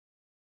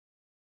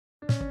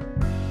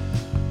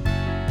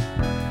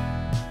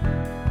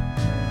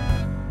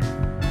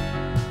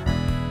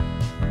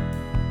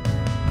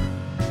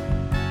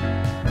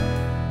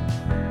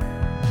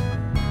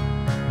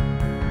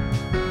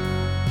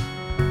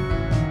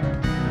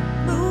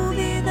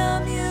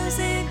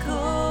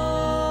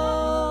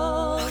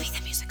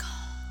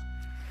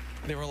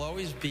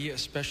be a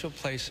special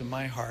place in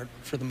my heart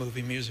for the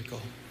movie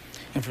musical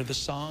and for the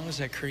songs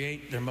that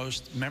create their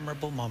most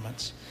memorable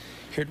moments.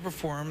 Here to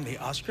perform the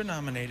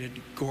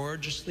Oscar-nominated,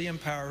 gorgeously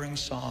empowering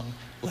song,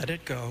 Let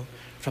It Go,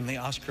 from the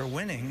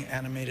Oscar-winning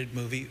animated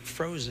movie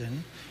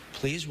Frozen,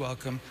 please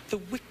welcome the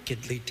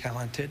wickedly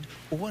talented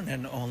one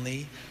and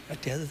only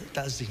Adele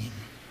Dazeem.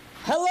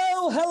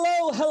 Hello,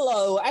 hello,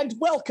 hello, and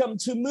welcome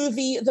to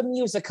Movie the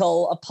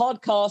Musical, a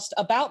podcast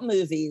about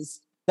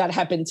movies that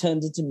have been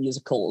turned into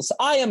musicals.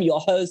 I am your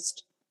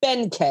host,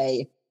 Ben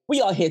Kay.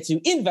 We are here to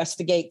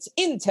investigate,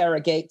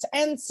 interrogate,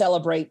 and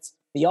celebrate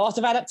the art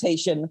of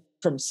adaptation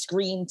from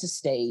screen to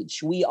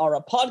stage. We are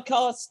a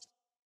podcast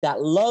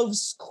that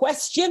loves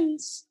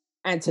questions,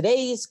 and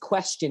today's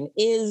question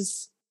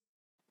is,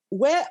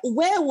 where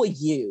were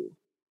you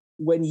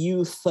when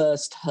you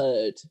first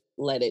heard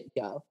Let It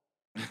Go?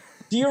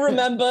 Do you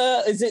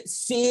remember, is it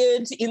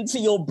seared into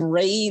your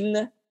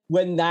brain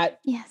when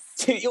that... Yes.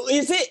 Do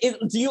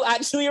you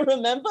actually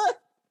remember?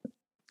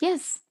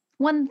 Yes,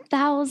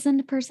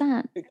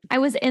 1000%. I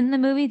was in the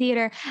movie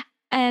theater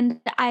and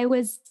I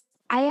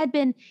had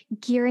been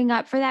gearing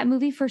up for that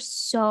movie for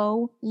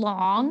so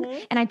long.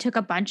 Mm-hmm. And I took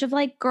a bunch of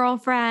like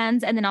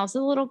girlfriends and then also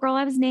the little girl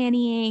I was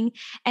nannying.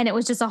 And it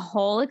was just a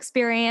whole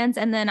experience.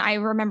 And then I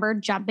remember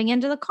jumping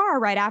into the car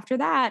right after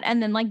that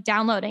and then like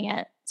downloading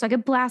it so I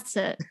could blast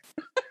it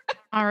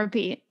on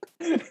repeat.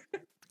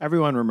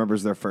 Everyone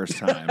remembers their first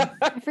time.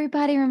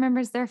 Everybody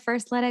remembers their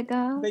first Let It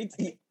Go.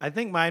 I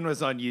think mine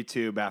was on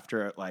YouTube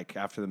after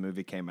the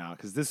movie came out,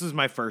 because this was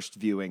my first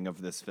viewing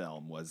of this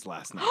film was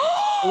last night.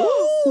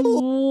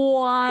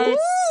 What?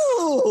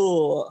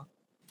 Ooh.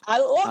 I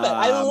love it.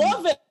 I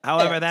love it.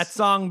 However, that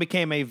song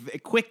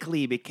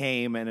quickly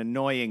became an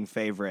annoying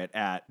favorite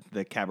at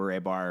the cabaret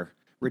bar,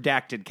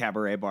 redacted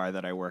cabaret bar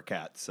that I work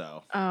at.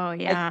 So, oh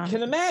yeah, I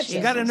can imagine.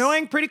 It got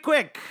annoying pretty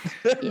quick.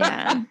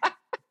 Yeah.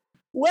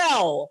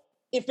 Well,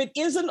 if it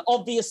isn't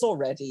obvious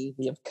already,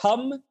 we have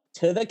come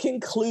to the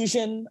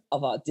conclusion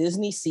of our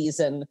Disney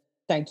season.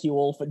 Thank you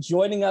all for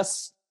joining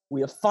us.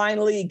 We have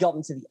finally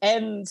gotten to the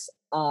end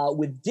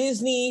with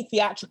Disney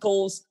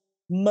Theatrical's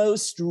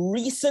most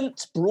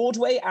recent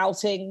Broadway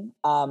outing,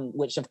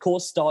 which of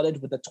course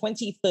started with the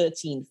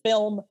 2013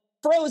 film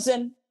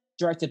Frozen,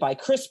 directed by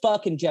Chris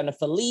Buck and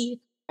Jennifer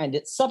Lee, and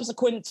its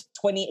subsequent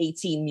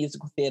 2018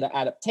 musical theater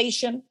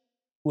adaptation,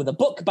 with a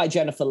book by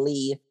Jennifer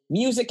Lee,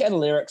 music and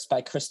lyrics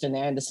by Kristen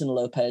Anderson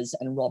Lopez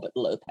and Robert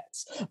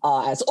Lopez.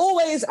 As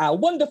always, our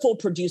wonderful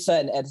producer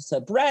and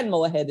editor, Bran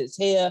Moorhead, is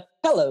here.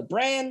 Hello,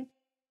 Bran.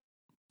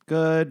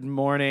 Good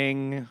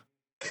morning,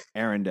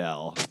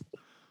 Arendelle.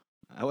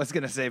 I was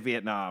going to say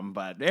Vietnam,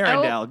 but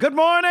Arendelle. Oh. Good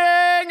morning,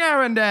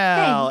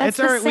 Arendelle. Hey, that's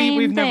the same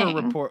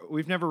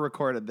we've never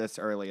recorded this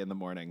early in the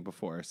morning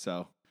before,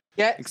 so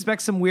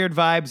expect some weird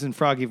vibes and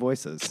froggy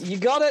voices. You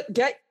gotta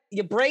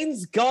your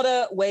brain's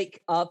gotta wake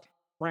up.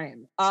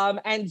 Bran.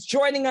 And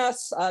joining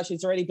us,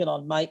 she's already been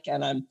on mic,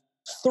 and I'm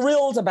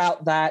thrilled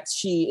about that.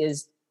 She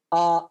is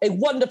a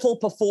wonderful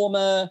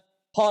performer,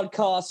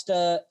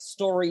 podcaster,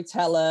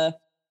 storyteller.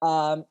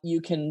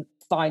 You can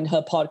find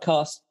her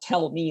podcast,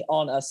 Tell Me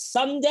on a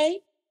Sunday,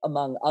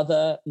 among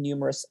other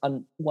numerous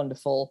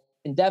wonderful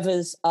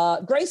endeavors.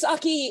 Grace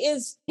Aki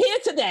is here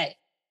today.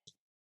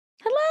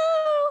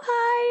 Hello.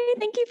 Hi.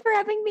 Thank you for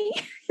having me.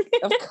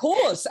 Of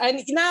course.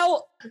 And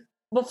now,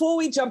 before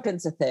we jump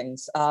into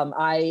things,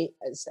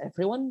 as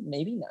everyone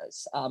maybe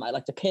knows, I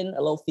like to pin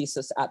a little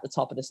thesis at the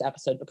top of this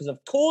episode because, of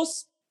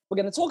course, we're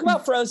going to talk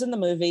about Frozen the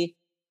movie.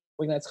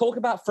 We're going to talk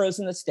about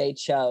Frozen the stage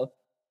show.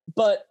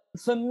 But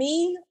for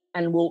me,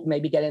 and we'll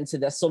maybe get into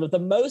this, sort of the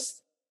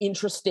most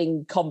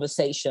interesting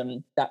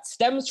conversation that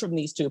stems from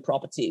these two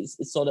properties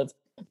is sort of,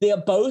 they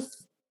are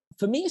both,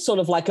 for me, sort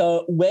of like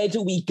where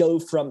do we go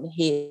from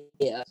here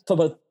for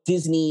both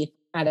Disney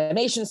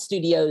animation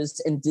studios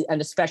and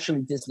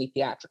especially Disney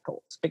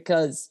theatricals,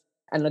 because,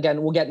 and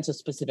again, we'll get into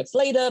specifics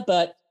later,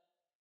 but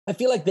I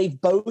feel like they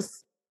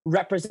both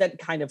represent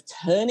kind of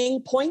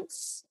turning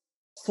points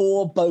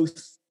for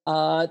both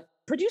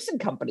producing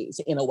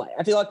companies in a way.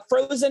 I feel like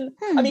Frozen,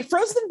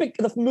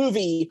 the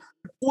movie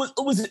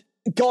was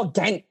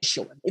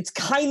gargantuan. It's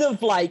kind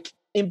of like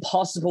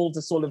impossible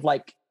to sort of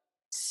like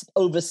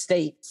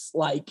overstate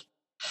like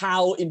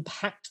how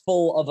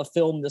impactful of a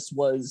film this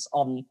was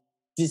on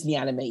Disney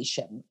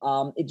animation.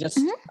 It just,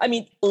 I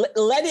mean,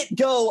 Let It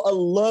Go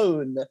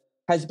alone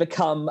has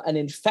become an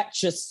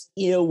infectious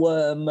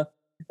earworm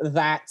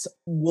that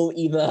will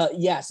either,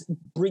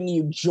 bring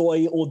you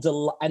joy or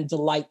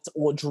delight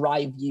or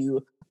drive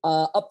you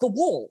up the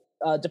wall,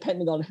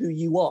 depending on who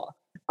you are.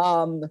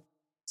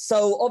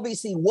 So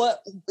obviously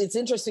it's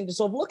interesting to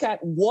sort of look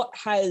at what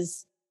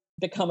has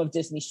become of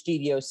Disney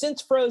Studios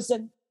since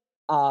Frozen,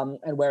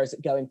 and where is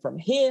it going from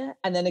here?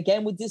 And then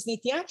again with Disney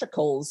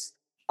theatricals,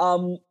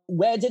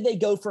 where did they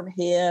go from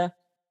here?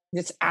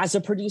 This as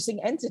a producing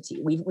entity.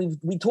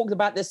 We talked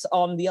about this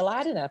on the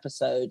Aladdin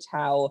episode,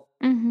 how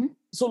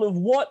sort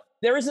of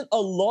there isn't a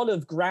lot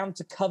of ground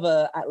to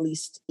cover, at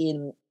least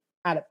in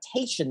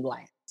adaptation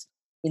land,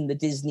 in the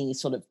Disney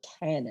sort of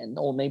canon,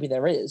 or maybe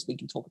there is. We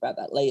can talk about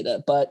that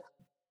later. But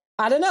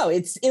I don't know.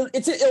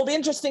 It'll be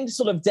interesting to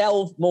sort of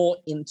delve more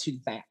into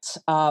that.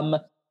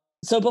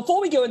 So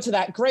before we go into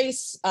that,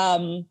 Grace,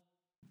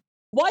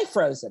 why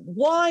Frozen?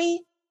 Why,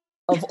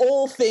 of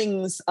all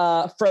things,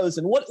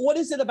 Frozen? What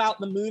is it about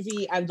the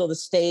movie and or the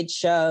stage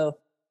show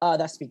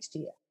that speaks to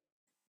you?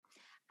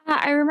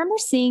 I remember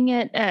seeing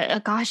it,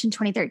 in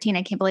 2013.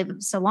 I can't believe it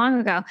was so long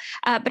ago.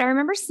 But I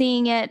remember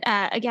seeing it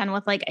again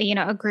with like,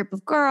 a group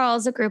of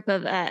girls, a group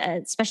of,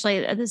 especially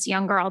this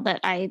young girl that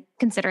I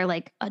consider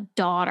like a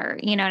daughter,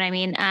 you know what I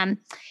mean?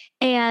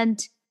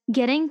 And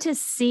getting to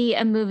see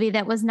a movie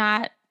that was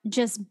not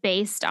just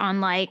based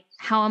on like,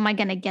 how am I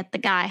going to get the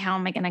guy? How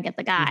am I going to get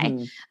the guy?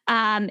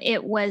 Mm-hmm.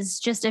 It was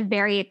just a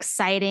very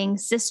exciting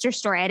sister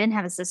story. I didn't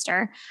have a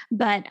sister,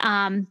 but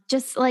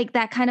just like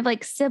that kind of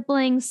like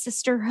sibling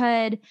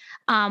sisterhood,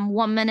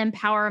 woman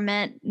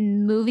empowerment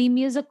movie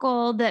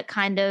musical that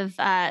kind of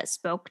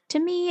spoke to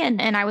me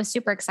and I was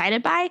super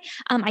excited by.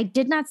 I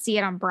did not see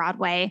it on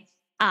Broadway.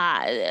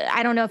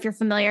 I don't know if you're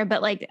familiar,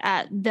 but like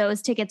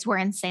those tickets were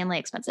insanely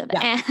expensive.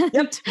 Yeah.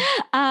 And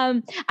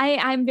yep.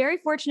 I'm very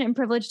fortunate and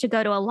privileged to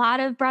go to a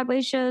lot of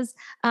Broadway shows,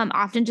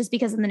 often just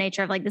because of the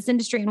nature of like this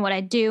industry and what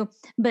I do.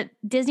 But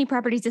Disney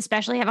properties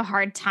especially have a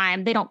hard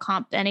time. They don't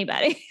comp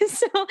anybody.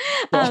 So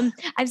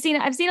I've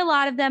seen a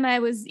lot of them. I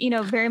was,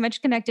 very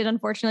much connected,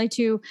 unfortunately,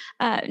 to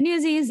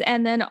Newsies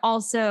and then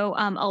also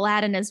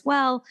Aladdin as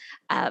well.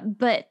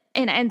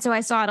 And so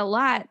I saw it a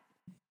lot.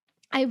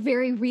 I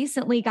very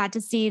recently got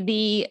to see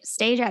the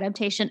stage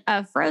adaptation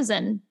of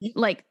Frozen,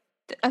 like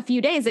a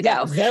few days ago.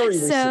 Yeah,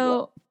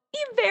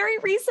 very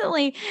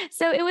recently.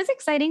 So it was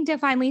exciting to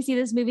finally see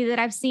this movie that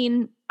I've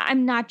seen,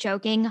 I'm not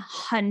joking,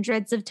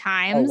 hundreds of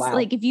times. Oh, wow.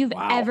 Like if you've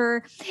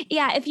ever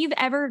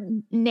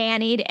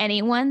nannied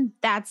anyone,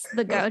 that's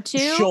the go-to.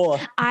 Sure.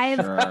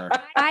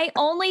 I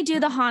only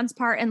do the Hans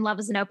part in Love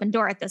is an Open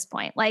Door at this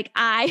point. Like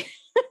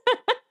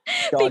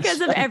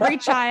because of every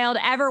child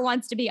ever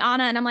wants to be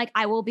Anna. And I'm like,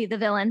 I will be the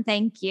villain.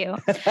 Thank you.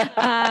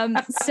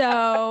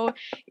 So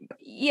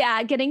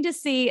yeah, getting to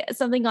see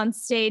something on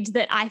stage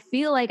that I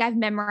feel like I've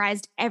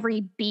memorized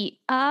every beat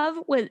of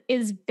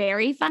is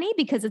very funny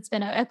because it's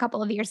been a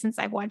couple of years since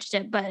I've watched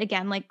it. But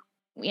again, like,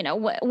 when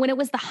it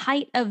was the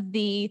height of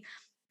the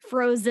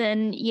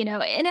Frozen,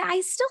 and I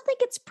still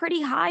think it's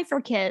pretty high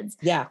for kids.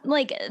 Yeah.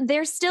 Like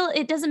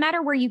it doesn't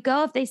matter where you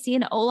go. If they see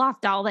an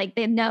Olaf doll, like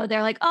they know,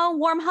 they're like, oh,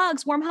 warm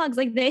hugs.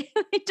 Like they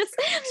just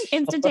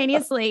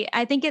instantaneously,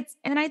 I think it's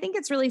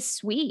really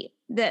sweet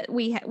that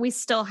we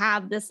still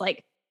have this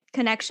like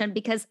connection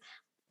because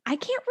I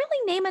can't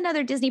really name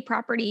another Disney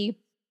property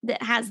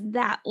that has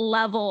that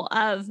level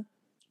of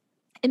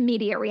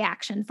immediate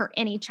reaction for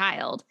any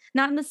child,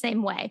 not in the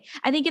same way.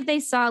 I think if they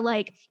saw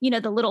like,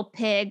 the little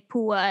pig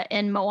Pua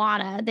in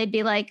Moana, they'd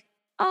be like,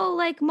 oh,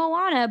 like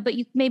Moana, but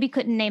you maybe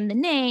couldn't name the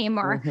name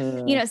or,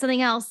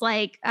 something else.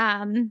 Like,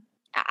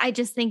 I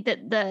just think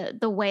that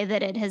the way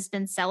that it has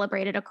been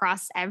celebrated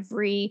across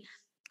every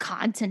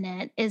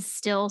continent is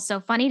still so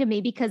funny to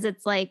me because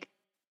it's like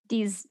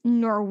these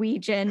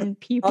Norwegian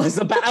people. I was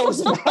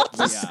about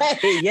to say,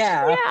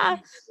 yeah.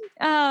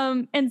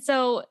 Yeah. And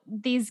so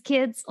these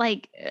kids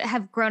like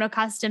have grown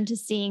accustomed to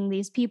seeing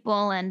these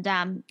people. And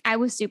I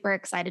was super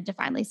excited to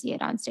finally see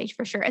it on stage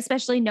for sure,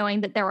 especially knowing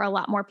that there were a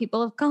lot more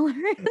people of color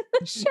in the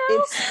show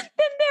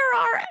than there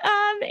are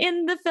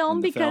in the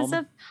film because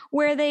of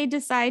where they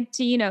decide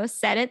to,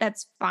 set it.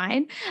 That's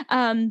fine.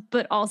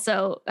 But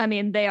also, I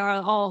mean, they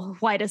are all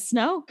white as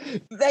snow.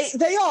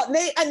 They are.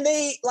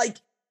 They like,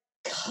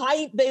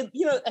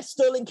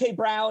 Sterling K.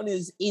 Brown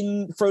is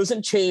in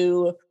Frozen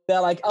 2. They're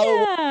like,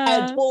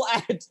 and we'll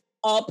add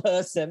a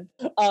person.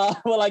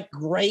 We're like,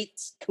 great,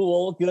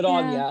 cool, good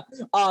on ya.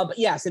 But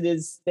yes, it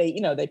is.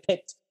 They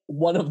picked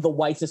one of the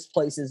whitest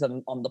places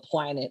on the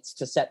planet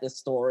to set this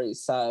story.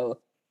 So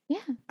yeah,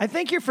 I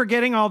think you're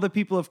forgetting all the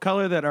people of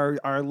color that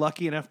are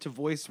lucky enough to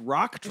voice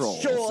rock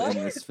trolls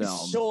in this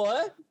film.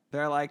 Sure,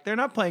 they're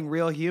not playing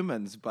real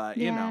humans, but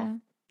You're not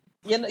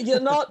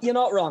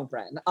wrong,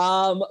 Bren.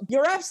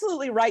 You're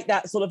absolutely right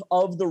that sort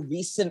of the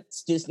recent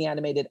Disney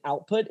animated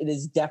output, it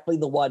is definitely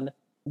the one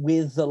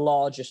with the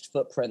largest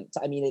footprint.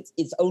 I mean,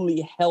 it's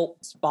only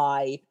helped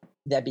by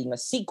there being a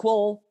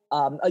sequel.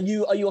 Are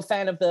you a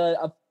fan of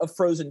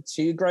Frozen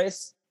 2,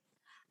 Grace?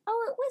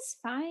 Oh, it was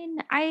fine.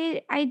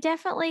 I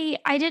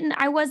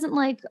wasn't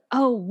like,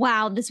 oh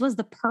wow, this was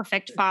the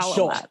perfect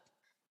follow-up.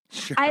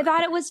 Sure. I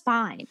thought it was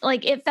fine.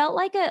 Like it felt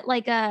like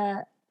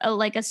a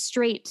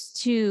straight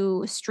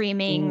to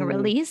streaming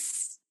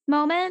release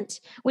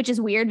moment, which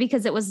is weird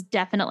because it was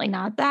definitely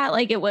not that.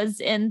 Like it was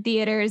in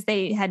theaters,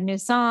 they had new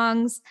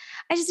songs.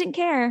 I just didn't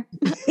care.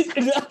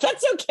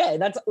 That's okay.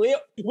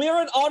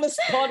 We're an honest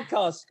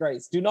podcast,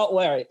 Grace. Do not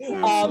worry.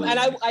 And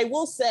I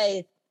will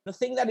say the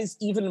thing that is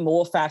even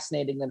more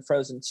fascinating than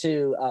Frozen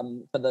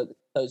 2, for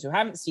those who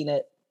haven't seen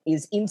it,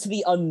 is Into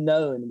the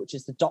Unknown, which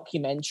is the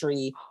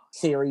documentary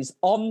series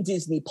on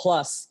Disney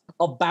Plus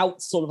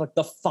about sort of like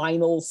the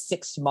final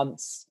 6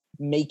 months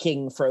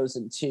making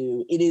Frozen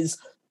 2.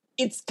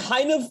 It's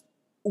kind of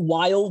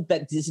wild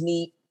that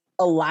Disney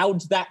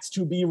allowed that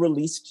to be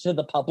released to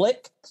the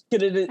public. I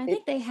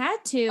think they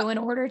had to in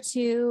order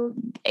to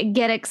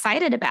get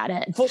excited about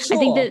it. For sure. I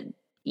think that,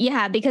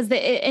 yeah, because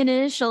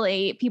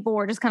initially people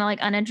were just kind of like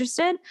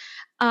uninterested.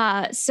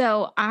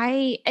 So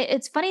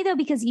it's funny though,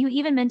 because you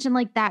even mentioned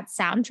like that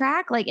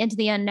soundtrack, like Into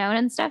the Unknown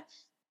and stuff.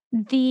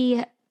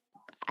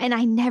 And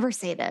I never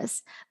say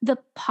this, the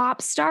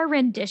pop star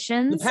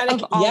renditions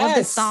of all of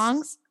the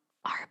songs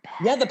are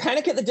bad. Yeah, the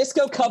Panic at the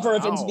Disco cover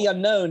of Into the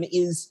Unknown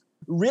is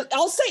real.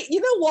 I'll say, you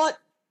know what?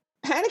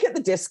 Panic at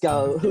the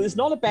Disco, who is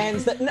not a band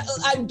that... No,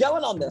 I'm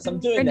going on this.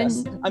 I'm doing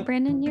this.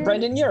 Brendan Urie?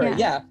 Brendan Urie,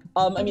 yeah.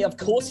 I mean, of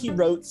course, he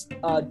wrote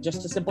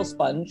Just a Simple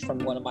Sponge from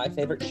one of my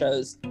favorite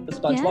shows, the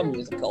SpongeBob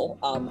musical.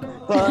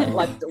 But,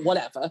 like,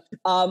 whatever.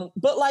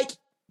 But, like,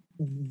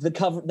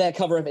 their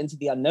cover of Into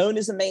the Unknown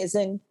is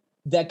amazing.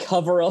 Their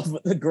cover of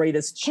The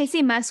Greatest...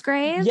 Kacey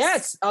Musgraves?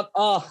 Yes.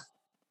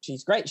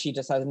 She's great. She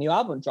just has a new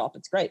album drop.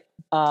 It's great.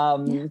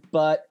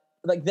 But...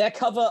 like their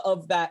cover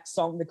of that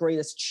song, The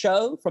Greatest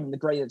Show from The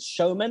Greatest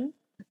Showman,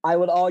 I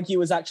would argue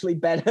is actually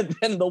better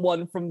than the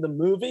one from the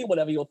movie,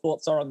 whatever your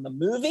thoughts are on the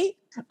movie.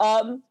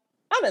 I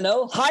don't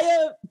know,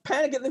 hire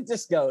Panic at the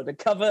Disco to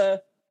cover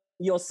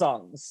your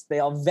songs. They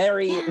are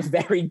very,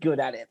 very good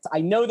at it. I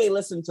know they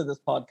listen to this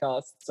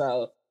podcast,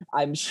 so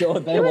I'm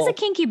sure they will. He was a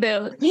Kinky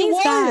Boot. He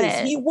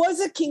was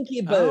a Kinky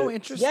Boot. Oh,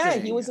 interesting. Yeah,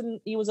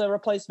 he was a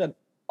replacement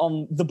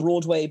on the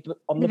Broadway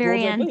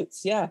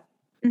Boots. Yeah.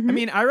 Mm-hmm. I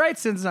mean, I Write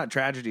Sins Not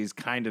Tragedies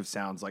kind of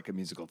sounds like a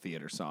musical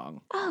theater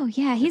song. Oh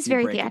yeah, he's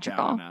very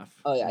theatrical.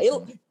 Oh yeah,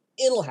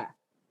 it'll happen.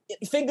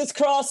 Fingers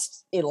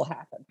crossed, it'll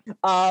happen.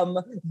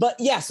 But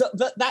yeah, so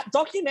that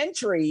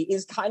documentary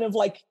is kind of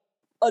like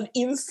an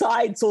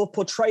inside sort of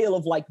portrayal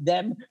of like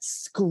them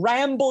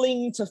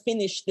scrambling to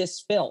finish this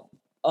film,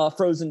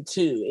 Frozen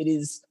 2.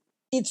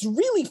 It's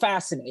really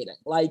fascinating.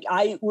 Like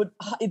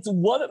it's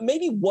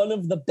maybe one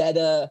of the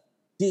better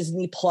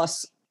Disney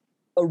Plus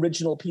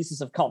original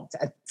pieces of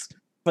content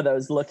for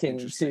those looking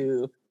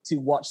to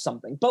watch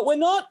something. But we're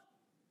not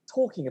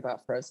talking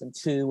about Frozen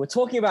 2. We're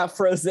talking about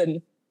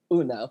Frozen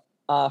Uno,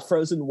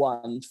 Frozen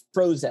 1,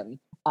 Frozen,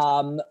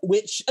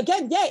 which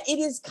again, yeah,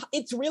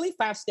 it's really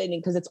fascinating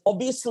because it's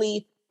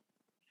obviously,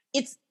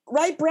 it's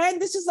right, Brand,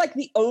 this is like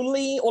the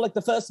only, or like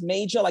the first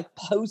major like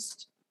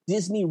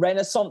post-Disney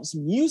Renaissance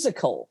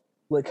musical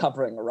we're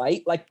covering,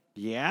 right? Like,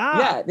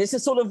 yeah, this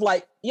is sort of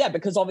like, yeah,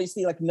 because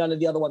obviously like none of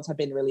the other ones have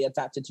been really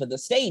adapted to the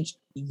stage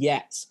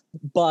yet,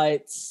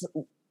 but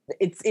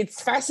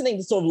it's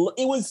fascinating to sort of,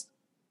 it was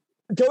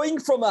going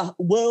from a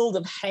world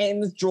of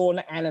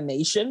hand-drawn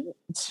animation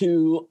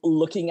to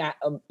looking at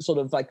a sort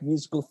of like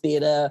musical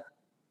theater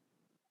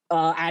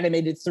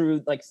animated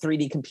through like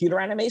 3D computer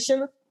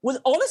animation was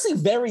honestly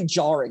very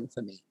jarring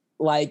for me.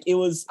 Like it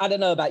was, I don't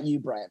know about you,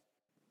 Brian.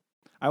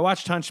 I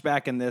watched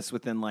Hunchback and this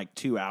within like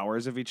 2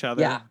 hours of each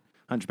other. Yeah.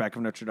 Hunchback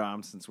of Notre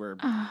Dame, since we're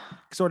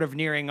sort of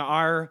nearing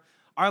our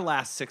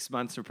last 6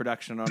 months of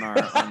production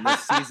on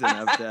this season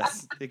of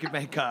this. You could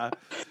make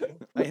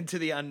Into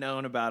the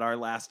Unknown about our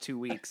last 2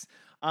 weeks.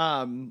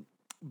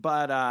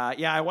 But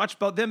yeah, I watched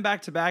both them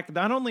back to back.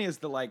 Not only is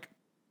the like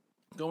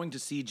going to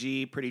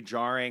CG pretty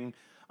jarring,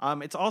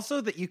 it's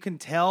also that you can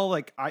tell,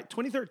 like,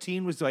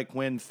 2013 was like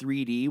when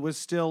 3D was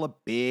still a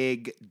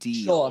big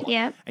deal. Sure.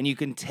 Yeah. And you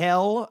can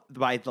tell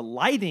by the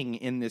lighting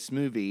in this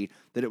movie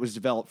that it was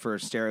developed for a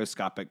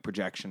stereoscopic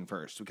projection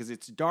first, because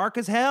it's dark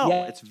as hell.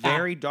 Yeah. It's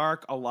very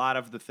dark a lot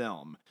of the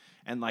film,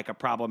 and like a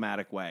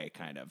problematic way,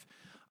 kind of.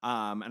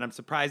 And I'm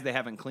surprised they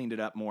haven't cleaned it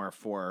up more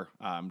for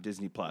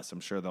Disney Plus.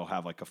 I'm sure they'll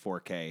have like a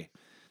 4K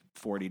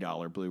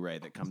 $40 Blu-ray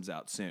that comes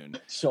out soon.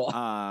 Sure.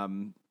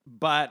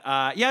 But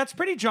yeah, it's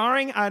pretty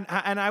jarring, and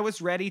I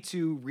was ready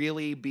to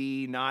really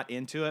be not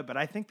into it, but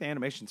I think the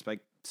animation's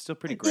like still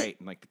pretty great,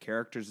 and like the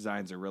character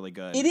designs are really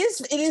good. It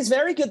is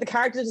very good. The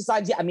character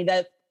designs, yeah. I mean,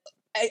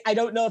 I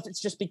don't know if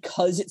it's just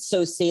because it's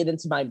so seared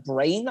into my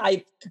brain.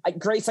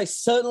 Grace, I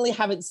certainly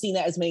haven't seen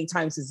it as many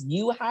times as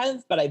you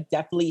have, but I've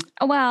definitely.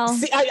 Well,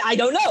 I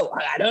don't know.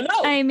 I don't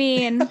know. I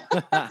mean,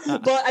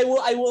 but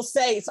I will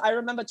say. So I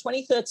remember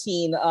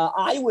 2013.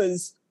 I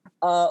was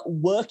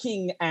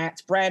working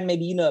at Brand.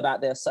 Maybe you know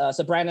about this.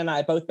 So Brand and I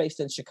are both based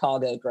in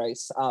Chicago,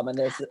 Grace. And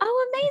there's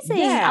amazing!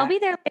 Yeah. I'll be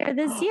there later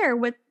this year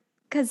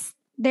because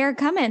they're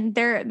coming.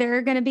 They're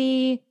going to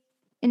be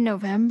in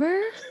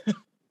November.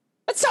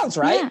 That sounds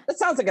right. Yeah. That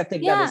sounds like a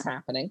thing that is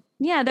happening.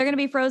 Yeah, they're going to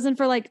be frozen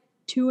for like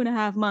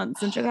 2.5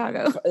 months in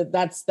Chicago.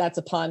 That's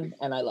a pun,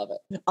 and I love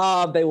it.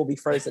 They will be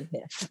frozen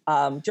here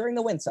during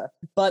the winter.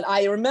 But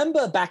I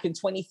remember back in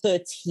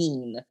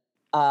 2013,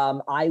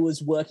 I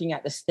was working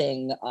at this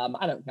thing.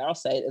 I don't care. I'll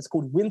say it. It's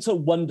called Winter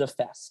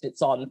Wonderfest.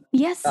 It's on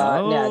Yes.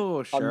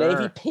 on sure.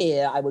 Navy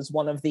Pier. I was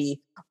one of the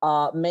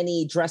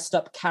many dressed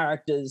up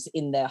characters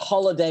in their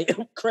holiday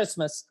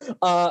Christmas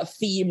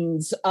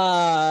themed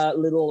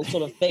little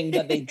sort of thing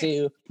that they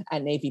do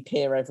at Navy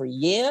Pier every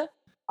year.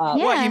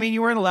 What, you mean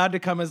you weren't allowed to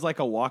come as like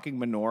a walking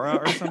menorah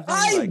or something?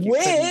 I Like,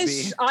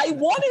 wish I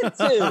wanted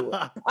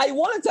to. I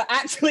wanted to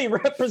actually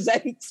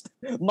represent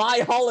my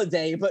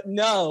holiday, but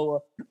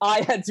no,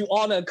 I had to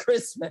honor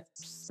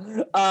Christmas.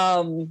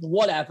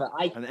 Whatever.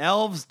 And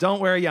elves don't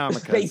wear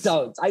yarmulkes. They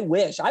don't. I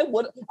wish. I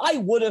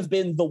would have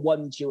been the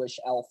one Jewish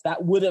elf.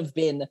 That would have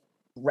been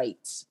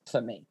great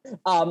for me.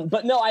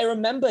 But no, I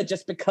remember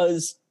just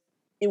because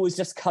it was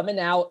just coming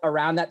out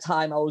around that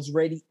time, I was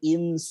already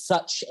in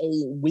such a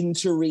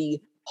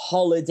wintry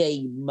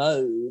holiday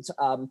mode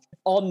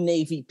on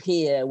Navy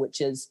Pier,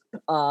 which is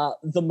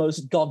the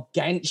most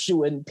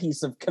gargantuan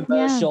piece of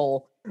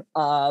commercial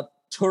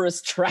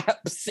tourist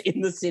traps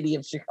in the city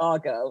of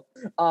Chicago.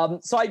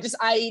 So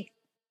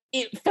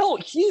it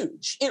felt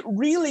huge. It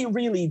really,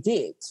 really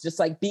did. Just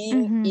like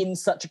being in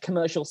such a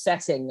commercial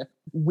setting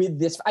with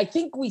this. I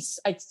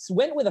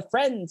went with a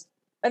friend.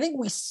 I think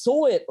we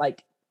saw it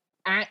like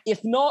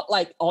if not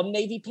like on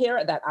Navy Pier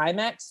at that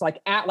IMAX, like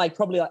at like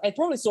probably I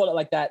probably saw it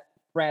like that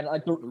brand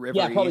like River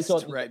probably East, saw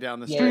it right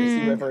down the street.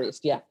 street. River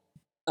East,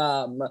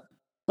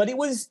 but it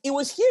was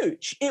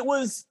huge. It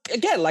was,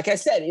 again, like I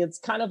said, it's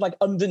kind of like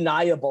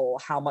undeniable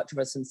how much of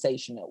a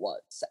sensation it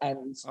was.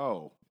 And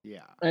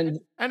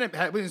and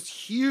it was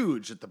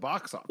huge at the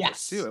box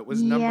office too. It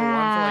was number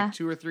one for like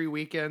 2 or 3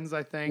 weekends,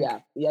 I think.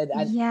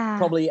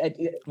 Probably.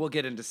 We'll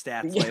get into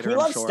stats later. We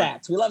love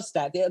stats. We love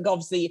stats.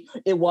 Obviously,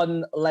 it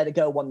won. Let It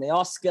Go won the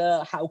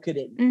Oscar. How could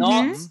it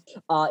not?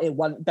 It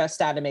won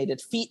Best Animated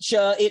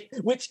Feature.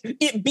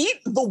 It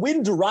beat The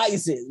Wind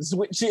Rises,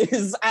 which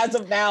is as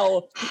of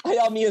now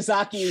Hayao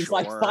Miyazaki's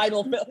like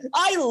final film.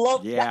 I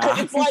love that.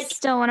 It's like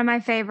still one of my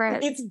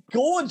favorites. It's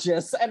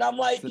gorgeous, and I'm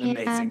like, it's an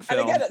amazing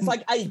film. And again, it's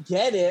like I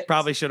get it.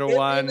 Probably should have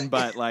won,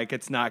 but like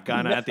it's not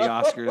gonna at the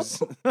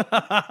Oscars.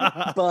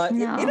 But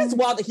it is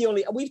wild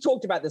that we've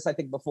talked about this I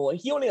think before.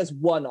 He only has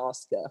one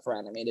Oscar for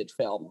animated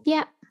film.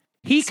 Yeah.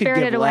 He could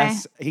give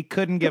less. He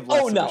couldn't give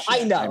less. Oh no,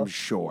 I know. I'm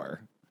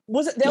sure.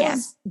 Was it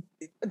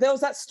there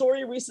was that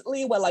story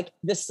recently where like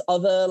this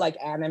other like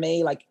anime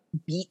like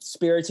beat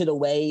Spirited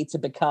Away to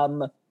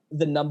become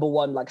the number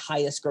one like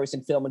highest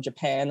grossing film in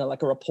Japan, and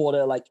like a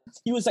reporter like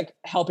he was like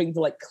helping to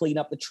like clean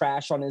up the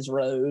trash on his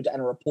road, and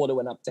a reporter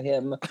went up to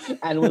him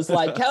and was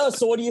like,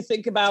 so what do you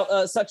think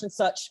about such and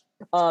such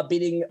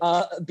beating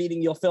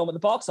your film at the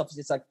box office?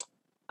 It's like,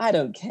 I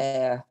don't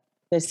care.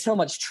 There's so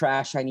much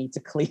trash I need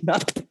to clean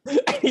up. And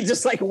he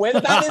just like went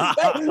about his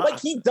way. Like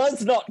he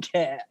does not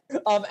care.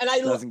 And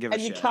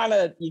you kind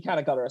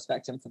of got to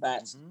respect him for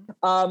that.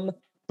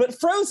 But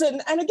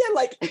Frozen, and again,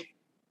 like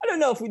I don't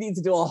know if we need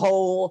to do a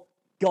whole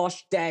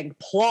gosh dang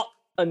plot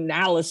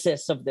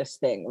analysis of this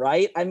thing,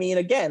 right? I mean,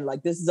 again,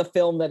 like this is a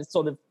film that is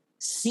sort of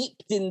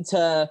seeped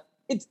into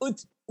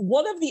it's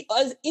one of the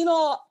in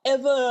our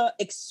ever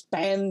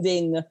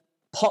expanding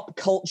pop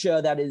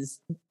culture that is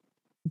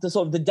the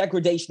sort of the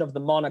degradation of the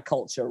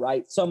monoculture,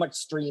 right? So much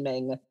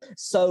streaming,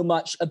 so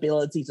much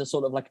ability to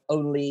sort of like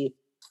only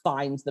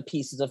find the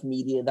pieces of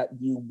media that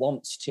you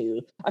want to.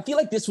 I feel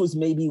like this was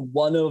maybe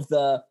one of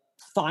the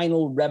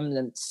final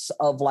remnants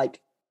of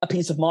like a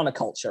piece of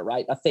monoculture,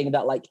 right? A thing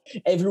that like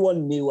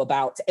everyone knew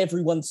about,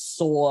 everyone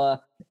saw,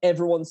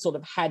 everyone sort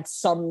of had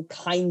some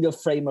kind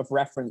of frame of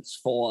reference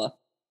for.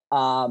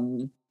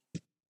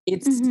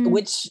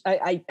 Which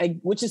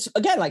is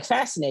again like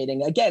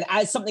fascinating. Again,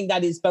 as something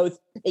that is both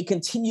a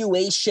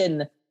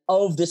continuation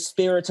of the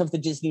spirit of the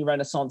Disney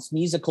Renaissance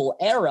musical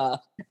era,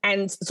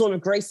 and sort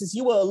of, Grace, as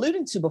you were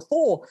alluding to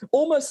before,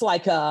 almost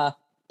like a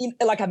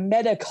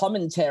meta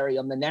commentary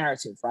on the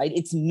narrative, right?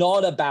 It's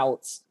not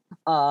about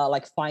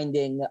like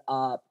finding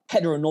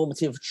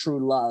heteronormative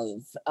true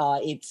love.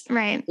 It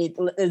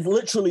is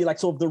literally like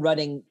sort of the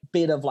running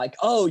bit of like,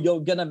 oh, you're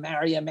gonna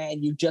marry a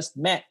man you just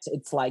met.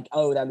 It's like,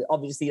 oh, that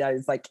obviously that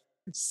is like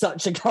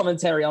such a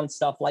commentary on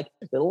stuff like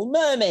Little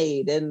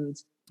Mermaid and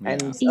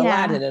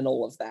Aladdin and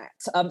all of that.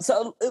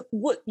 So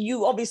what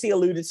you obviously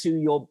alluded to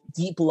your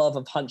deep love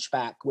of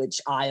Hunchback, which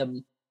I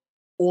am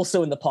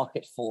also in the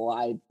pocket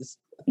for.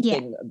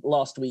 Thing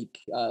last week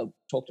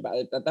talked about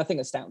it. That thing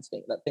astounds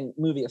me.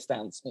 Movie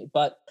astounds me.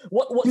 But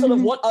what sort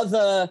of what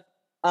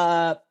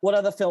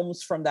other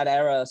films from that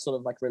era sort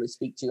of like really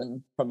speak to you,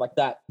 and from like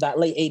that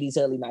late 80s,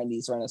 early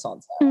 90s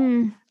Renaissance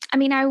era? I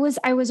mean, I was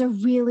a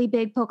really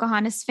big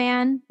Pocahontas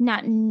fan,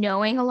 not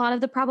knowing a lot of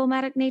the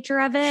problematic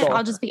nature of it. Sure.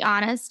 I'll just be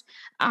honest.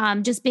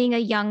 Just being a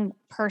young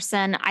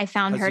person, I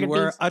found her to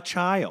be a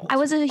child. I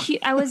was a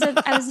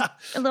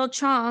little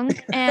chong,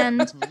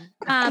 and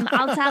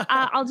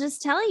I'll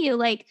just tell you,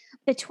 like,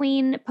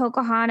 between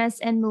Pocahontas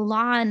and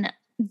Mulan,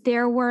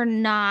 there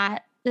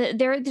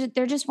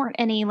just weren't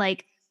any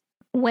like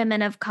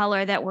women of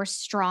color that were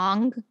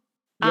strong.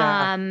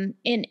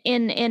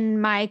 In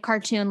my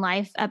cartoon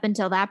life up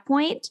until that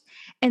point.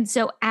 And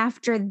so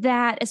after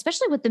that,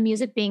 especially with the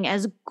music being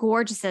as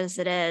gorgeous as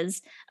it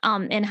is,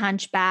 in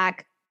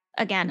Hunchback,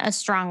 again, a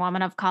strong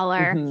woman of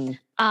color,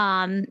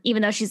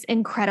 even though she's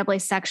incredibly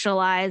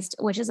sexualized,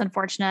 which is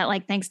unfortunate,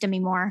 like thanks to Demi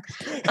Moore.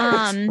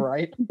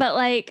 Right. But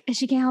like,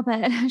 she can't help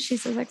it.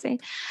 She's so sexy.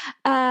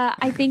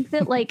 I think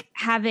that like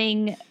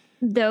having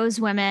those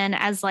women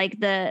as like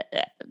the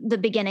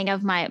beginning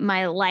of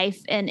my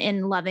life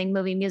in loving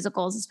movie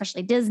musicals,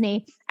 especially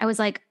Disney, I was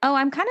like, oh,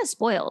 I'm kind of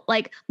spoiled.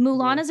 Like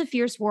Mulan is a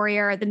fierce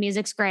warrior. The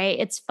music's great.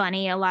 It's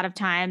funny a lot of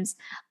times.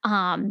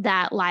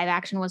 That live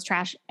action was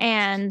trash.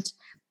 And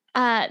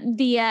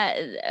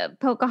the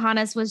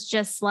Pocahontas was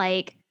just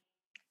like,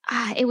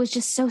 it was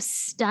just so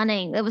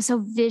stunning. It was so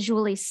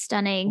visually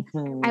stunning.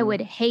 I would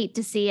hate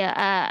to see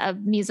a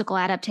musical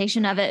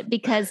adaptation of it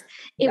because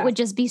it would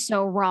just be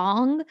so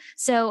wrong.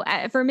 So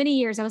for many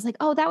years, I was like,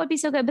 oh, that would be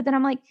so good. But then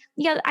I'm like,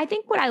 yeah, I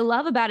think what I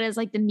love about it is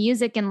like the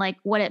music and like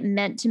what it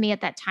meant to me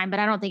at that time. But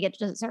I don't think it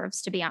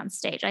deserves to be on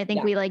stage. I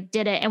think we like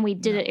did it and we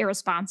did it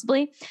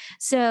irresponsibly.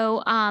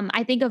 So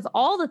I think of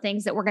all the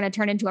things that we're going to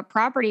turn into a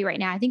property right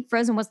now, I think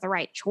Frozen was the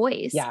right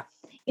choice. Yeah.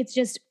 It's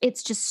just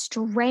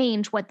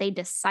strange what they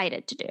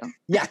decided to do.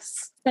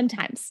 Yes.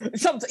 Sometimes.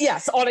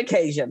 Yes, on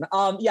occasion.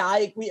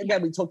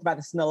 We talked about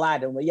this in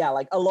Aladdin, where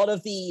like a lot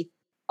of the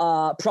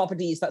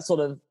properties that sort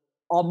of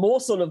are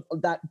more sort of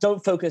that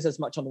don't focus as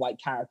much on white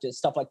characters,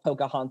 stuff like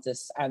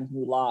Pocahontas and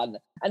Mulan,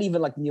 and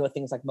even like newer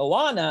things like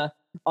Moana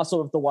are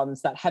sort of the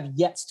ones that have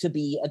yet to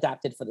be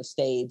adapted for the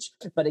stage.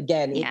 But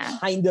again, it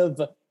kind of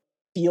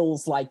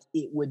feels like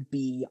it would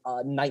be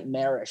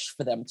nightmarish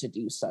for them to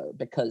do so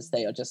because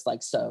they are just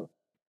like so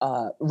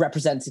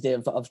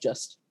representative of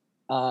just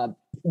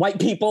white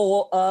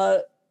people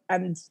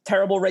and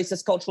terrible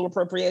racist cultural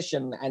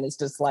appropriation. And it's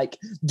just like,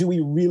 do we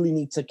really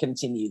need to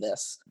continue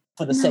this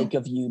for the sake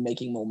of you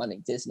making more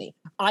money, Disney?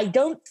 I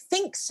don't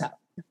think so.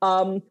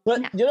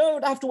 But you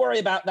don't have to worry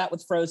about that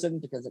with Frozen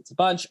because it's a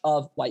bunch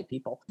of white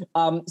people.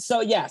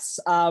 So yes,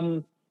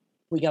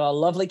 we got our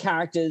lovely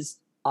characters,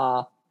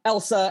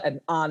 Elsa and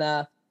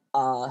Anna,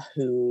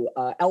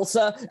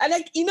 Elsa, and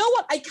like, you know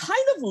what? I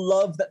kind of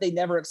love that they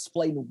never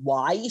explain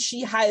why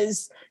she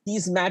has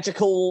these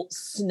magical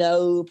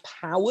snow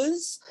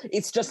powers.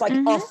 It's just like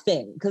a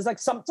thing. Because like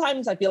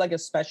sometimes I feel like,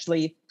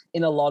 especially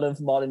in a lot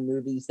of modern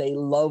movies, they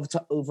love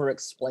to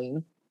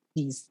over-explain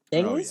these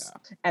things.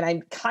 And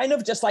I'm kind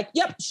of just like,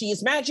 yep, she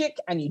is magic,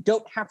 and you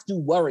don't have to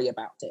worry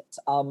about it.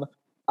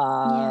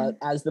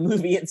 As the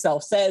movie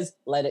itself says,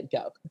 let it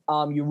go.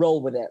 You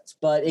roll with it.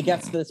 But it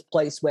gets to this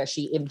place where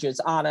she injures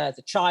Anna as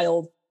a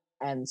child,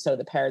 and so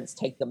the parents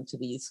take them to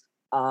these,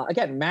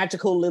 again,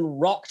 magical little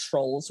rock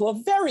trolls who are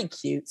very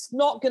cute,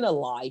 not gonna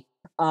lie.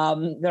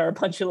 They're a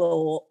bunch of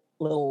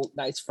little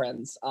nice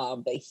friends.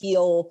 They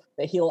heal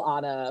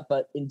Anna,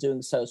 but in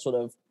doing so sort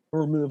of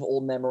remove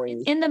all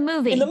memories. In the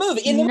movie. Not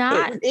in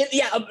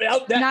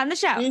the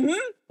show.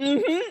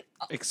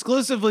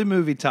 Exclusively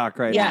movie talk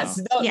now.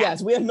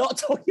 Yes, we are not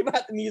talking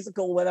about the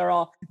musical where there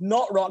are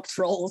not rock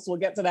trolls. We'll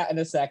get to that in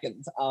a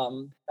second.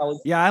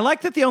 I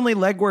like that the only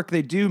legwork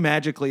they do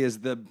magically is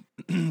the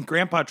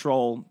grandpa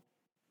troll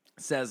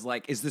says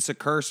like, is this a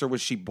curse or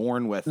was she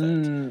born with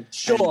it?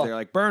 Sure. And they're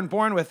like,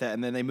 born with it,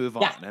 and then they move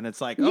on. And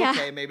it's like,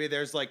 okay, maybe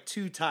there's like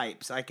two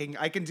types. I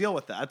can deal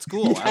with that. That's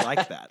cool. I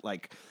like that.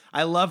 Like,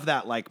 I love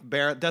that. Like,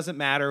 Barrett doesn't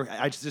matter.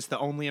 It's just the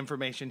only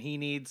information he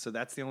needs, so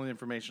that's the only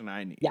information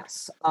I need.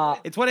 Yes.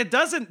 It's what it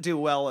doesn't do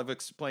well of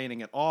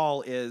explaining at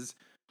all is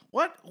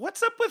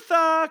what's up with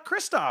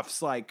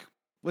Kristoff's, like,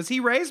 was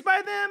he raised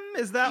by them?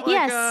 Is that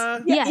like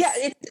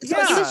he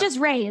was just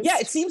raised. Yeah,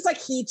 it seems like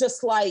he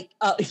just like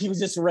he was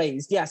just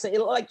raised. Yeah, so it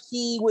like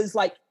he was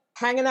like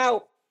hanging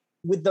out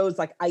with those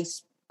like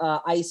ice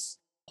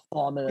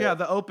farmer. Yeah,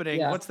 the opening.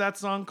 Yeah. What's that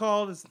song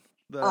called? Is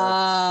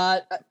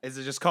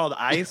it just called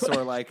Ice,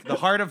 or like the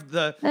heart of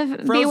the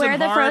Beware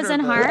the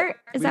Frozen Heart?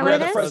 Is that what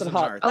it is? Frozen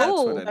Heart.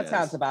 That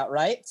sounds about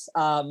right.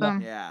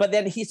 But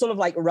then he sort of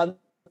like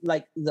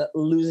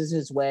loses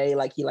his way,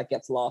 like he like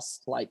gets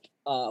lost like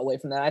away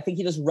from that. I think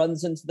he just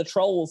runs into the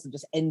trolls and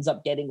just ends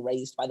up getting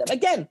raised by them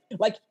again.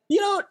 Like, you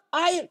know,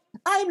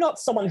 I'm not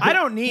someone who, I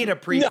don't need a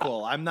prequel.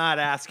 No. I'm not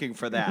asking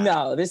for that.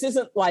 No, this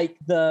isn't like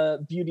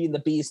the Beauty and the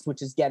Beast,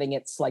 which is getting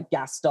its like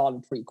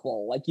Gaston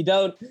prequel. Like we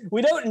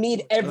don't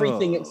need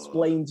everything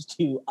explained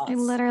to us. I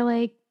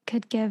literally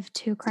could give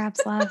two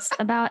craps less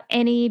about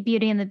any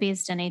Beauty and the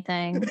Beast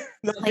anything.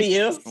 Not for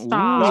you. Stop.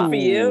 Not for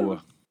you.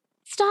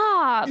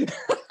 Stop.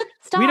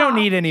 We don't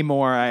need any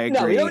more. I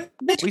agree. No,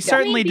 we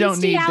certainly don't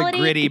need the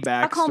gritty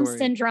backstory. Stockholm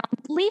syndrome.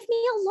 Leave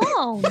me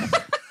alone.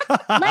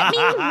 Let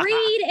me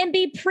read and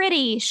be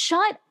pretty.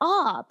 Shut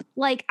up.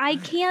 Like I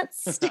can't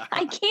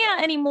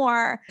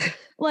anymore.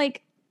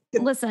 Like,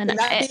 listen.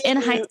 In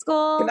high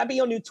school, can that be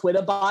your new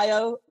Twitter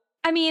bio?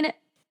 I mean,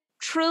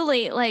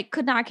 truly, like,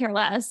 could not care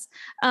less.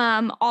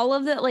 All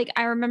of the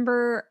I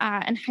remember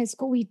in high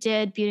school we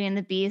did Beauty and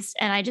the Beast,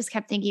 and I just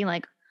kept thinking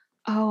like,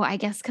 oh, I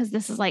guess because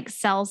this is like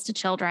sells to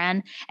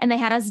children, and they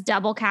had us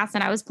double cast,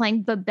 and I was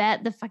playing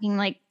Babette, the fucking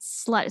the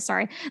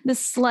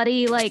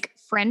slutty like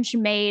French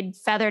maid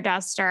feather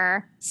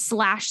duster /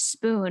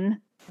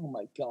 spoon. Oh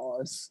my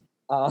god!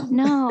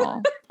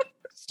 No,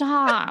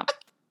 stop!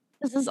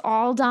 This is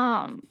all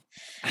dumb.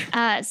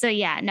 So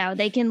yeah, no,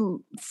 they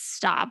can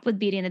stop with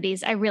Beauty and the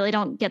Beast. I really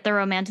don't get the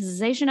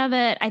romanticization of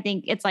it. I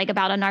think it's like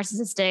about a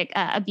narcissistic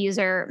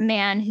abuser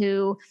man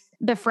who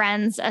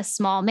befriends a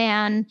small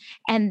man,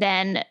 and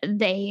then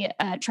they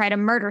try to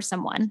murder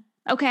someone.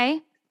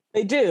 Okay.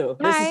 They do.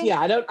 Hi.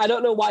 I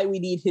don't know why we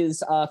need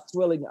his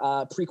thrilling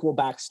prequel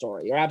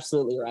backstory. You're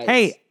absolutely right.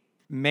 Hey,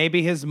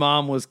 maybe his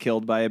mom was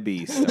killed by a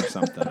beast or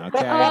something.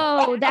 Okay.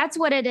 Oh, that's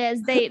what it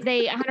is.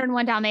 They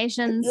 101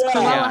 Dalmatians Yeah.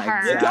 Cruella Yeah,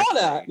 her.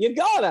 exactly. You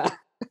gotta.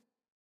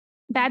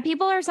 Bad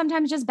people are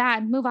sometimes just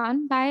bad. Move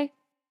on. Bye.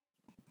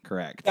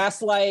 Correct.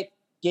 Gaslight,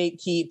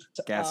 gatekeep,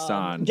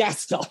 Gaston.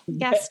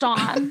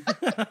 Gaston.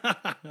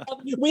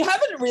 We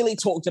haven't really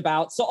talked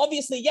about. So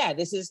obviously, yeah,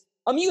 this is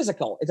a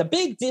musical. It's a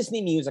big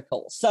Disney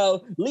musical.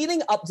 So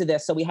leading up to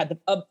this, so we had,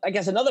 I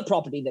guess, another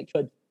property that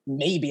could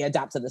maybe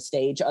adapt to the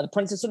stage, The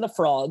Princess and the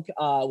Frog,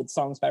 with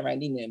songs by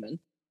Randy Newman.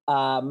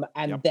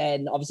 And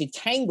then obviously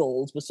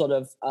Tangled was sort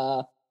of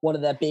one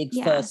of their big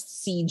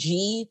first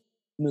CG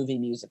movie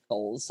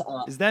musicals.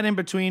 Is that in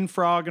between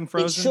Frog and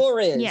Frozen? It sure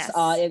is. Yes.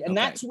 And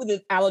that's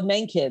with Alan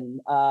Menken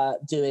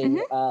doing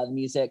the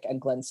music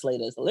and Glenn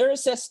Slater as the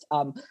lyricist.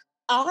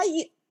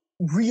 I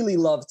really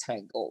love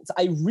Tangled.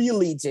 I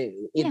really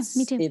do.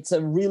 Me too. It's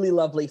a really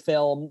lovely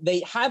film.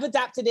 They have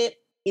adapted it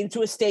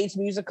into a stage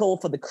musical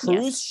for the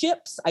cruise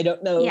ships. I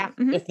don't know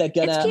if they're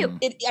gonna.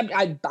 It's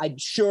cute. I'm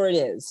sure it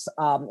is.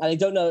 And I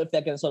don't know if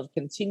they're gonna sort of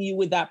continue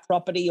with that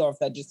property or if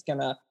they're just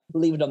gonna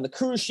leave it on the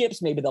cruise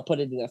ships. Maybe they'll put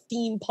it in a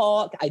theme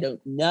park. I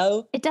don't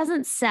know. It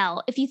doesn't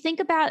sell. If you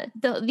think about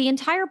the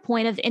entire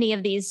point of any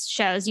of these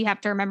shows, you have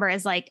to remember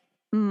is like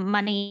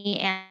money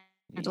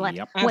and like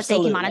what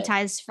they can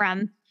monetize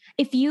from.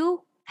 If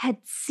you had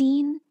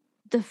seen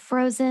the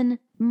Frozen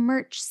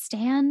merch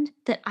stand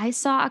that I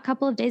saw a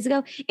couple of days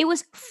ago, it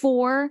was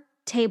 4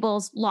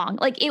 tables long.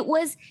 Like, it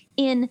was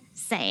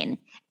insane.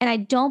 And I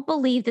don't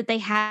believe that they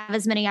have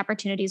as many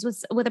opportunities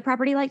with a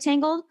property like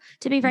Tangled,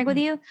 to be frank with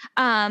you.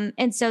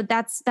 And so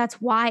that's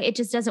why it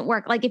just doesn't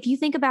work. Like, if you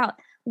think about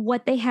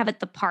what they have at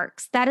the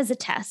parks, that is a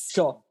test.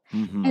 Sure.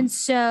 And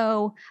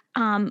so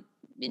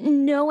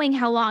knowing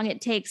how long it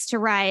takes to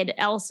ride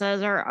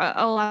Elsa's or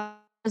Olaf's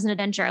an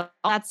adventure,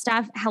 all that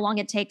stuff, how long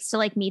it takes to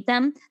like meet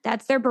them,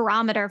 that's their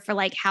barometer for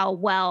like how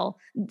well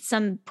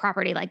some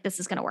property like this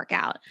is going to work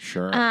out.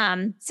 Sure.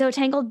 So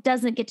Tangled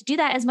doesn't get to do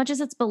that as much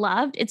as it's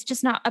beloved. It's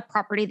just not a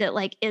property that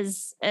like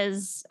is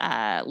as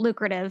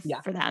lucrative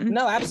for them.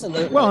 No,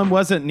 absolutely. Well, and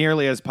wasn't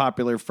nearly as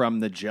popular from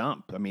the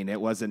jump. I mean,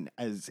 it wasn't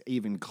as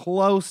even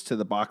close to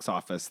the box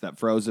office that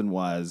Frozen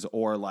was,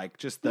 or like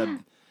just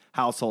the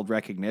household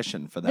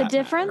recognition for that. The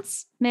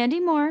difference, Mandy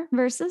Moore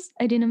versus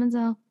Idina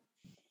Menzel.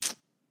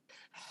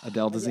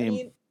 Adele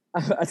Dazeem.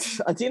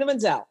 Idina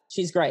Menzel,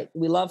 she's great.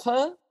 We love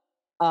her.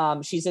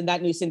 She's in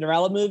that new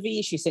Cinderella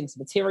movie. She sings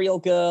Material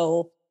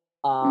Girl.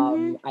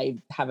 I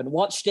haven't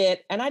watched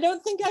it, and I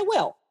don't think I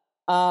will.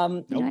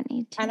 You don't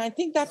need to. And I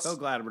think that's So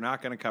glad we're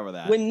not going to cover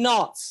that. We're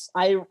not.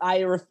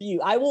 I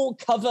refuse. I will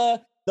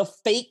cover the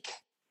fake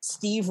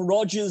Steve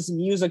Rogers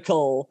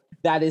musical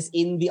that is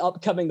in the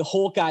upcoming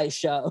Hawkeye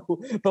show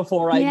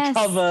before I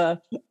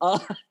cover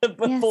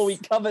we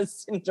cover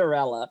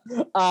Cinderella.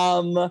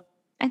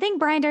 I think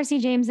Brian Darcy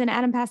James and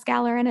Adam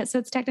Pascal are in it, so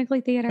it's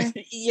technically theater.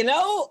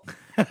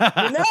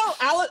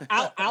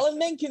 Alan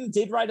Menken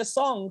did write a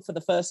song for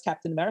the first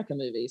Captain America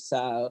movie,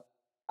 so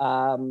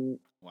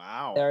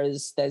wow.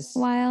 There's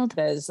wild.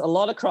 There's a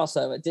lot of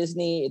crossover.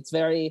 Disney, it's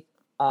very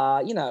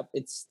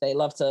they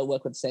love to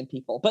work with the same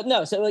people. But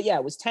no, so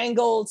it was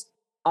Tangled,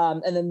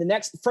 and then the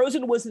next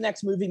Frozen was the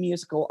next movie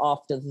musical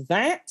after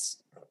that.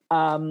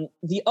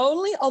 The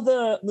only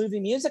other movie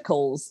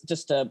musicals,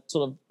 just to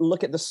sort of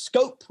look at the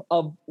scope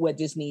of where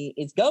Disney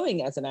is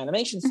going as an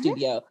animation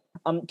studio,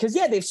 because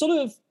they've sort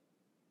of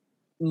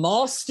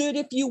mastered,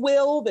 if you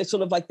will. They're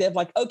sort of like,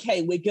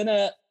 okay,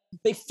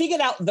 they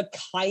figured out the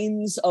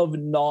kinds of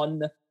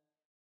non-musical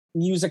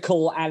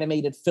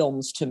animated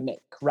films to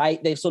make,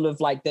 right? They've sort of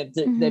like,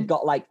 they've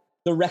got like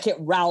the Wreck-It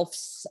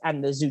Ralphs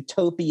and the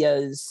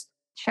Zootopias,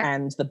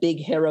 and the Big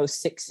Hero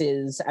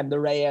 6s and the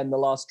Raya and the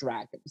Lost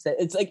Dragons.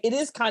 It's like, it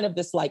is kind of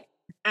this like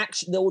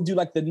action. They'll do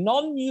like the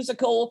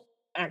non-musical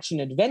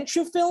action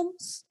adventure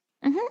films,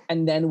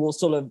 and then we'll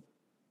sort of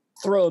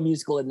throw a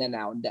musical in there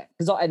now and then.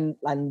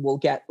 And we'll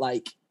get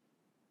like,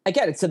 I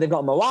get it. So they've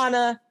got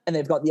Moana and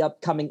they've got the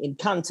upcoming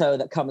Encanto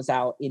that comes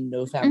out in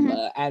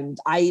November. And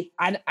I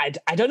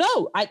don't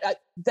know.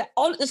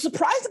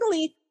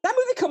 Surprisingly, that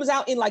movie comes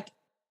out in like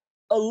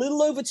a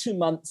little over 2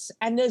 months,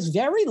 and there's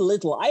very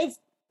little. I've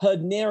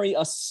heard nary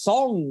a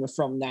song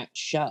from that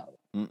show,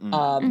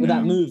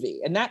 that movie,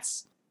 and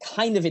that's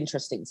kind of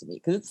interesting to me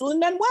because it's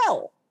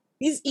Lin-Manuel.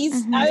 He's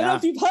I don't know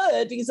if you've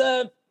heard, he's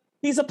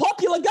a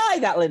popular guy,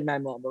 that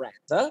Lin-Manuel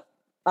Miranda.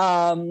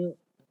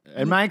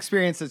 In my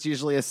experience, it's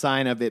usually a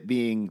sign of it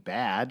being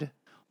bad,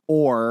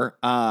 or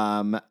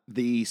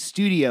the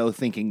studio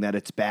thinking that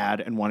it's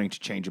bad and wanting to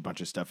change a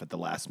bunch of stuff at the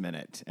last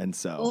minute, and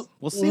so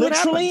we'll see.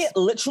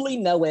 Literally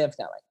no way of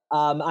knowing.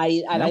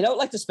 I don't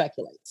like to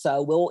speculate.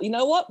 So we'll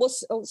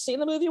see in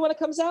the movie when it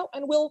comes out,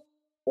 and we'll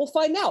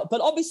find out. But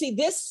obviously,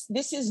 this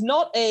is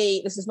not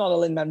a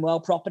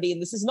Lin-Manuel property,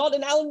 and this is not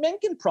an Alan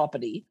Menken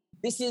property.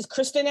 this is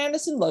Kristen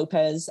Anderson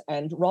Lopez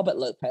and Robert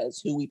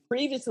Lopez, who we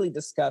previously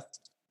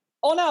discussed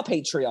on our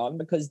Patreon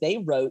because they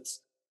wrote,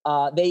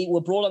 they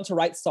were brought on to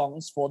write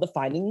songs for the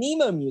Finding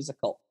Nemo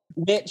musical,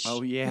 which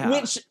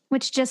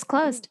just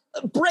closed.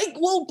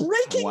 Breaking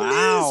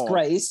news,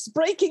 Grace.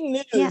 Breaking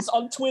news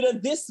on Twitter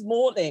this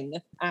morning,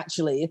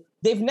 actually.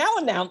 They've now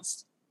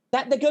announced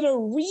that they're going to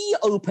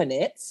reopen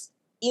it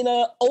in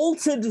an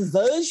altered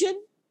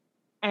version.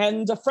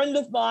 And a friend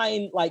of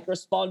mine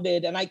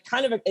responded, and I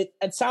kind of,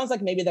 it sounds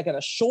like maybe they're going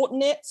to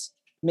shorten it.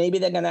 Maybe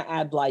they're going to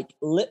add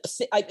lip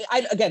sync.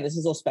 Again, this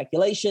is all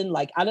speculation.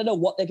 I don't know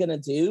what they're going to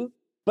do,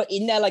 but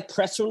in their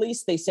press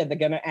release, they said they're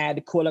going to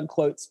add quote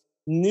unquote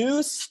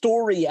new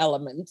story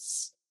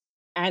elements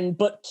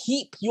but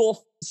keep your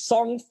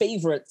song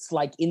favorites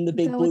in the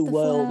big blue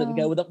world flow.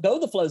 And go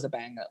the flow's a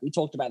banger. We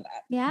talked about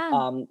that.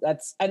 Yeah.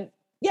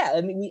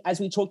 As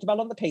we talked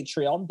about on the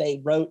Patreon, they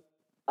wrote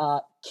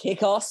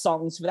kick-ass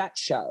songs for that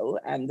show,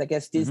 and I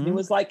guess Disney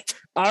was like,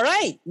 all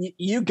right,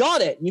 you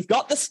got it, you've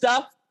got the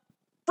stuff.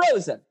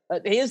 Frozen,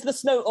 here's the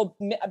snow.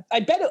 I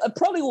bet it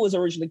probably was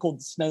originally called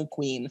the Snow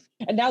Queen,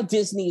 and now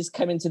Disney's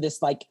come into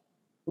this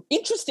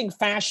interesting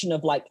fashion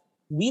of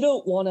we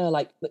don't want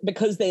to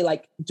because they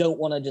don't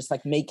want to just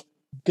make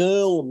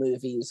girl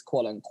movies,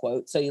 quote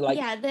unquote. So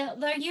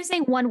they're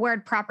using one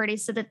word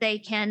properties so that they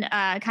can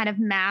kind of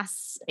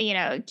mass,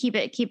 keep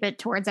it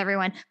towards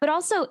everyone. But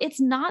also, it's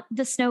not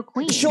the Snow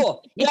Queen.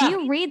 Sure. If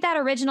you read that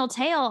original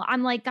tale,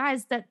 I'm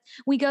guys, that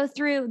we go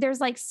through. There's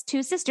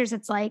two sisters.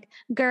 It's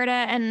Gerda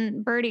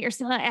and Birdie, or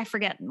something. I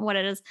forget what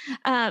it is.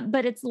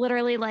 But it's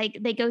literally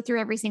they go through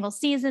every single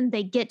season.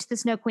 They get to the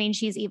Snow Queen.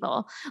 She's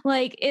evil.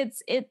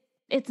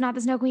 It's not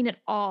the Snow Queen at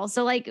all.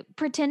 So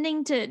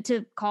pretending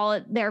to call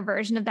it their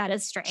version of that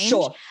is strange.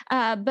 Sure.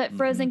 But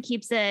Frozen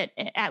keeps it,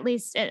 at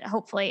least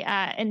hopefully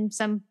in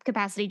some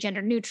capacity,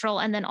 gender neutral.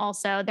 And then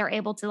also they're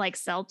able to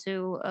sell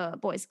to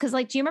boys. Cause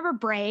do you remember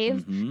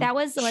Brave? That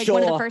was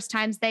one of the first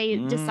times they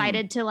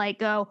decided to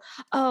go,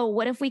 oh,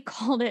 what if we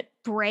called it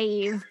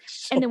Brave?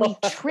 And then we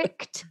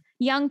tricked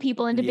young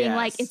people into being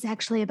it's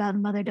actually about a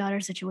mother-daughter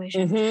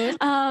situation.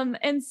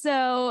 And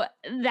so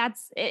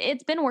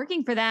it's been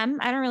working for them.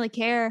 I don't really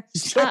care.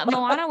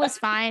 Moana was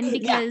fine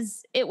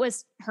because it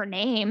was her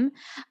name.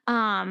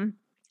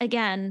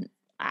 Again,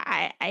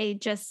 I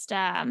just,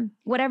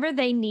 whatever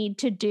they need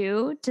to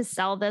do to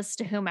sell this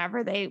to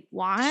whomever they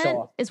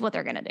want is what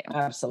they're going to do.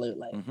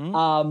 Absolutely.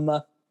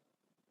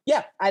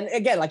 Yeah, and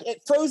again,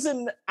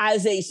 Frozen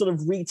as a sort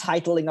of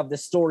retitling of the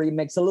story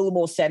makes a little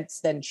more sense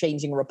than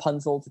changing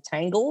Rapunzel to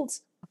Tangled.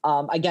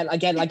 Again, I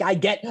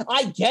get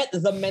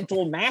the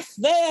mental math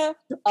there.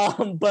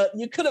 But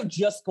you could have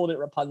just called it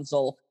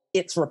Rapunzel.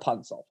 It's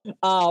Rapunzel.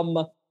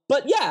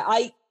 But yeah,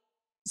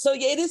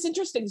 it is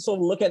interesting to sort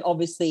of look at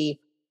obviously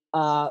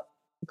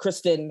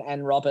Kristen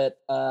and Robert,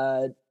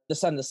 the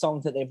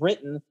songs that they've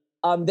written.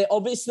 They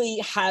obviously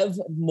have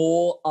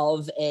more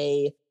of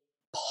a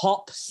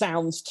pop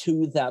sounds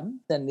to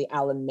them than the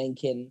Alan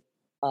Menken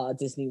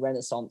Disney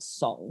Renaissance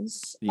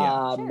songs.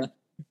 And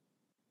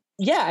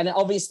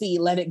obviously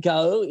Let It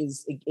Go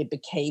it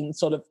became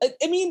sort of, Let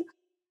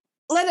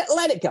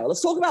It Go. Let's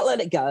talk about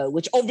Let It Go,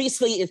 which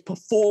obviously is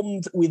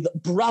performed with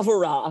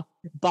bravura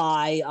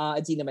by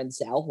Idina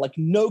Menzel,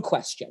 no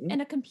question.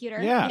 And a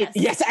computer. Yeah.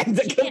 Yes, and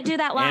you can't do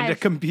that live. And a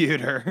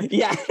computer.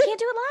 Yeah. You can't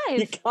do it live.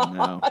 You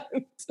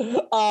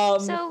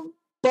can't. So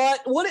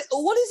but what is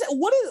it?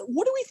 What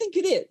do we think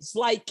it is?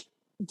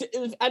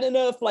 I don't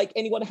know if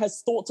anyone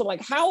has thoughts on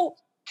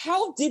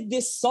how did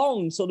this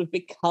song sort of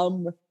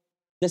become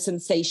the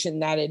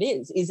sensation that it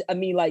is?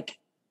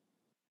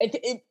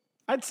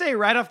 I'd say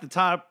right off the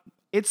top,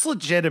 it's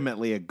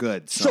legitimately a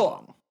good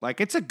song. Sure.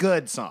 It's a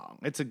good song.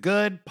 It's a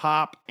good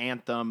pop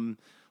anthem.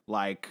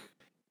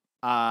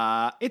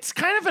 It's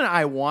kind of an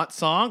I want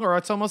song, or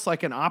it's almost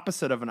like an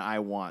opposite of an I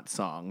want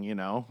song,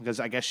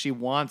 because I guess she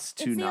wants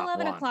to not want. It's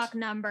the 11 o'clock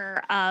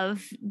number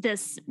of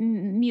this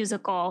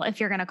musical, if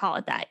you're going to call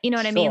it that. You know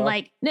what I mean?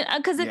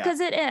 Because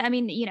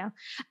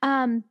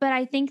but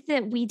I think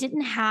that we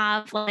didn't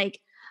have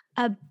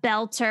a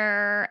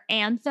belter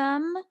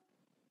anthem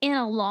in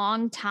a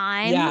long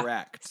time. Yeah.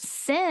 Correct.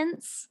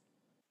 Since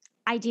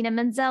Idina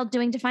Menzel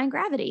doing Defying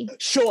Gravity.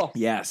 Sure.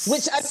 Yes.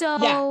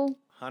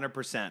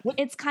 100%.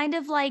 It's kind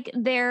of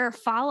their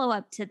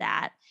follow-up to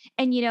that.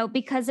 And,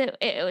 because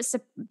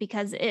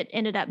because it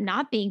ended up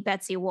not being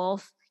Betsy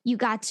Wolfe, you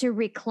got to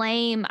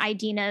reclaim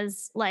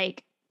Idina's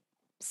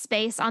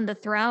space on the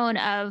throne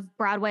of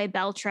Broadway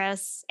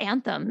beltress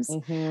anthems.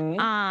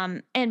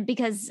 And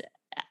because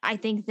I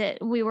think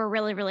that we were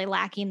really, really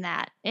lacking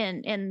that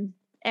in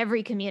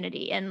every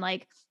community, and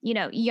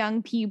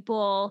young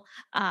people,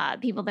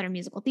 people that are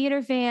musical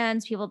theater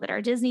fans, people that are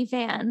Disney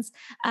fans.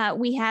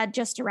 We had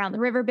Just Around the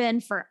River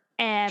Bend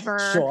forever.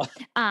 Sure.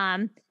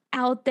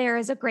 Out There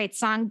is a great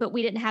song, but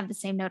we didn't have the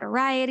same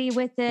notoriety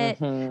with it.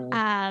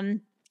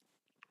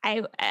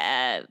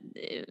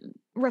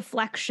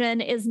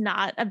 Reflection is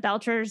not a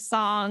Belcher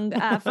song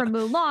from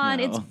Mulan.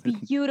 No. It's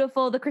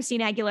beautiful. The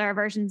Christina Aguilera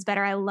version's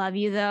better. I love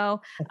you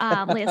though,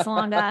 Lea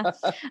Salonga.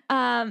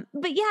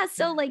 But yeah,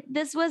 so like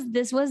this was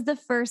the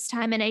first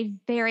time in a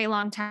very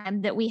long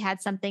time that we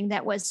had something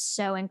that was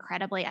so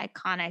incredibly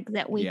iconic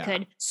that we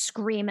could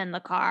scream in the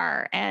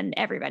car and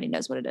everybody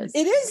knows what it is.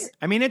 It is.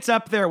 I mean, it's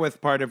up there with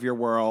Part of Your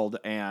World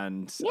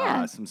and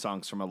some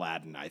songs from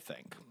Aladdin, I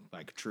think.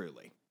 Like,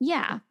 truly.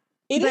 Yeah.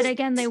 But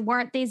again, they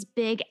weren't these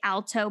big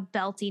alto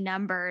belty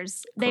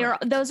numbers.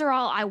 Those are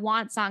all I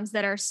Want songs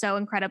that are so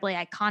incredibly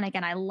iconic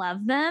and I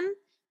love them.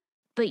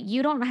 But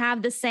you don't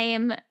have the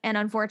same, and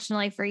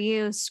unfortunately for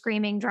you,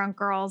 screaming drunk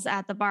girls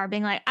at the bar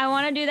being like, I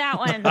want to do that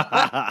one.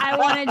 I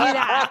want to do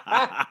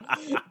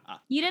that.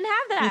 You didn't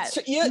have that.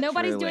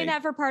 Nobody's doing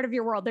that for Part of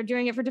Your World. They're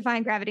doing it for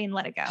Defying Gravity and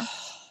Let It Go.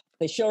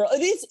 They sure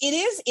it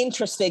is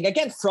interesting,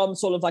 again, from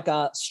sort of like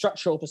a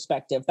structural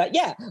perspective, that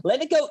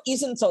Let It Go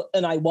isn't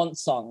an I Want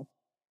song.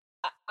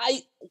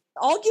 I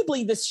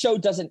arguably this show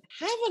doesn't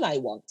have an I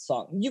Want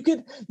song. You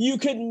could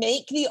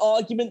make the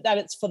argument that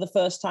it's for the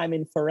first time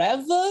in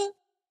forever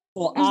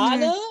for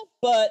Anna,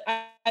 but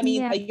I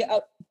mean,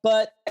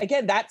 but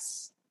again,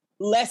 that's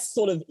less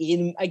sort of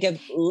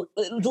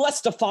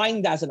less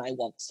defined as an I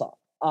Want song.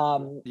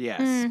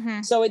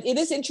 Yes. So it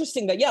is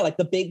interesting that like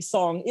the big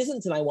song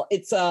isn't an I Want.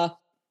 It's an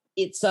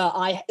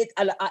I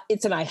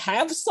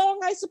Have song,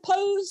 I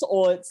suppose,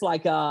 or it's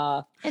like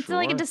it's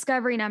like a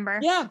discovery number.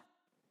 Yeah.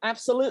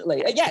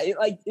 Absolutely.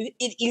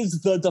 It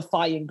is the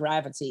Defying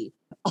Gravity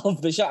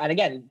of the show. And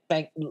again,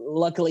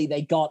 luckily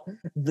they got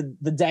the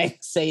dang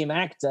same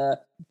actor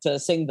to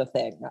sing the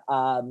thing.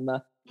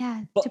 To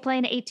play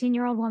an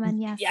 18-year-old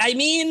woman, yes. I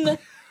mean,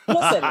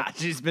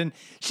 listen.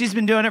 she's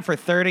been doing it for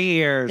 30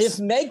 years.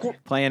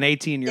 If playing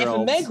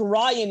 18-year-olds. If Meg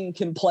Ryan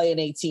can play an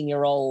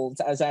 18-year-old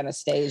as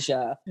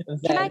Anastasia, then...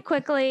 Can I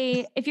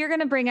quickly, if you're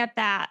going to bring up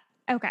that,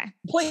 okay.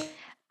 Please.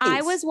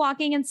 I was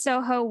walking in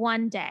Soho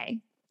one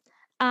day.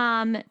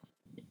 Brian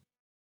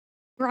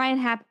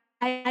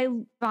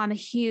I'm a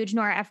huge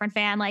Nora Ephron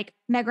fan. Like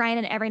Meg Ryan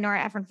in every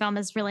Nora Ephron film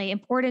is really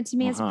important to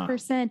me as a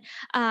person.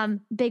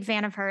 Big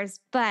fan of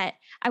hers. But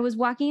I was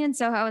walking in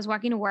Soho. I was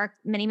walking to work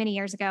many, many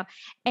years ago,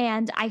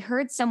 and I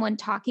heard someone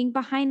talking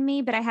behind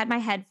me, but I had my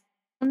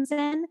headphones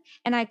in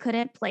and I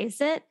couldn't place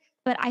it.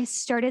 But I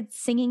started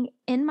singing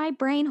in my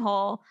brain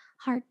hole,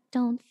 "Heart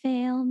Don't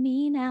Fail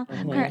Me Now."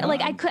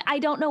 I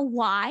don't know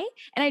why.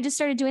 And I just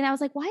started doing that. I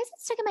was like, why is it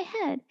stuck in my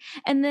head?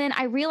 And then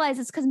I realized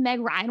it's because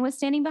Meg Ryan was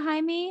standing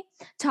behind me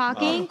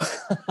talking.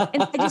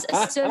 And I just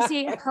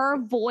associate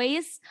her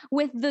voice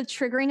with the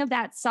triggering of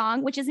that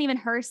song, which isn't even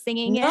her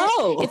singing it.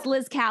 It's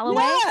Liz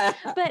Calloway. Yeah.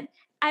 But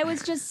I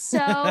was just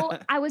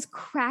I was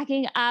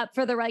cracking up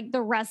for the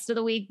rest of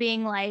the week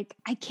being like,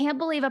 I can't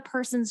believe a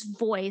person's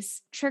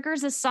voice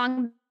triggers a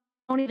song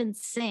don't even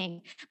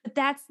sing. But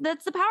that's the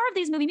power of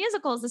these movie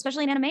musicals,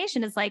 especially in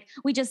animation, is like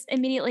we just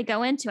immediately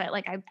go into it.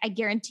 Like I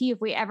guarantee you, if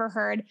we ever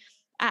heard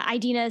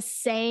Idina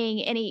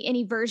saying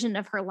any version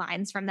of her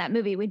lines from that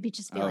movie, we'd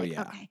just be okay.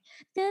 Dun,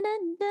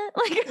 dun, dun.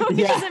 Like we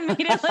just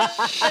immediately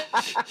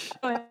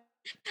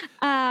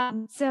I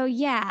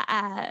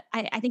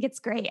think it's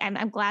great.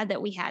 I'm glad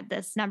that we had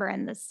this number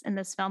in this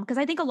film, because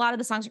I think a lot of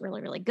the songs are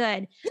really, really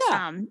good.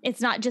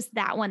 It's not just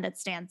that one that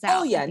stands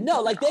out.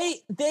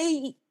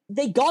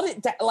 They got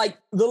it like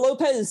the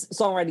Lopez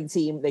songwriting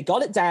team, they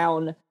got it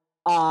down,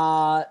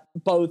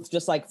 both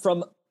just like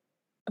from,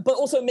 but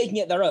also making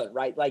it their own,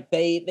 right? Like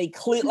they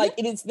clear, like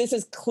this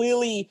is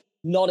clearly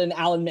not an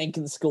Alan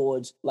Menken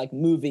scored like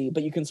movie,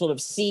 but you can sort of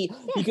see,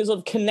 you can sort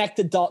of connect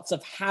the dots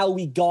of how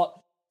we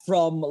got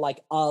from like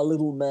Our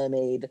Little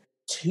Mermaid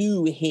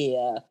to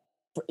here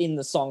in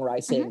the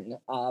songwriting,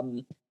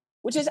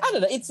 which is, I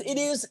don't know,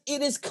 it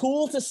is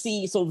cool to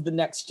see sort of the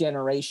next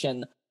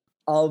generation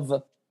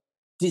of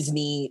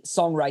Disney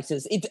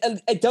songwriters.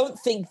 I don't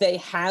think they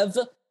have.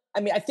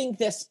 I mean, I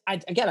think I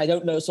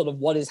don't know sort of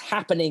what is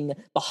happening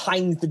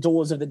behind the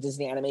doors of the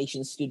Disney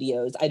animation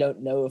studios. I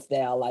don't know if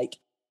they are like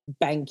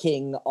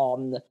banking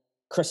on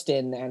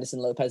Kristen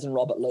Anderson-Lopez and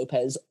Robert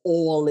Lopez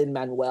or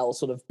Lin-Manuel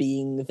sort of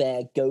being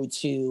their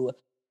go-to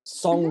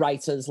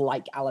songwriters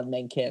like Alan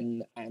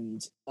Menken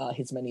and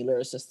his many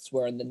lyricists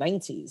were in the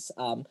 90s.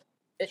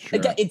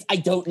 Again, I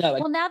don't know.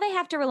 Well, now they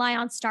have to rely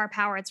on star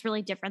power. It's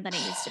really different than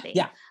it used to be.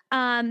 Yeah.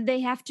 They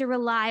have to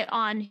rely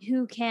on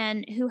who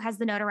has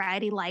the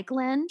notoriety like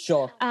Lin.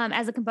 Sure.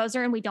 As a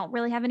composer, and we don't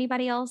really have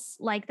anybody else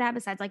like that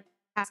besides like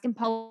Pascal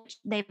Poe.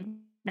 They've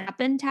not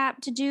been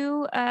tapped to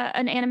do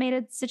an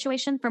animated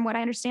situation, from what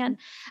I understand.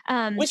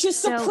 Which is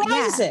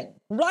surprising,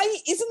 right?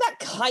 Isn't that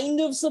kind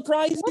of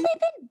surprising? Well,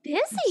 they've been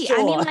busy. Sure.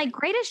 I mean, like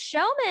Greatest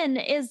Showman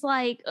is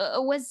like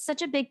was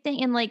such a big thing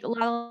in like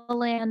La La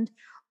Land.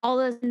 All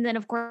this, and then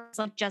of course,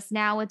 like just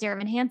now with Dear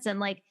Evan Hansen,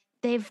 like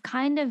they've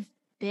kind of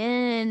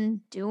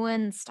been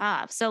doing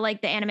stuff. So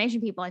like the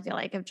animation people, I feel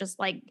like have just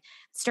like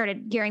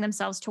started gearing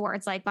themselves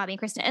towards like Bobby and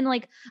Kristen, and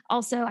like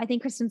also I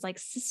think Kristen's like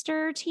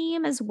sister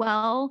team as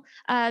well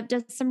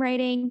does some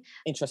writing.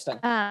 Interesting.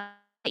 Like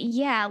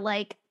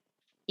I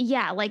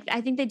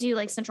think they do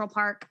like Central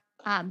Park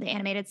the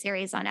animated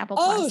series on Apple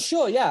Oh, Plus.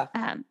 sure, yeah.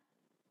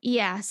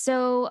 Yeah.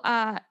 So,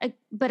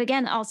 but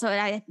again, also,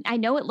 I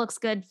know it looks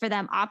good for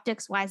them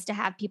optics wise to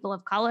have people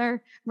of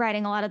color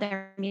writing a lot of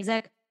their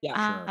music.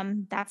 Yeah, sure.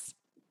 That's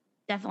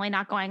definitely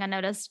not going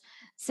unnoticed.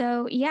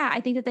 So yeah,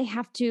 I think that they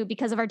have to,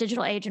 because of our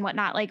digital age and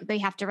whatnot, like they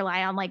have to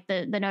rely on like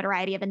the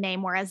notoriety of a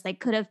name, whereas they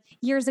could have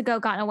years ago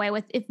gotten away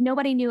with, if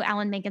nobody knew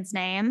Alan Menken's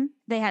name,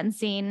 they hadn't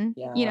seen,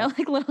 you know,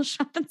 like Little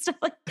Shop and stuff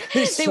like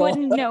they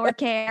wouldn't know or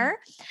care.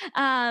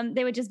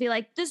 They would just be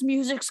like, this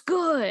music's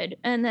good.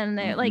 And then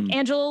they're like,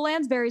 Angela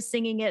Lansbury's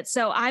singing it,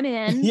 so I'm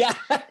in. Yeah.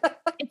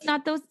 It's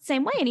not the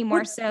same way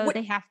anymore. So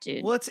they have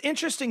to. Well, it's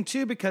interesting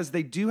too, because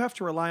they do have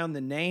to rely on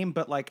the name,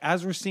 but like,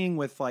 as we're seeing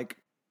with like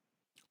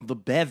the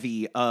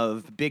bevy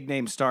of big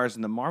name stars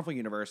in the Marvel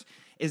universe,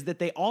 is that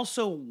they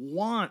also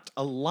want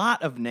a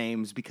lot of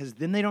names, because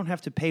then they don't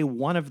have to pay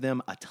one of them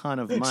a ton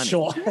of money.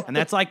 Sure. And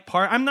that's like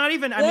I mean,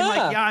 like,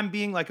 yeah, I'm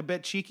being like a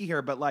bit cheeky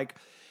here, but like,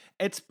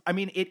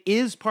 it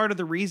is part of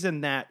the reason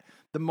that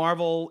the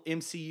Marvel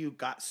MCU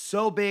got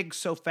so big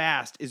so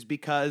fast, is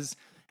because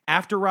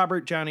after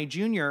Robert Downey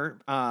Jr.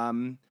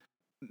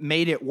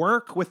 Made it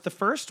work with the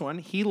first one,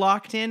 he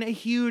locked in a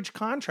huge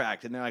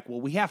contract, and they're like,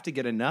 well, we have to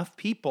get enough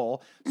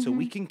people so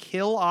we can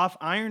kill off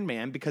Iron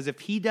Man, because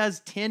if he does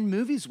 10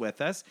 movies with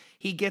us,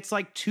 he gets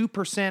like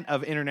 2%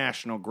 of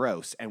international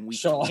gross, and we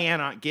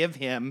cannot give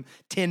him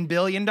 $10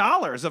 billion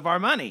of our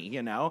money,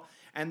 you know?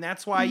 And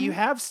that's why you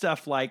have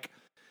stuff like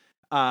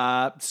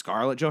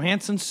Scarlett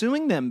Johansson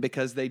suing them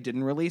because they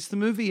didn't release the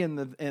movie in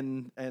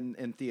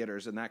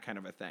theaters and that kind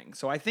of a thing.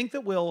 So I think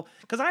that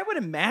because I would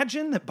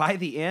imagine that by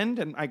the end,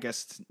 and I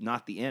guess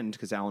not the end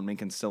because Alan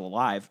Menken's still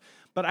alive,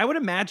 but I would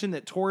imagine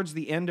that towards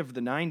the end of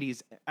the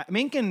 90s,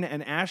 Menken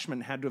and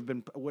Ashman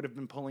would have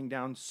been pulling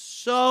down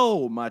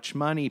so much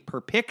money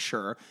per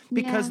picture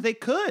because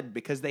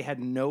because they had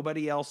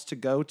nobody else to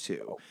go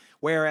to.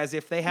 Whereas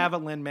if they have a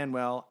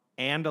Lin-Manuel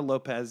and a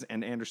Lopez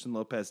and Anderson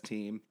Lopez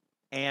team,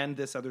 and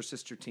this other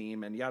sister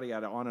team, and yada,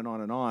 yada, on and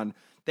on and on,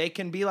 they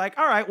can be like,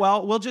 all right,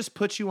 well, we'll just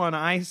put you on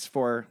ice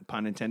for,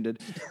 pun intended,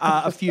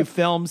 a few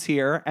films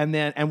here,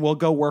 and we'll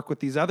go work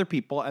with these other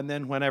people, and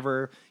then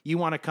whenever you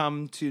want to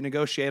come to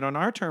negotiate on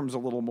our terms a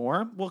little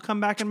more, we'll come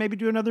back and maybe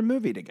do another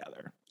movie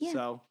together. Yeah.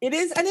 So it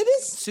is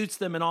suits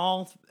them in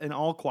all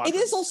quadrants.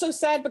 It is also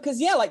sad because,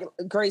 like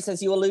Grace,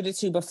 as you alluded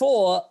to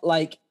before,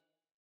 like,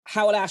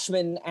 Howard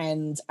Ashman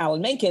and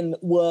Alan Menken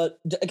were,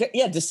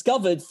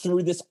 discovered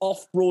through this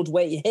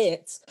off-Broadway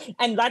hit.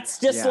 And that's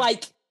just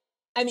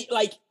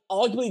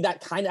arguably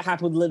that kind of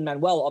happened with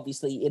Lin-Manuel.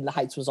 Obviously, In the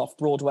Heights was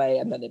off-Broadway,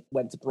 and then it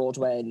went to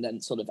Broadway, and then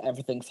sort of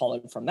everything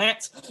followed from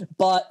that.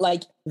 But,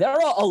 like, there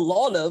are a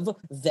lot of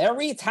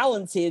very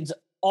talented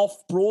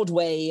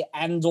off-Broadway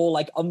and or,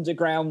 like,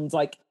 underground,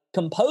 like,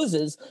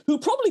 composers who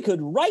probably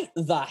could write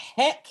the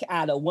heck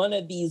out of one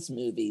of these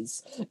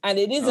movies. And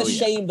it is a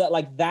shame that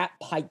like that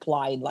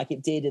pipeline, like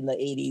it did in the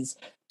 80s,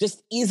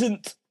 just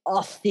isn't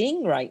a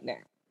thing right now.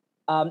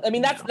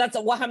 That's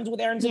what happened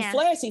with Aaron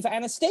Flaherty for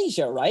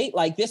Anastasia, right?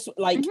 Like this,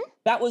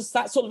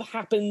 that sort of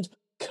happened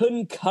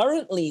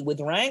concurrently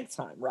with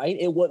Ragtime, right?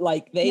 It would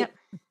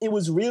it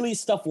was really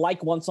stuff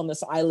like Once on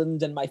This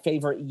Island and My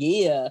Favorite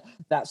Year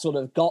that sort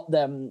of got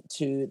them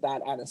to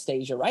that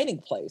Anastasia writing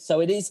place.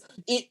 So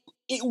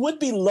it would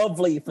be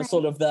lovely for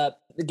sort of the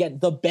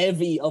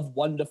bevy of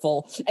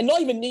wonderful, and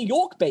not even New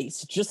York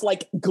based, just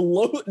like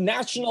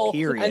national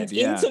and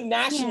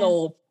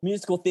international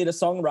musical theater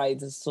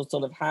songwriters to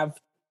sort of have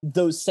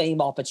those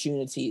same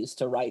opportunities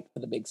to write for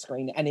the big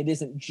screen. And it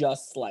isn't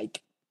just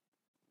like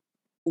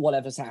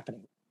whatever's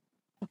happening.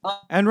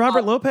 And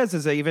Robert Lopez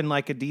is even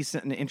like a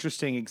decent and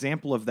interesting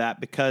example of that,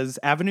 because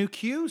Avenue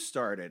Q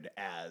started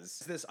as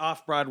this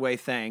off-Broadway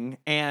thing,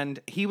 and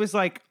he was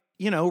like,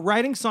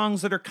 writing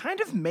songs that are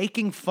kind of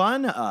making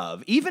fun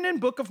of, even in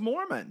Book of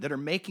Mormon, that are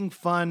making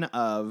fun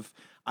of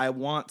I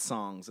Want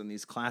songs and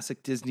these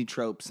classic Disney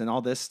tropes and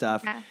all this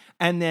stuff. Yeah.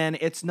 And then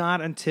it's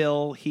not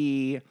until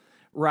he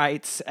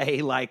writes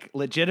a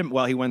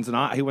legitimate, he wins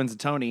a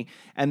Tony,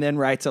 and then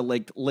writes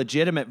a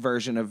legitimate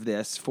version of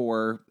this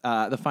for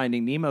the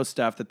Finding Nemo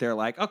stuff, that they're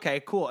like,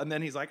 okay, cool. And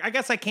then he's like, I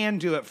guess I can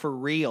do it for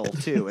real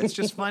too. It's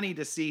just funny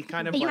to see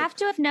kind of. You have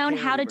to have known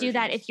how to do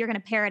that if you're going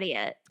to parody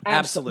it.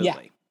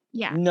 Absolutely.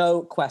 Yeah.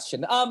 No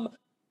question.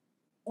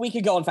 We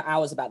could go on for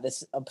hours about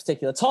this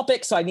particular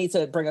topic, so I need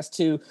to bring us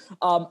to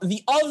the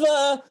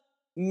other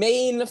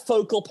main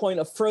focal point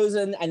of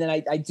Frozen, and then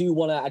I do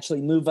want to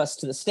actually move us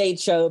to the stage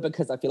show,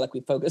 because I feel like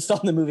we focused on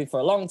the movie for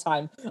a long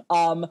time.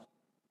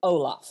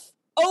 Olaf,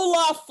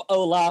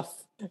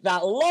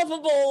 that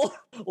lovable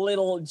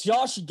little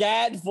Josh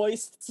Gad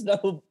voiced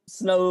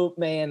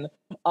snowman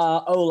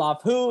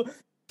Olaf, who,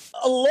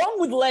 along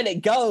with Let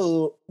It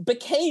Go,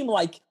 became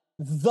like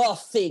the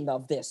thing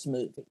of this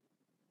movie,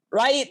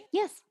 right?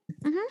 Yes.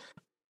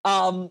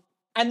 Mm-hmm.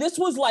 And this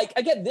was like,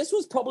 again, this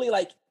was probably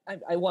like, I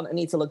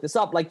need to look this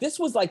up. Like, this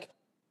was like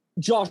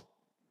Josh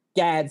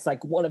Gad's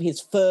like one of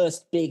his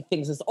first big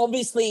things. Is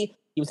obviously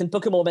he was in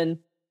Book of Mormon.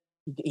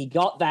 He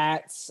got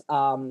that.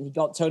 He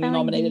got Tony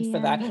nominated for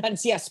that. And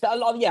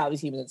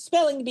obviously he was in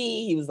Spelling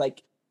Bee. He was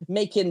like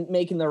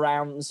making the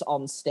rounds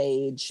on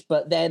stage.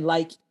 But then,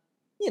 like,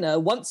 you know,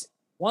 once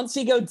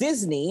you go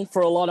Disney,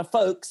 for a lot of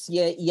folks,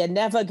 you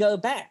never go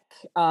back.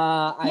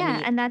 I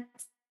mean, and that's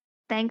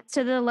thanks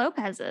to the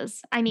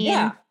Lopez's. I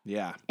mean,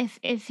 yeah.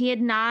 If he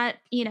had not,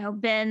 you know,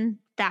 been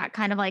that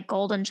kind of like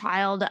golden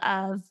child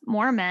of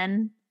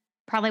Mormon,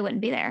 probably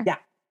wouldn't be there. Yeah,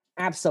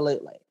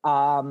 absolutely.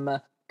 Because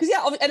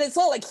and it's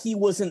not like he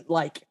wasn't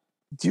like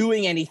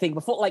doing anything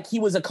before. Like, he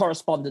was a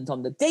correspondent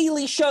on the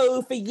Daily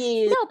Show for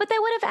years. No, but they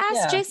would have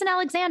asked Jason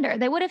Alexander.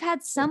 They would have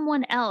had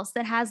someone else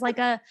that has like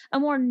a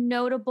more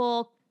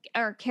notable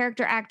or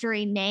character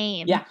actory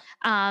name. Yeah.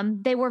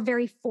 They were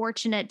very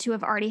fortunate to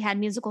have already had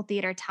musical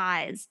theater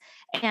ties.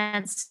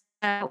 And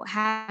so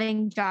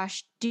having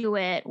Josh do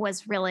it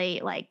was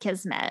really like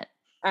kismet.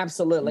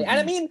 Absolutely. And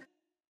I mean,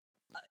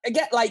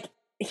 again, like,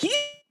 he's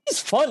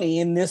funny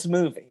in this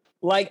movie.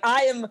 Like,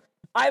 I'm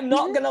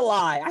not gonna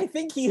lie. I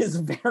think he is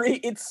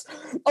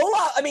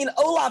Olaf. I mean,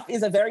 Olaf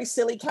is a very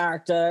silly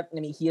character. I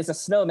mean, he is a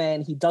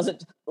snowman. He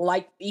doesn't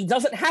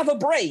have a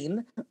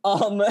brain.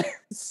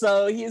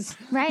 So he's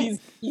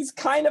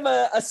kind of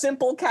a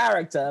simple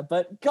character,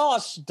 but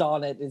gosh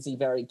darn it, is he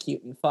very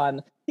cute and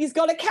fun. He's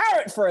got a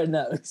carrot for a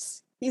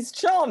nose. He's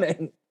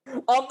charming.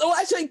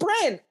 Actually,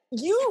 Brian,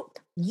 you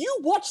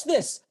watched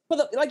this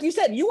like you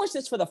said, you watched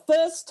this for the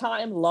first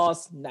time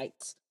last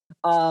night.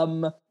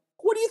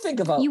 What do you think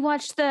about? You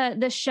watched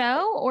the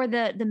show or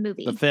the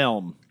movie? The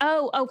film.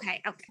 Oh,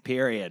 okay.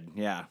 Period.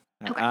 Yeah.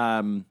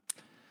 Okay.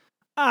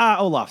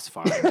 Olaf's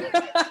fine.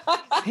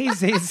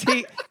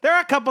 There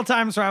are a couple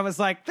times where I was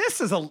like,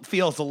 this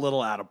feels a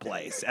little out of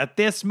place. At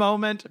this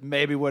moment,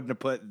 maybe wouldn't have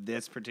put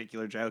this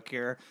particular joke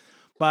here.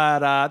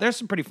 But there's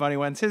some pretty funny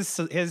ones.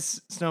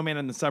 His Snowman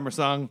in the Summer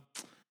Song,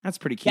 that's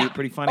pretty cute,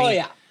 pretty funny. Oh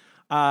yeah.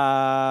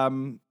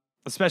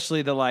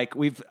 Especially the, like,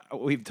 we've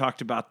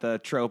talked about the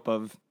trope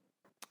of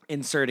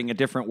inserting a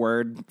different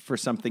word for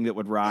something that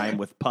would rhyme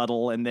with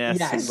puddle in this.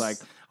 Yes. He's like,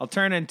 I'll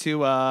turn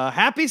into a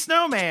happy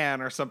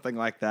snowman or something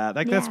like that.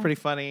 Like, that's pretty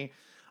funny.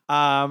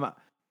 I'm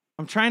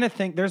trying to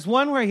think. There's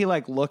one where he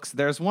like looks.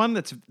 There's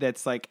one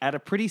that's like at a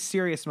pretty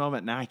serious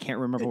moment. Now I can't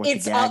remember what the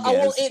gag is.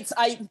 Well, it's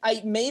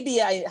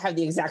maybe I have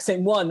the exact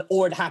same one,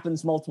 or it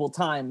happens multiple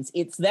times.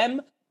 It's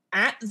them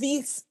at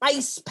the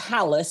ice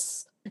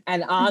palace.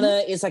 And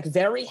Anna is like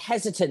very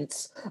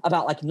hesitant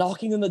about like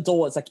knocking on the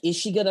door. It's like, is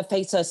she gonna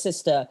face her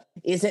sister?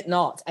 Is it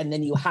not? And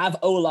then you have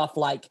Olaf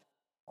like,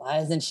 why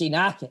isn't she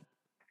knocking?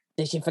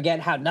 Did she forget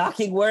how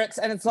knocking works?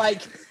 And it's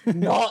like,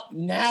 not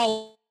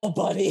now,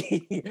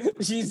 buddy.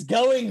 She's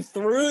going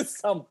through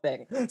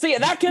something. So yeah,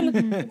 that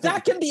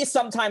can be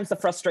sometimes the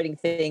frustrating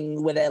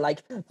thing where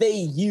they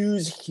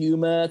use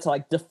humor to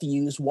like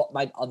diffuse what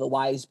might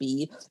otherwise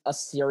be a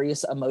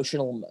serious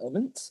emotional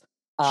moment.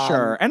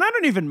 Sure. And I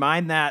don't even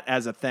mind that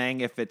as a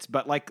thing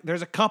but like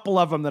there's a couple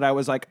of them that I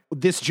was like,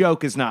 this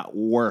joke is not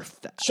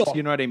worth that. Sure.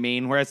 You know what I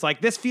mean? Where it's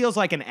like, this feels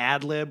like an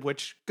ad lib,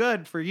 which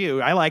good for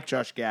you. I like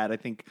Josh Gad. I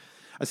think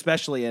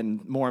especially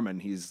in Mormon,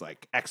 he's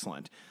like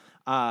excellent.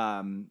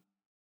 But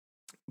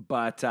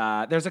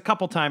there's a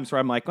couple times where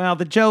I'm like, well,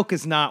 the joke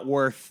is not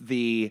worth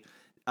the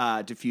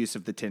diffuse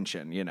of the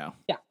tension, you know?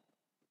 Yeah.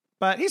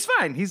 But he's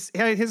fine. He's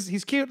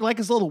cute. Like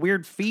his little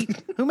weird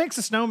feet. Who makes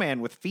a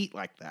snowman with feet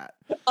like that?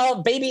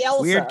 Oh, baby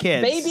Elsa. Weird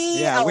kids.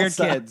 Baby yeah, Elsa. Weird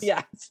kids.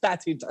 Yeah,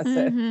 that's who does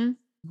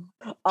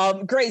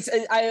it. Grace,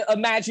 I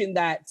imagine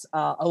that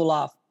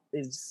Olaf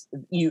is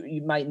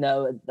you might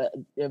know that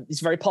he's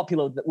very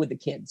popular with the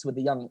kids, with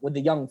the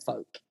young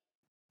folk.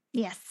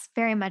 Yes,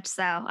 very much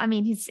so. I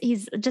mean,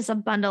 he's just a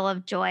bundle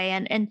of joy,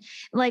 and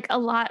like a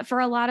lot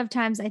of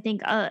times, I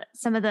think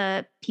some of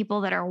the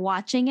people that are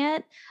watching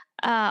it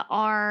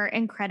are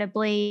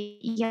incredibly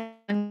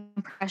young,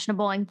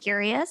 impressionable, and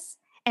curious.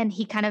 And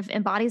he kind of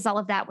embodies all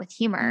of that with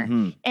humor.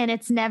 Mm-hmm. And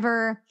it's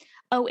never,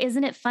 oh,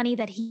 isn't it funny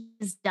that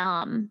he's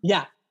dumb?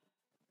 Yeah.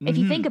 If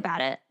you think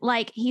about it,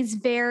 like he's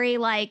very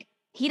like,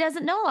 he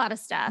doesn't know a lot of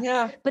stuff.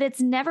 Yeah. But it's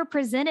never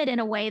presented in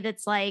a way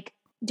that's like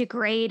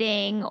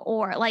degrading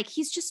or like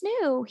he's just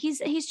new. He's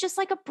just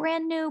like a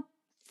brand new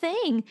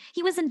thing.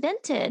 He was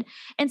invented.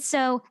 And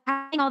so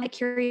having all that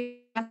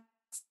curiosity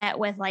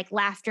with like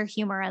laughter,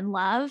 humor, and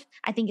love,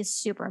 I think is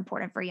super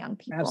important for young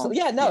people. Absolutely.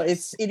 Yeah, no,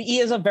 he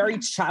is a very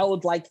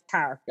childlike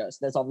character. So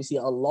there's obviously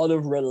a lot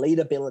of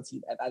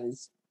relatability there. That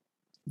is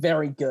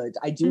very good.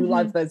 I do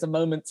love there's a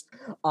moment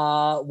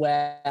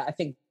where I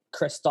think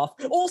Kristoff.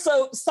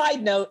 Also,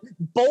 side note,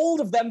 bold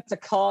of them to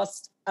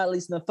cast, at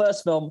least in the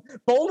first film,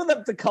 bold of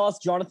them to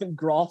cast Jonathan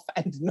Groff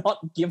and not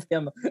give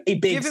him a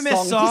big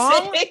song.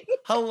 To sing.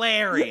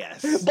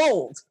 Hilarious.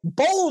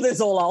 Bold is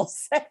all I'll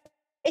say.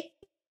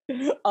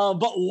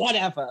 But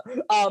whatever.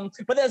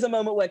 But there's a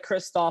moment where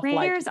Kristoff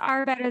Raiders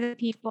are better than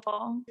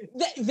people.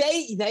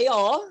 They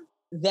are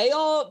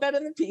better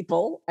than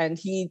people, and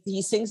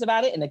he sings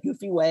about it in a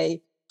goofy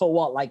way for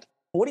what, like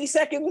 40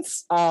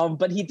 seconds.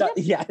 But he does,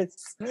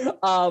 yes.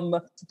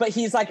 But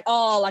he's like,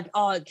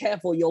 oh,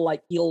 careful,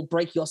 you'll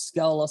break your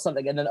skull or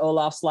something. And then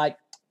Olaf's like,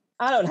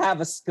 I don't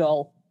have a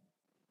skull.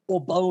 or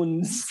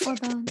Bones. Or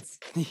Bones.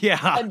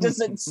 Yeah. And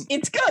just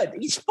it's good.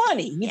 He's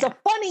funny. He's a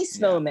funny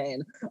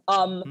snowman.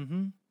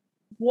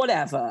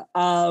 Whatever.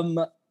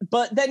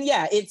 But then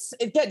it's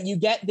again, you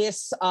get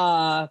this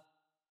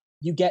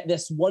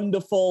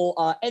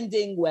wonderful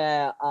ending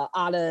where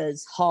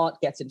Anna's heart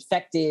gets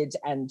infected,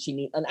 and she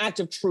needs an act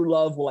of true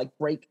love will like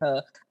break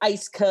her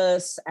ice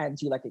curse,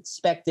 and you like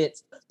expect it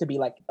to be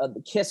like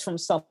the kiss from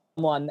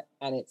someone,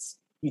 and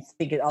you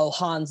think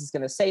Hans is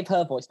going to save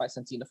her, voiced by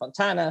Santina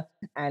Fontana,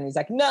 and he's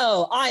like,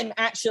 no, I'm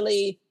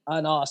actually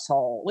an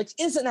asshole, which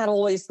isn't that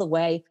always the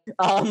way?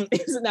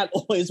 Isn't that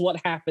always what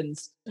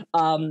happens?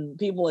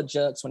 People are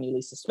jerks when you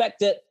least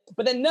suspect it,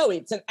 but then no,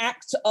 it's an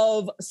act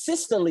of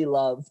sisterly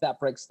love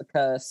that breaks the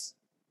curse,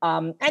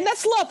 and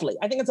that's lovely.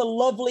 I think it's a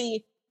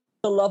lovely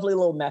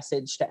little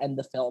message to end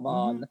the film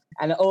on.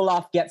 And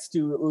Olaf gets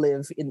to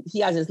live he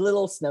has his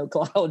little snow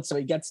cloud, so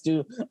he gets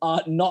to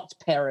not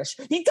perish.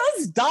 He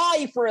does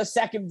die for a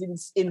second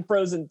in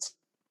Frozen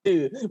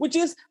 2, which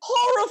is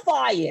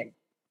horrifying.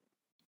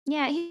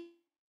 Yeah, he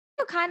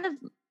kind of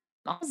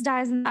almost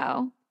dies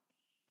now.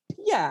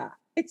 Yeah,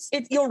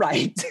 you're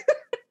right.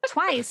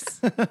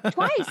 Twice.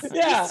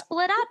 Yeah. He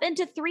split up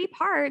into 3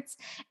 parts,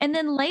 and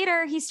then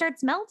later he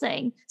starts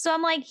melting. So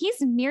I'm like,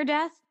 he's near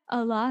death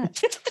a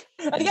lot.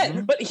 And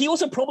again, but he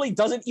also probably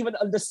doesn't even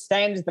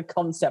understand the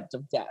concept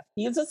of death.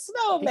 He's a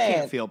snowman. He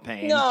can't feel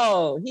pain.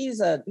 No,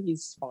 he's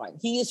fine.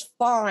 He is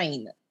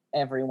fine,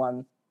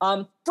 everyone.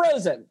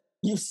 Frozen.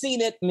 You've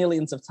seen it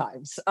millions of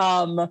times.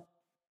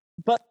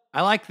 But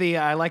I like the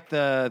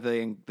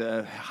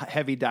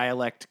heavy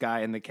dialect guy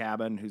in the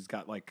cabin who's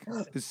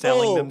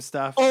selling them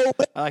stuff. I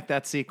like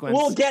that sequence.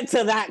 We'll get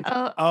to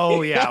that.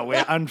 Oh yeah, we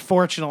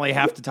unfortunately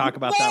have to talk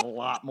about that a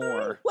lot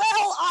more.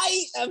 Well,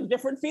 I have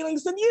different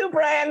feelings than you,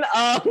 Bran.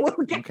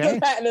 We'll get to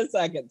that in a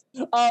second.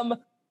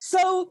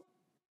 So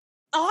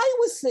I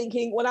was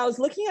thinking when I was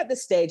looking at the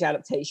stage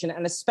adaptation,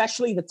 and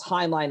especially the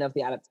timeline of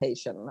the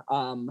adaptation,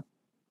 I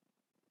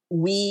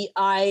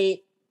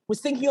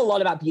was thinking a lot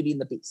about Beauty and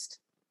the Beast.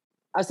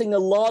 I was thinking a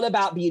lot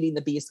about Beauty and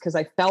the Beast because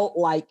I felt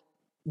like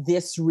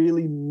this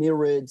really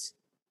mirrored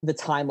the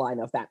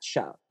timeline of that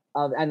show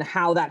and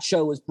how that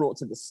show was brought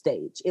to the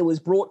stage. It was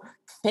brought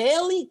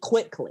fairly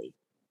quickly,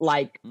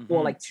 or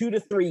 2 to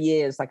 3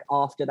 years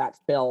after that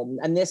film.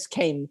 And this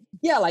came,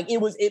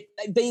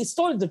 they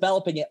started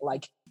developing it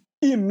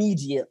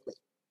immediately.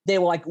 They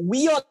were like,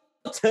 we are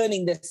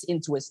turning this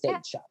into a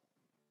stage show.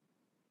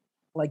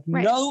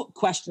 No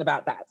question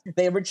about that.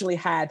 They originally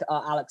had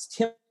Alex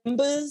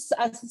Timbers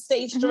as the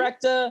stage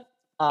director.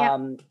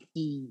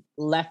 He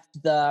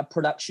left the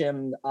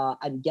production,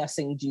 I'm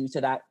guessing due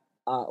to that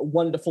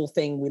wonderful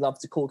thing we love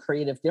to call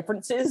creative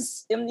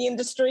differences in the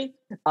industry.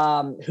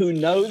 Who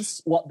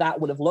knows what that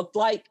would have looked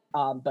like?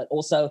 But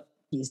also,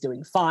 he's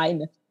doing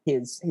fine.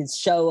 His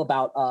show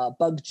about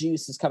bug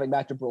juice is coming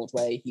back to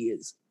Broadway. He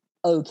is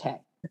okay.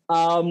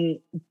 And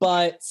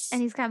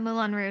he's got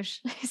Moulin Rouge.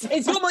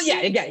 He's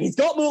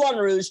got Moulin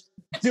Rouge.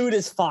 Dude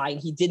is fine.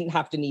 He didn't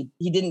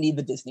need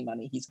the Disney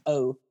money. He's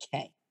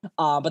okay.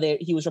 But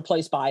he was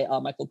replaced by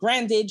Michael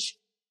Grandage.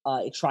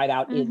 It tried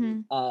out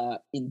in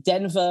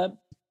Denver,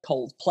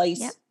 Cold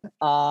Place,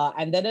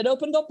 and then it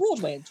opened up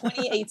Broadway in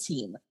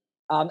 2018.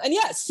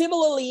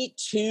 Similarly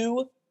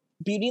to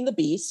Beauty and the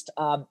Beast,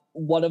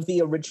 one of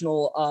the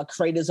original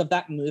creators of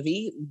that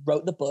movie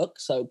wrote the book.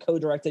 So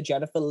co-director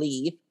Jennifer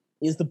Lee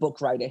is the book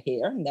writer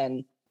here, and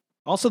then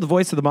also the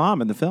voice of the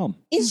mom in the film.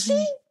 Is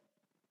she?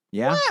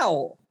 Yeah.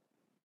 Wow.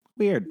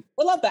 Weird.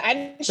 I love that.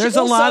 And there's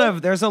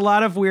a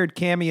lot of weird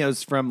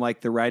cameos from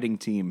the writing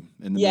team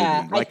in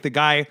the movie. The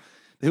guy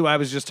who I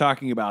was just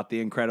talking about, the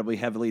incredibly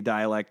heavily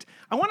dialect.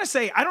 I want to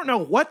say, I don't know,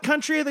 what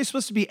country are they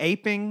supposed to be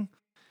aping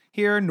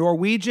here?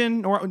 Norwegian?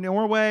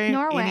 Norway?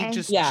 Any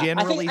just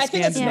generally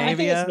Scandinavia? I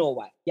think it's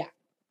Norway. Yeah.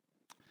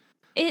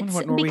 It's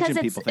what Norwegian because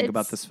people think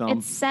about this film.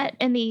 It's set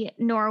in the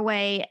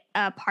Norway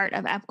part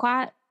of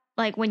Epcot.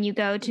 When you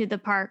go to the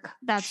park,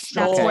 that's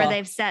where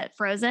they've set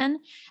Frozen.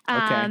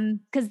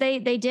 Because they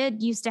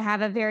did used to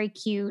have a very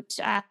cute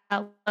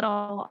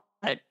little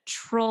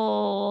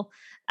troll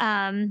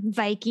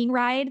Viking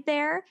ride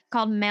there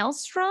called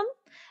Maelstrom,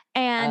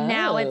 and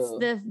now it's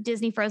the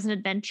Disney Frozen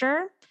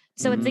Adventure.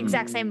 So it's the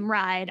exact same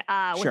ride.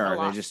 With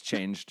Olaf. They just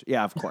changed.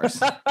 Yeah, of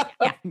course.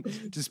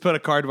 Just put a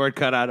cardboard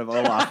cutout of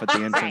Olaf at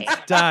the entrance.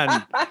 Right.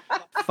 Done.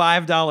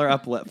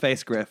 $5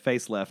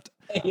 facelift.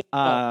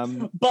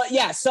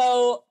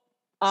 So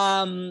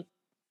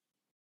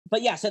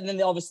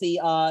then obviously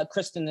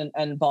Kristen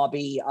and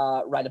Bobby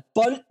write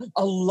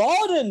a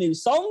lot of new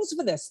songs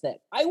for this thing.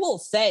 I will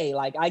say,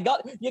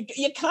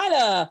 you kind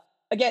of,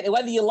 again,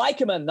 whether you like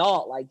them or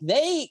not,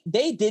 they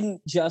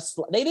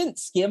didn't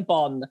skimp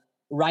on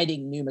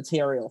writing new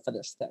material for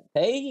this thing.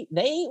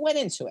 They went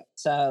into it.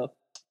 So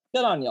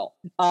good on y'all.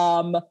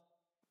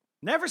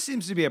 Never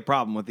seems to be a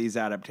problem with these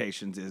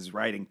adaptations is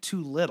writing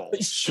too little.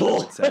 Sure. I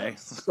would say.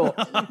 Sure.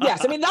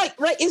 Yes. I mean,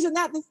 isn't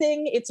that the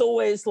thing? It's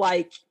always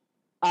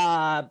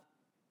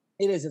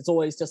it's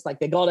always just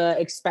they gotta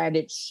expand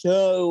it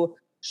so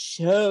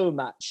so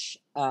much.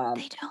 They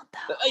don't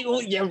though.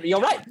 Well, you're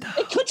right.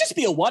 It could just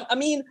be a one. I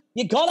mean,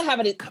 you gotta have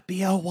it. It could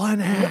be a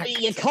one act.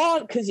 You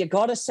can't, because you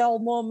gotta sell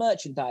more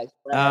merchandise.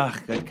 Right?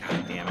 Good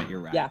God damn it,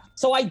 you're right. Yeah.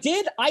 So I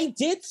did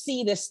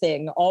see this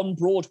thing on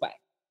Broadway.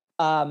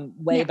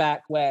 Way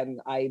back when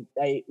I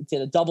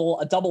did a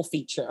double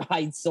feature.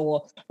 I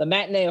saw the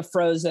matinee of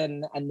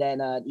Frozen and then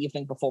an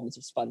evening performance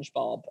of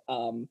SpongeBob.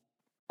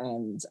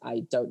 And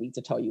I don't need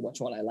to tell you which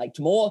one I liked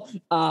more.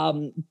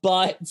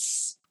 But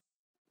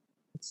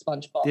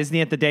SpongeBob.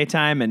 Disney at the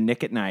daytime and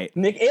Nick at night.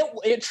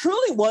 It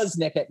truly was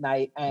Nick at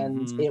Night,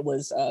 and it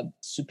was a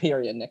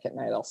superior Nick at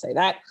Night, I'll say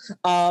that.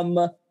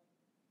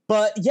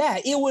 But yeah,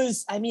 it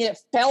was, I mean, it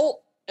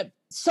felt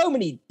so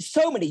many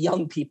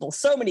young people,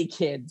 so many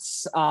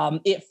kids.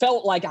 It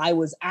felt like I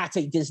was at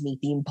a Disney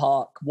theme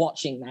park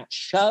watching that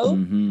show.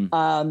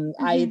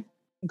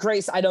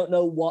 Grace, I don't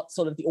know what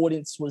sort of the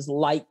audience was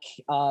like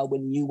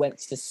when you went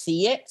to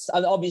see it.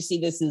 Obviously,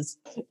 this is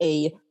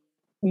a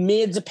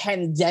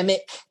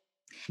mid-pandemic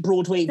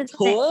Broadway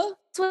tour.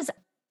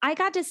 I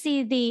got to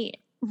see the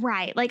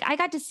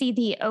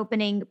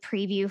opening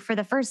preview for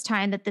the first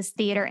time that this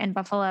theater in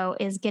Buffalo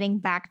is getting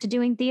back to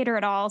doing theater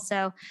at all.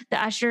 So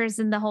the ushers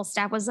and the whole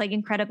staff was like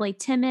incredibly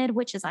timid,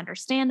 which is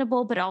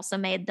understandable, but also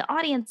made the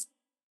audience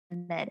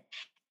timid.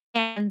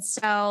 And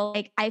so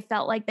like I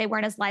felt like they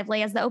weren't as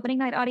lively as the opening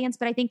night audience,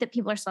 but I think that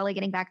people are slowly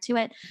getting back to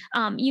it.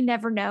 You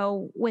never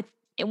know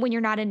when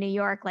you're not in New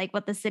York, like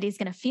what the city's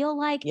going to feel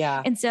like.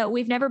 Yeah. And so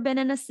we've never been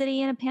in a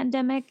city in a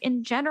pandemic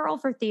in general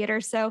for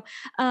theater. So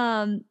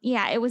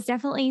it was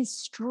definitely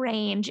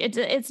strange.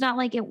 It's not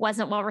like it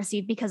wasn't well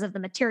received because of the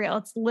material.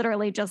 It's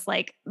literally just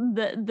like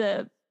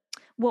the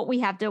what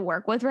we have to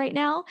work with right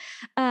now.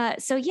 I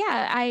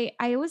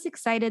was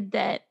excited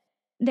that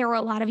there were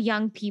a lot of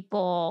young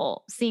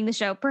people seeing the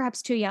show,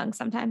 perhaps too young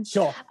sometimes.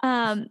 Sure.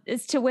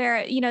 As to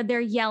where, they're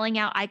yelling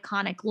out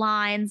iconic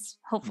lines,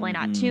 hopefully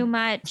not too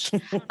much.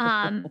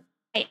 I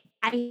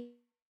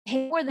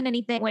hate more than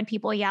anything when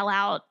people yell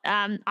out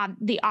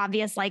the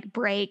obvious like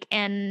break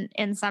in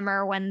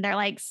summer when they're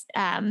like,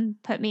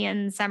 put me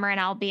in summer and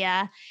I'll be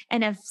and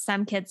if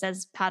some kid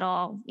says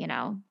puddle,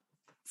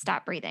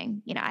 stop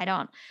breathing. I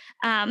don't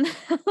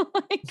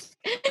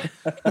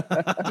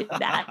do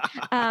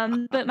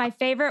that. But my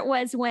favorite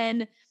was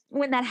when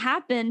that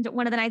happened,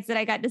 one of the nights that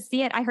I got to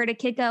see it, I heard a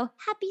kid go,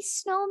 "Happy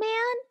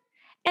Snowman."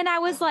 And I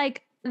was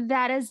like,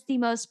 that is the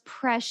most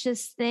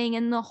precious thing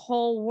in the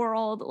whole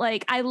world.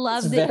 Like, I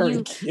love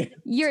that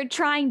you're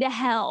trying to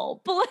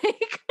help.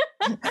 Like,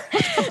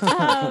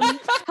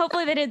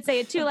 hopefully they didn't say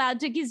it too loud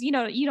because, you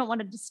don't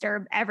want to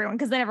disturb everyone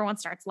because then everyone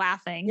starts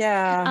laughing.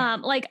 Yeah.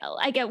 Like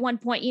at one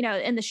point,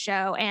 in the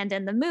show and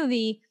in the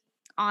movie,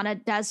 Anna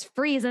does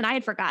freeze. And I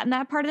had forgotten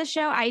that part of the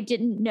show. I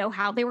didn't know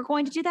how they were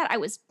going to do that. I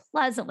was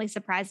pleasantly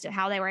surprised at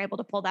how they were able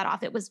to pull that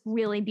off. It was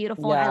really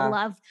beautiful. Yeah. And I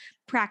love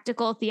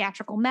practical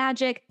theatrical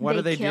magic. What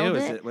do they do?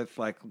 Is it with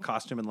like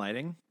costume and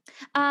lighting?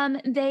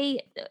 But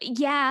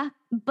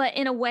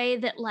in a way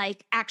that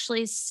like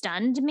actually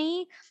stunned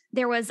me.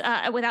 There was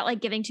without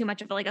like giving too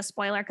much of like a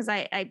spoiler, because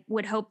I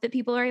would hope that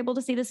people are able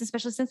to see this,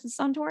 especially since it's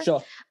on tour.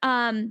 Sure.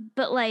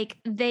 But like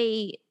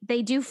they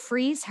do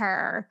freeze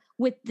her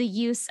with the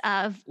use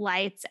of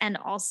lights and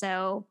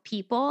also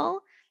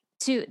people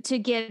to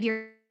give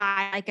your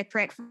eye like a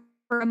trick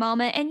for a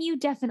moment, and you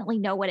definitely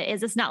know what it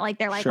is. It's not like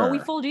they're like, "Oh, we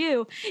fooled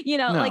you,"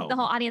 No. like the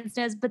whole audience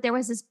knows. But there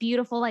was this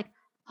beautiful like,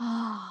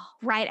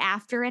 right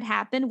after it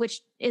happened,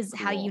 which is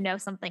how you know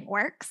something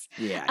works.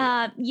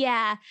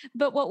 Yeah.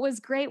 But what was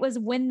great was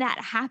when that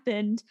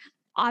happened,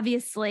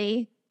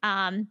 obviously,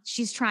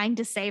 she's trying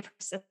to save her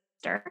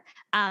sister,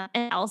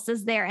 and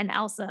Elsa's there, and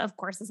Elsa, of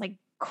course, is like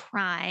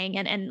crying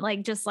and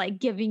like just like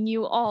giving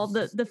you all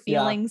the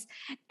feelings.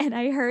 And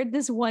I heard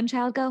this one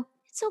child go,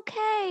 "It's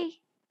okay.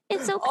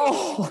 It's okay."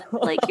 Oh.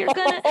 Like you're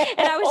gonna,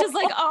 and I was just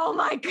like, "Oh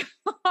my God."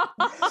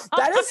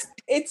 That is,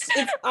 it's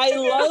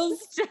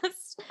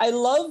I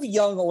love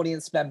young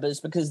audience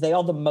members because they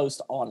are the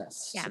most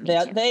honest. Yeah, me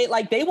too.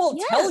 They will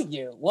tell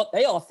you what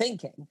they are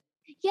thinking.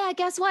 Yeah,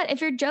 guess what?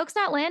 If your joke's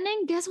not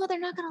landing, guess what? They're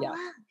not gonna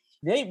laugh.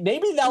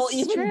 Maybe they'll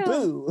even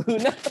boo. Who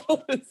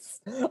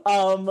knows?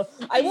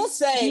 I will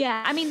say.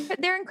 Yeah, I mean,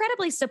 they're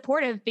incredibly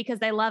supportive because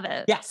they love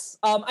it. Yes.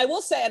 I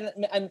will say,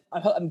 and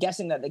I'm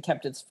guessing that they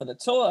kept it for the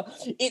tour.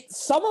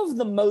 It's some of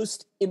the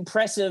most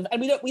impressive,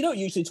 and we don't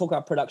usually talk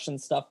about production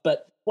stuff,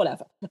 but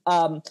whatever.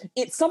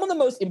 It's some of the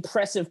most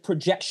impressive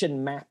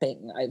projection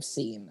mapping I've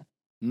seen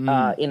in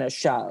a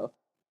show.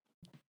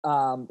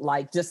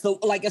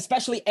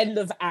 Especially end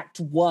of Act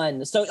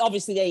 1. So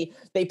obviously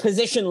they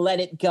position Let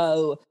It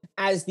Go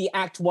as the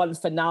Act 1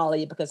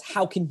 finale, because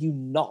how can you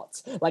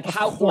not? Like,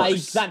 how, like,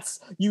 that's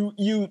you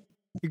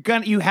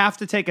have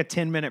to take a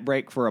 10-minute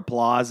break for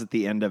applause at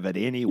the end of it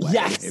anyway.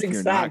 Yes, if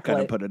you're not going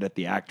to put it at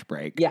the act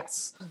break.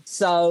 Yes.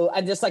 So,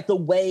 and just like the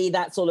way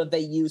that sort of they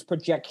use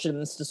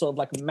projections to sort of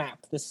like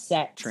map the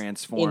set,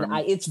 transform.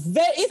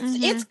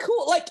 It's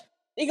cool. Like,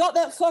 they got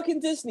that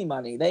fucking Disney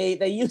money.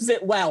 They use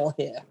it well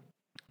here.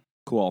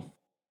 Cool.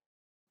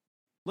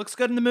 Looks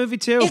good in the movie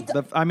too.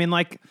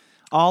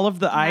 all of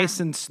the ice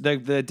and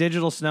the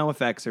digital snow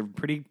effects are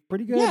pretty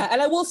good. Yeah,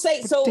 and I will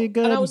say so. Pretty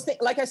good. And I was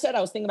like I said,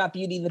 I was thinking about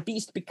Beauty and the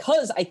Beast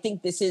because I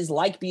think this is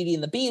like Beauty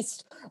and the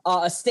Beast,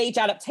 a stage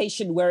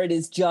adaptation where it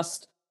is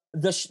just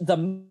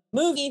the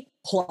movie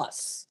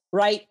plus,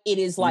 right? It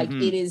is like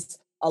it is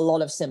a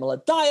lot of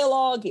similar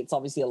dialogue. It's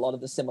obviously a lot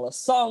of the similar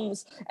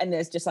songs, and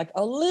there's just like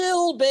a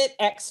little bit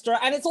extra.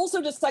 And it's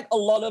also just like a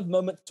lot of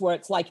moments where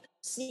it's like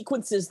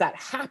sequences that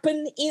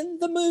happen in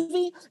the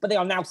movie, but they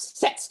are now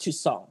set to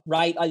song,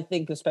 right? I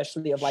think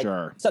especially of like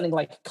something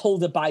like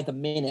Colder by the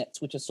Minute,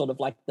 which is sort of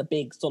like the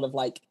big sort of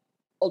like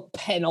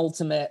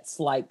penultimate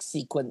like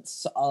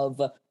sequence of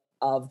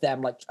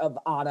them, like of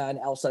Anna and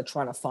Elsa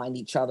trying to find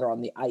each other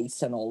on the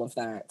ice and all of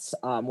that,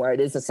 where it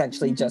is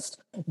essentially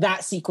just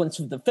that sequence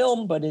of the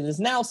film, but it is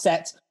now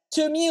set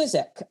to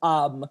music.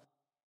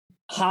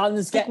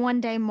 Hans like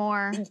One Day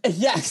More.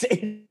 Yes,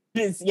 it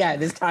is. Yeah,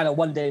 it is kind of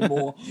One Day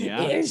More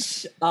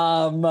ish.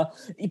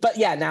 But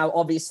yeah, now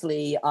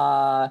obviously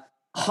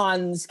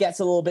Hans gets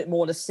a little bit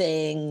more to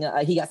sing.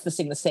 He gets to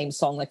sing the same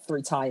song like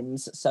 3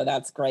 times, so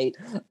that's great.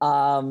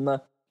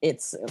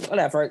 It's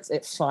whatever.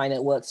 It's fine.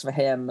 It works for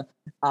him.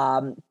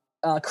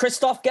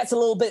 Kristoff gets a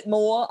little bit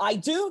more.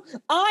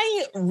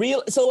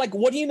 So like,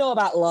 what do you know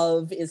about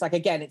love? Is like,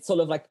 again, it's sort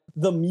of like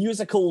the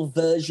musical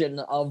version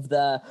of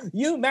the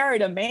 "you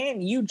married a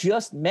man you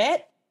just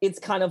met." It's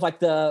kind of like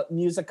the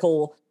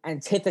musical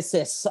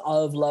antithesis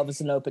of Love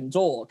is an Open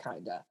Door,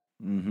 kind of.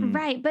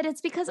 Right, but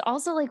it's because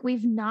also like we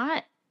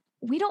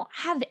don't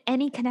have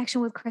any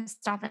connection with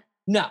Kristoff.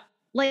 No,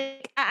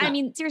 like I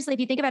mean, seriously, if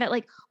you think about it,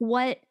 like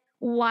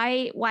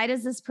why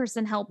does this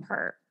person help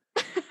her?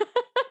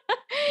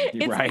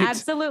 It's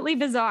absolutely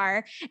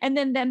bizarre. And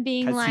then them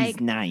being like,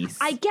 he's nice.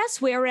 I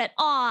guess we're at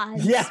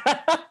odds. Yeah.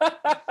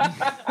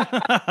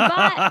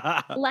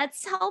 But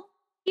let's help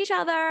each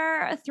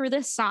other through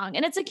this song.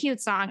 And it's a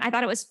cute song. I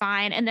thought it was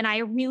fine. And then I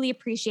really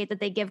appreciate that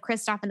they give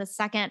Kristoff in the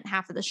second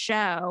half of the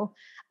show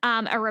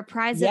a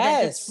reprise of it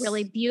that's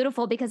really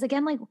beautiful, because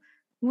again, like,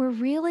 we're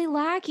really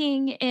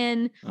lacking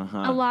in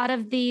a lot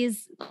of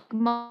these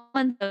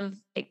moments of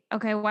like,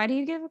 okay, why do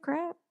you give a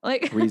crap?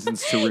 Like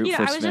reasons to root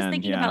for I was just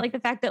thinking about like the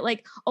fact that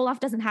like Olaf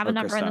doesn't have a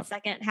number in the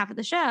second half of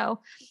the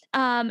show.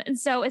 And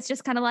so it's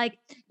just kind of like,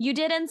 you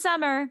did in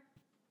summer,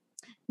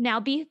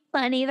 now be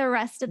funny the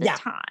rest of the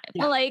time.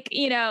 Yeah. Like,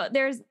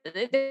 there's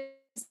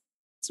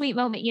sweet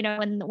moment,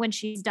 when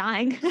she's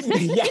dying,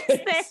 he's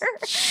there,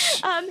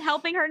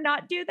 helping her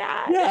not do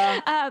that.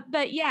 Yeah.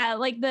 But yeah,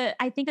 like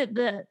I think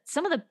that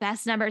some of the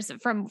best numbers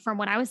from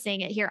when I was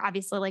seeing it here,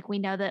 obviously, like we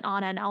know that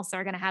Anna and Elsa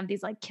are going to have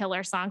these like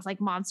killer songs, like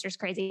Monsters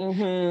Crazy.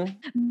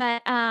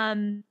 But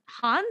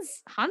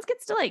Hans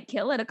gets to like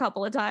kill it a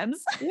couple of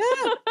times. Yeah,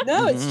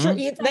 no, it's true.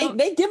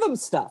 They give him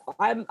stuff.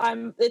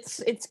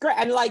 It's great.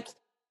 And like,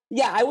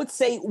 yeah, I would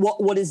say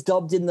what is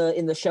dubbed in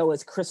the show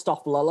as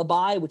Kristoff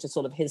Lullaby, which is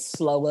sort of his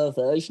slower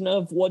version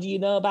of What Do You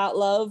Know About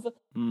Love,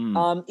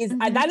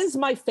 that is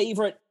my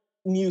favorite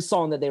new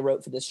song that they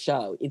wrote for this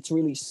show. It's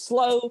really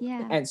slow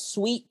and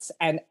sweet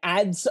and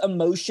adds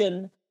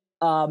emotion,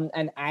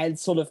 and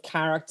adds sort of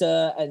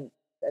character and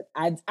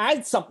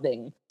adds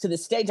something to the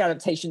stage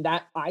adaptation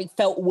that I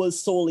felt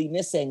was sorely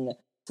missing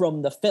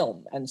from the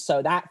film. And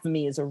so that for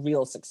me is a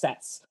real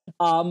success.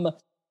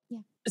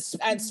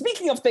 And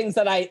speaking of things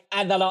that are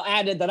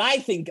added that I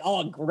think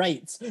are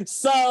great,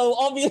 so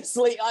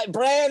obviously,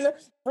 Bran,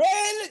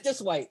 just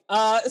wait.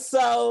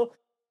 So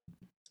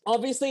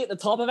obviously at the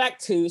top of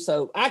Act 2,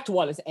 so Act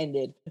 1 has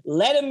ended.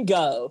 Let him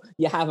go.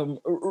 You have him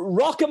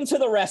rock him to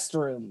the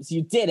restrooms.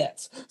 You did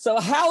it. So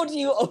how do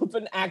you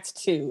open Act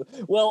 2?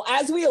 Well,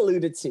 as we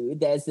alluded to,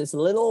 there's this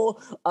little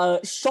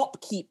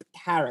shopkeep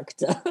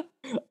character,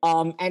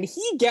 and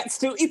he gets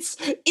to.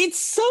 It's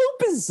so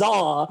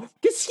bizarre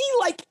because he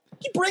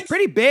breaks.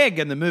 Pretty big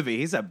in the movie.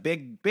 He's a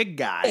big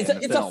guy. It's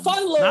a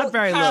fun little, not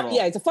very little.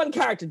 Yeah, it's a fun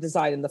character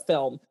design in the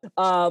film.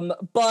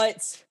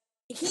 But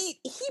he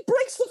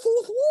breaks the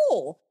fourth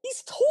wall.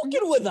 He's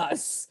talking with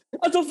us.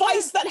 A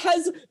device that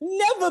has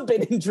never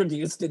been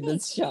introduced in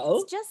this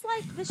show. It's just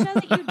like the show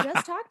that you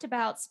just talked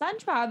about,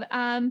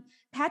 SpongeBob.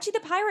 Patchy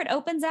the Pirate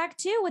opens Act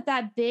 2 with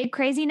that big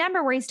crazy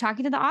number where he's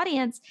talking to the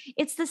audience.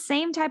 It's the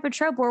same type of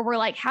trope where we're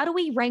like, how do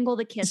we wrangle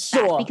the kids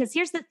back? Because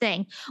here's the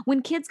thing.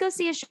 When kids go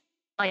see a show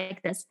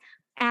like this,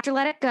 after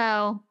Let It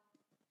Go,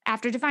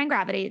 after Defying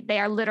Gravity, they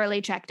are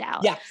literally checked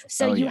out. Yeah.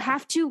 So you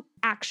have to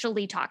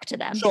actually talk to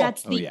them. Sure.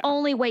 That's the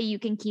only way you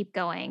can keep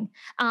going.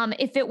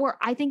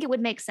 I think it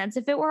would make sense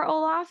if it were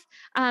Olaf,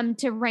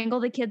 to wrangle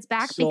the kids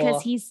back,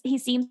 because he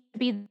seems to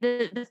be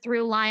the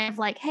through line of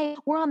like, hey,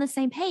 we're on the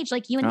same page,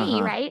 like you and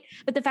me, right?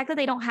 But the fact that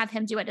they don't have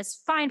him do it is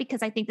fine,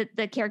 because I think that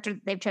the character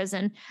that they've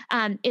chosen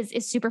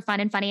is super fun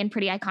and funny and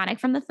pretty iconic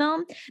from the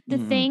film. The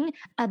thing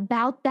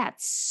about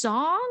that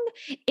song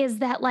is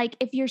that, like,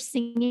 if you're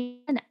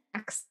singing an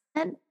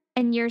accent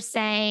and you're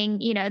saying,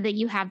 that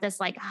you have this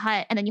like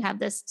hut and then you have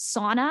this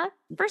sauna.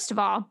 First of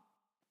all,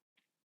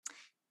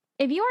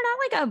 if you are not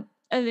like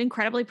an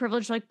incredibly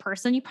privileged like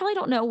person, you probably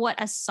don't know what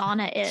a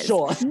sauna is.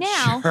 Sure.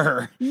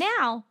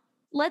 Now,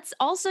 let's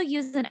also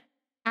use an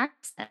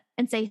accent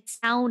and say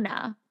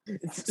sauna.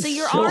 So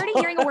you're Sure. already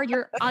hearing a word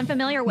you're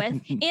unfamiliar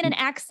with in an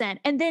accent,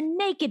 and then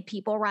naked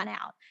people run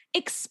out.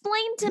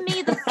 Explain to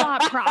me the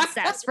thought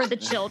process for the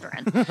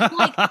children.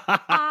 Like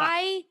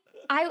I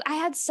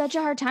had such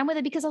a hard time with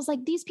it because I was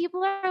like, these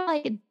people are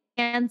like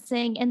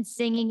dancing and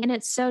singing and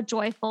it's so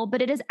joyful, but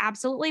it is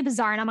absolutely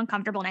bizarre and I'm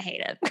uncomfortable and I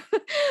hate it.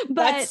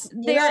 But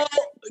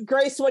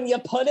Grace, when you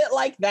put it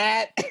like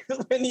that,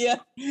 when you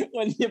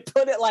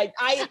put it like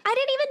I didn't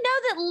even know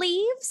that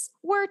leaves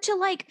were to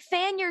like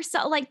fan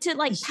yourself, like to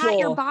like pat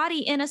your body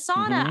in a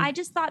sauna. I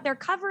just thought they're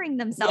covering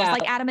themselves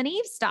like Adam and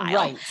Eve style.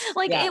 Right.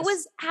 Like it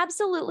was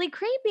absolutely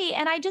creepy.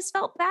 And I just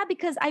felt bad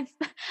because I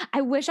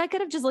wish I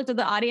could have just looked at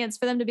the audience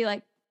for them to be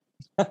like,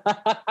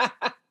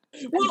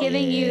 I'm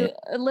giving you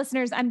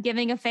listeners, I'm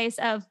giving a face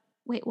of,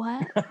 wait,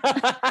 what?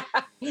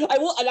 I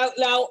will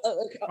now.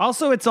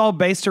 Also, it's all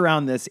based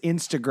around this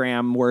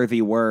Instagram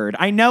worthy word.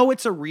 I know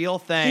it's a real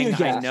thing.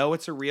 Hygge. I know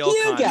it's a real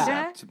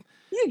concept.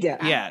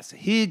 Hygge. Yes,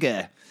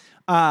 hygge.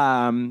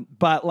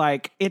 But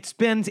like it's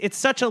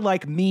such a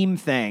like meme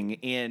thing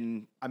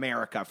in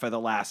America for the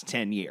last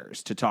 10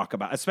 years to talk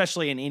about,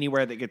 especially in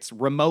anywhere that gets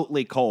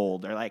remotely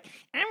cold. They're like,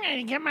 I'm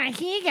gonna get my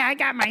hygge. I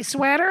got my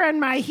sweater and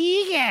my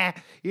hygge.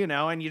 You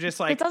know, and you just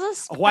like a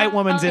white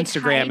woman's like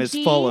Instagram is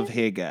full of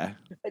hygge.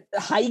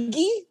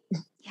 Hygge?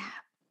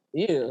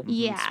 Ew.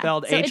 Yeah.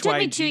 Spelled so it took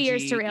me 2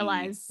 years to Hygge.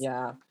 realize.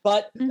 Yeah.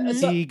 But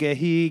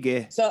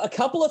Hygge. So a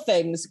couple of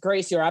things,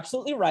 Grace, you're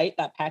absolutely right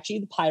that Patchy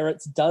the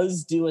Pirates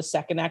does do a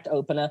second act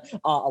opener,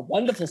 a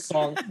wonderful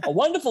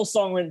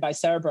song written by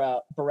Sarah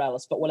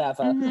Bareilles, but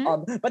whatever.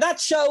 But that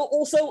show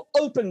also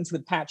opens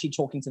with Patchy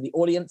talking to the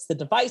audience. The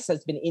device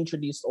has been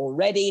introduced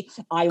already.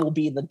 I will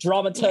be the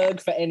dramaturg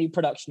for any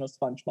production of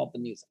SpongeBob the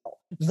Musical.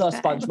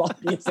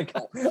 SpongeBob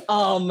Musical.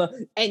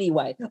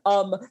 Anyway,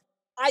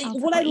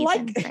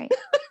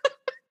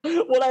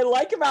 what I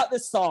like about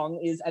this song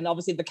is, and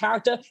obviously the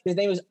character, his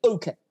name is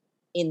Oaken.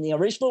 In the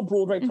original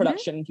Broadway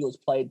production, he was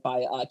played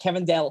by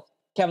Kevin Del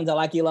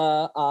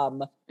Aguilar,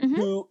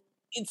 who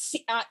it's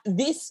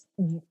this,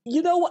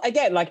 you know,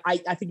 again, like I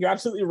think you're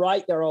absolutely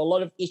right. There are a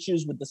lot of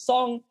issues with the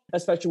song,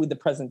 especially with the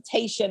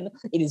presentation.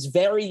 It is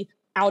very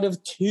out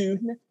of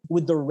tune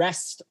with the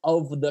rest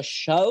of the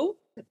show.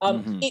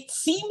 It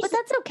seems, but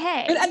that's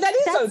okay. And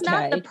that's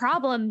not the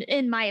problem,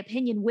 in my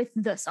opinion, with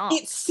the song.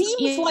 It seems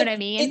you know like what I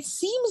mean. It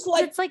seems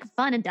like it's like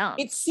fun and dumb.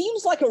 It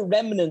seems like a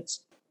remnant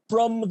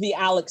from the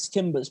Alex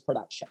Timbers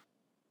production,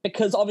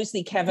 because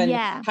obviously Kevin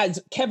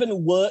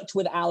worked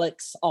with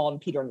Alex on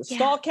Peter and the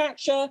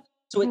Starcatcher,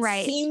 so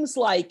it seems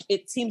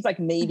like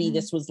maybe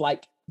this was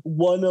like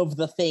one of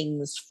the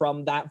things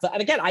from that. And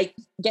again, I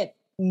get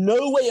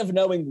no way of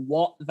knowing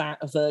what that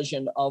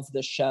version of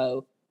the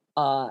show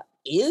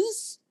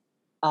is.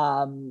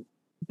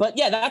 But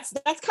yeah, that's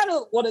kind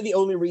of one of the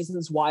only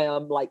reasons why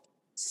I'm like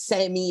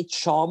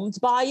semi-charmed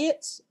by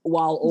it,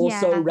 while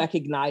also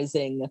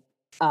recognizing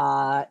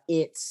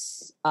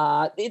there's a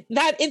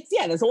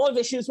lot of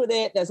issues with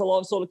it. There's a lot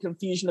of sort of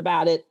confusion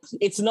about it.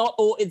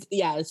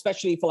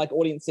 Especially for like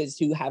audiences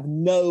who have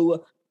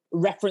no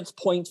reference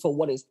point for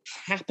what is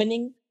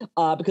happening,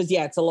 because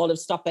it's a lot of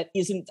stuff that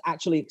isn't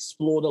actually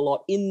explored a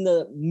lot in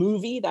the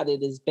movie that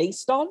it is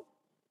based on.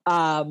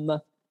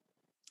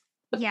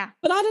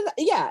 But I don't know.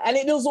 Yeah, and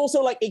it is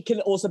also like it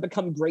can also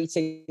become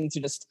grating to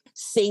just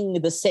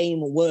sing the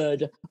same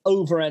word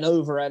over and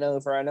over and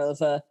over and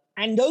over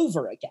and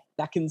over again.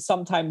 That can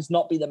sometimes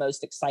not be the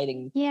most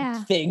exciting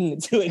thing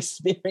to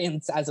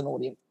experience as an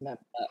audience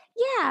member.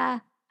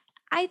 Yeah.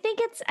 I think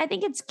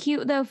it's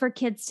cute though for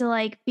kids to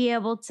like be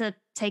able to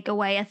take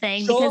away a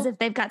thing, because if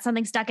they've got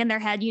something stuck in their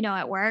head, you know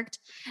it worked.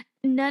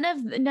 None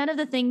of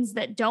the things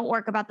that don't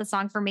work about the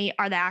song for me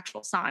are the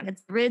actual song.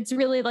 It's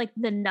really like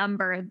the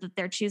number that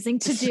they're choosing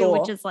to do,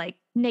 which is like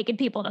naked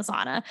people in a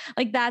sauna.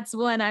 Like that's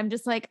when I'm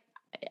just like,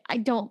 I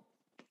don't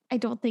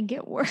think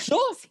it works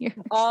here.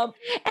 And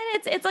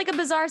it's like a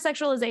bizarre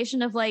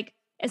sexualization of like,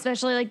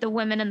 especially like the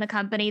women in the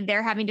company,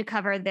 they're having to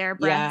cover their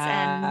breasts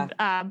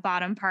and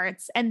bottom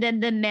parts. And then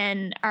the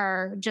men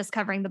are just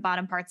covering the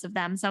bottom parts of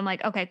them. So I'm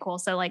like, okay, cool.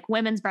 So like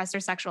women's breasts are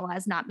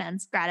sexualized, not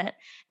men's. Got it.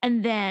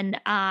 And then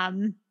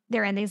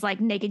they're in these like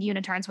naked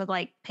unitards with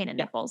like painted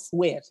nipples.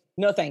 Weird.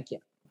 No, thank you.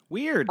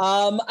 Weird.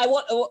 I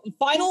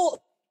want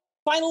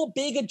final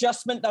big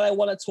adjustment that I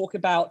want to talk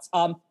about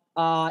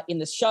in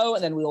the show,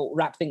 and then we'll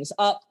wrap things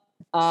up.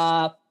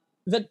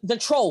 The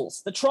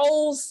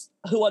trolls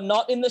who are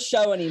not in the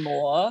show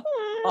anymore,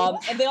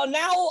 and they are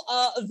now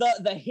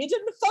the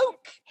hidden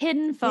folk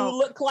who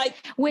look like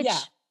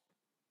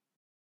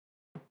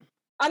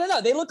I don't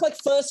know, they look like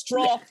first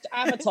draft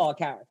Avatar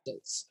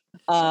characters.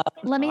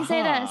 Let me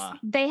say this: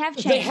 they have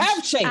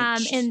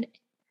changed.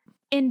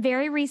 In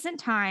very recent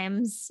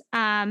times,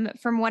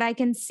 from what I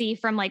can see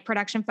from like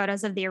production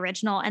photos of the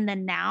original, and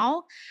then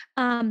now,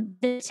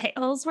 the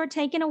tails were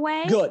taken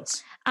away. Good.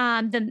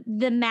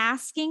 The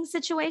masking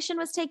situation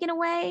was taken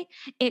away.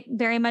 It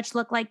very much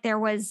looked like there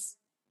was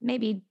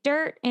maybe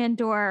dirt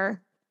and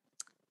or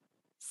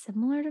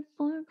similar to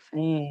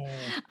blackface.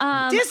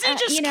 Disney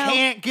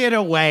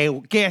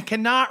just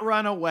cannot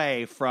run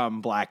away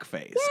from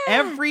blackface. Yeah.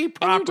 Every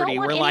property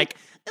we're like,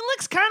 it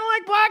looks kind of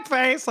like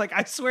blackface. Like,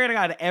 I swear to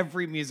God,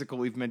 every musical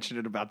we've mentioned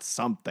it about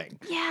something.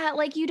 Yeah,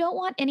 like you don't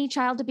want any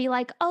child to be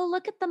like, oh,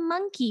 look at the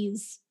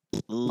monkeys.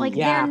 Like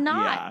Yeah. they're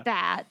not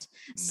that.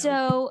 Nope.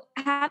 So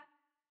having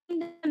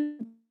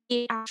them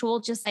be actual,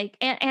 just like,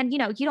 and you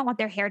know, you don't want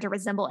their hair to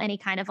resemble any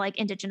kind of like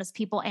indigenous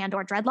people and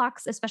or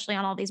dreadlocks, especially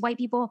on all these white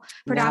people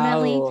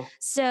predominantly. No.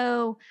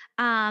 So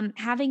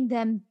having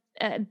them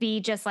be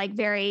just like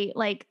very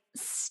like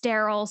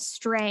sterile,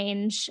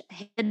 strange,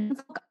 hidden,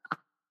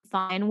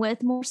 fine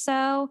with more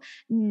so.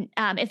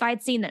 If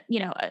I'd seen that,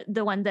 you know,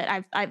 the one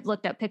that I've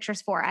looked up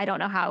pictures for, I don't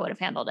know how I would have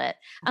handled it.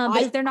 But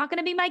if they're not going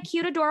to be my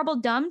cute, adorable,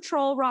 dumb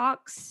troll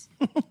rocks,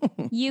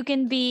 you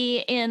can be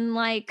in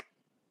like,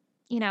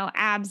 you know,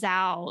 abs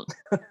out,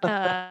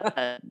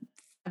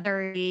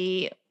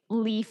 feathery,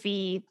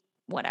 leafy,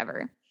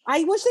 whatever.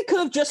 I wish they could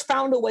have just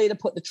found a way to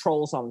put the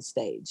trolls on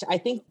stage. I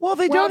think. Well,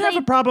 they don't have they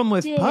a problem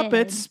with did.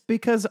 puppets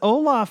because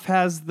Olaf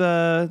has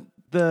the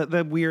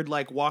weird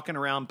like walking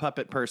around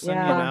puppet person,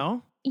 Yeah. you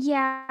know?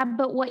 Yeah,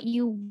 but what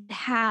you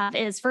have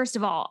is, first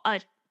of all,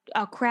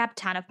 a crap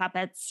ton of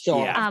puppets,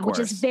 Sure. Yeah, of which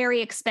is course.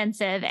 very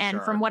expensive. And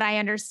Sure. from what I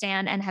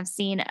understand and have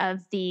seen of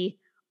the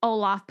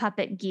Olaf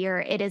puppet gear,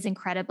 it is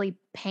incredibly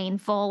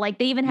painful. Like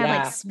they even have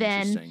Yeah. like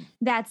Sven.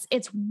 Interesting.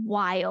 It's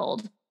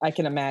wild. I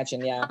can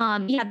imagine. Yeah.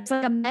 Yeah, it's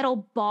like a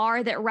metal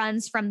bar that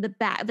runs from the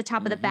back, the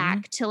top of the Mhm.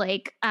 back to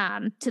like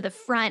to the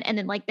front, and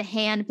then like the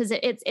hand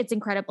position. It's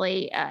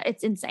incredibly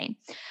it's insane.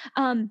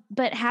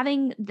 But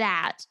having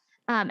that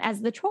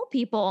as the troll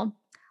people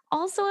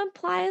also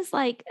implies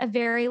like a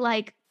very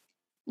like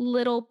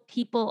little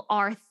people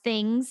are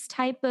things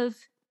type of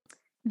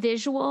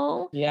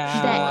visual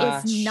Yeah.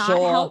 that is not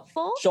Sure.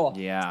 helpful. Sure.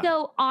 Yeah.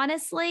 So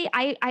honestly,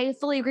 I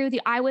fully agree with you.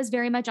 I was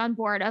very much on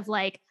board of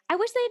like, I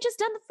wish they had just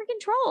done the freaking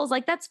trolls.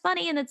 Like that's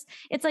funny and it's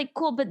like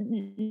cool, but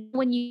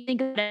when you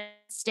think of it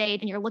stage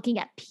and you're looking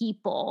at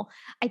people,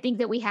 I think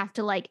that we have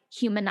to like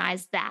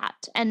humanize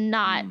that and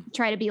not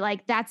try to be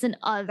like that's an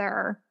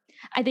other.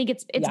 I think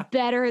it's Yeah.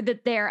 better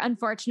that they're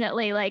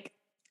unfortunately like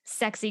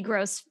sexy,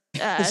 gross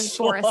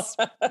forest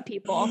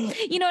people.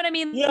 You know what I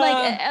mean? Yeah.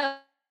 Like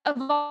of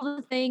all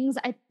the things,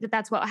 I think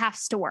that's what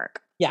has to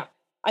work.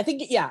 I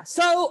think, yeah.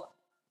 So,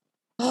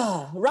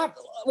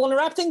 want to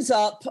wrap things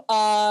up.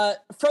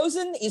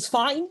 Frozen is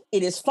fine.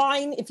 It is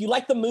fine. If you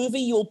like the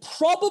movie, you'll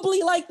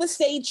probably like the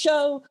stage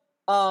show.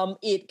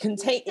 It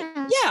contains,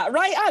 Yeah.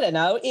 right? I don't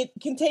know. It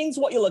contains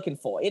what you're looking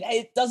for.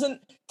 It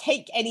doesn't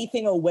take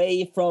anything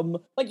away from,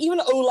 like, even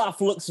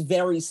Olaf looks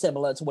very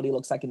similar to what he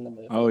looks like in the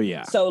movie. Oh,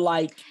 yeah. So,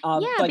 like, Yeah,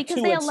 like because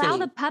to they a allow T.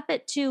 the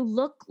puppet to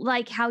look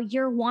like how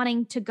you're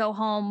wanting to go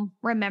home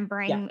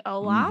remembering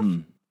Olaf.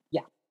 Mhm.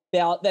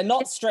 They're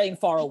not straying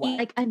far away.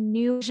 Like a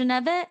new version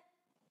of it.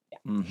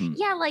 Mhm.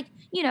 Yeah, like,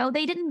 you know,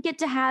 they didn't get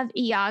to have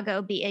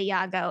Iago be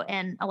Iago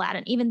in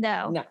Aladdin, even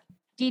though No.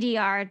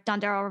 DDR, Don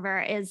Daryl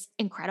Rivera, is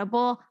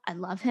incredible. I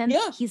love him.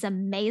 Yeah. He's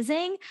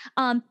amazing.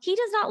 He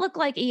does not look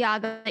like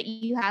Iago that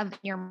you have in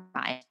your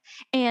mind.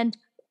 And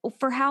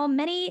for how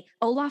many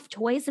Olaf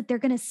toys that they're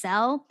going to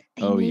sell,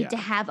 they Oh, need yeah. to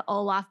have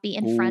Olaf be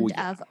in Oh, front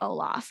yeah. of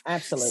Olaf.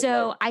 Absolutely.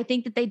 So I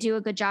think that they do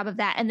a good job of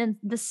that. And then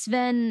the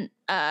Sven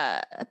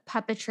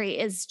puppetry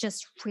is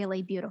just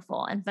really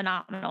beautiful and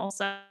phenomenal.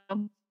 So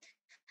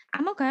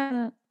I'm okay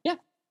with it.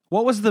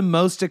 What was the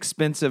most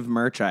expensive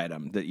merch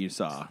item that you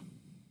saw?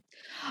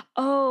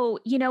 Oh,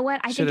 you know what?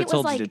 I Should think have it was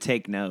told like, you to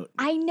take note.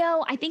 I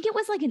know. I think it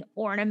was like an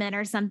ornament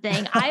or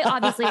something. I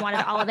obviously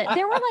wanted all of it.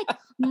 There were like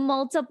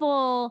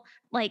multiple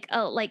like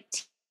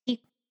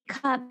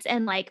teacups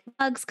and like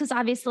mugs because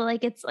obviously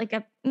like it's like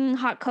a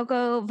hot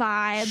cocoa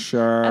vibe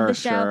Sure, of the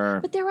show. sure.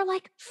 But there were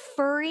like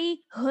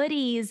furry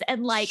hoodies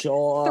and like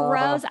Sure.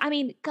 throws. I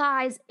mean,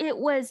 guys, it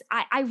was.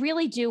 I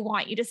really do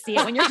want you to see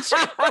it when you're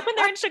when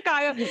they're in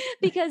Chicago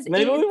because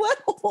Maybe we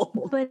it's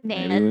will. bananas.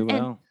 Maybe we And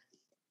will.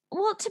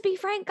 well, to be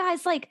frank,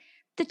 guys, like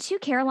the two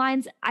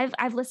Carolines,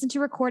 I've listened to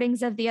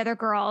recordings of the other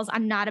girls.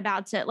 I'm not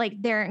about to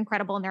like they're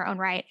incredible in their own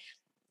right.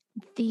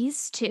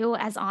 These two,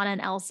 as Anna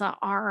and Elsa,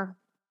 are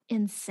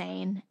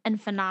insane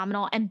and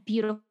phenomenal and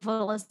beautiful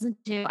to listen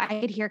to. I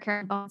could hear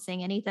Karen Bones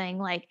sing anything.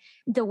 Like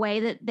the way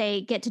that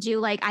they get to do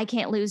like I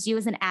Can't Lose You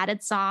as an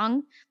added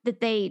song that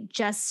they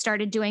just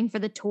started doing for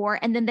the tour.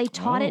 And then they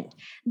taught it.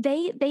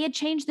 They had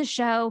changed the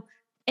show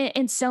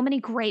in so many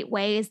great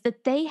ways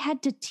that they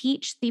had to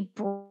teach the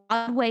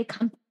Broadway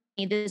company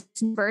this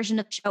version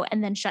of the show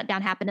and then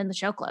shutdown happened and the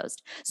show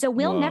closed. So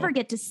we'll Whoa. never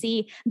get to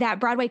see that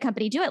Broadway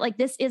company do it. Like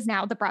this is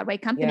now the Broadway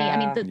company. I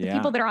mean, Yeah. the Yeah.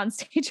 people that are on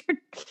stage are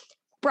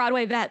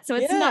Broadway vets. So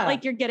it's Yeah. not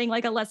like you're getting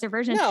like a lesser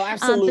version. No,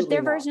 absolutely But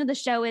their not. version of the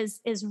show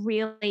is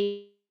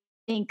really,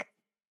 I think,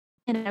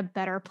 in a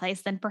better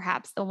place than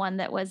perhaps the one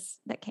that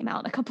came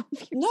out in a couple of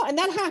years. No, and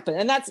that happened.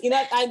 And that's,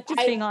 Just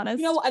being honest.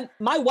 You know, and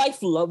my wife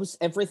loves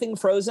everything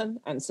Frozen.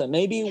 And so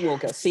maybe we'll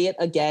go see it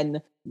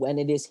again when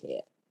it is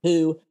here.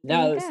 Who There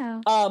you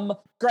knows? go.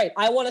 Great.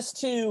 I want us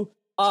to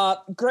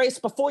Grace,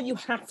 before you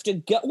have to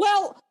go,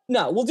 well,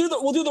 no, we'll do the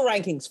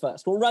rankings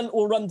first. We'll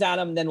run down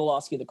them, and then we'll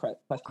ask you the question.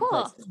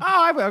 Cool. First.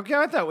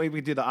 I thought we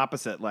could do the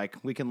opposite. Like,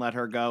 we can let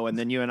her go, and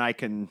then you and I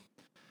can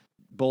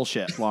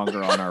bullshit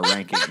longer on our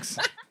rankings.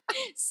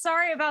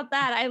 Sorry about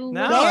that. I we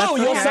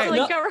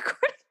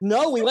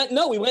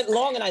went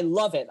long, and I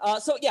love it.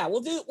 So yeah,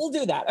 we'll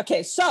do that.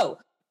 Okay, so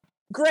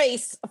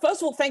Grace,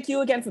 first of all, thank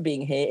you again for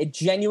being here. It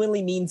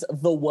genuinely means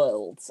the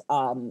world.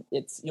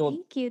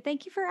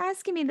 Thank you for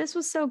asking me. This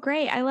was so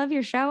great. I love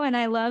your show, and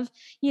I love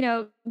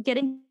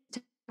getting to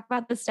talk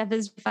about this stuff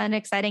is fun and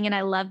exciting, and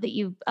I love that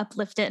you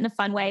uplift it in a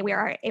fun way. We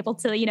are able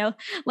to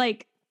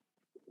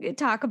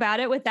talk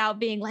about it without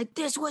being like,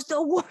 this was the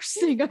worst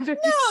thing I've ever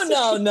seen.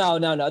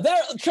 No.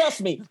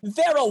 Trust me,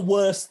 there are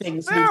worse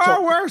things. There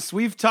are worse.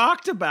 We've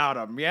talked about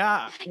them.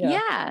 Yeah.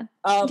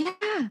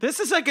 This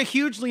is like a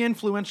hugely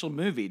influential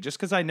movie. Just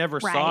because I never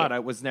saw it, I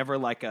was never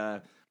like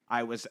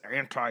I was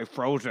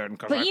anti-Frozen.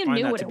 But you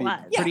knew what it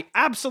was.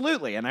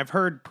 Absolutely. And I've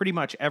heard pretty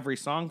much every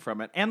song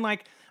from it. And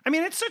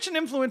it's such an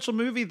influential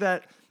movie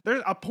that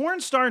there's a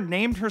porn star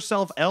named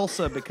herself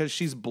Elsa because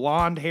she's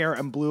blonde hair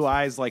and blue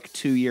eyes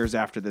 2 years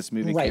after this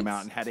movie came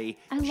out and had a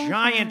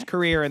giant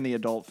career in the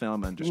adult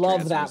film industry.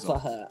 Love that for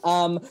her.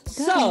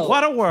 So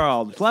what a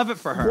world. Love it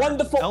for her.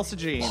 Wonderful. Elsa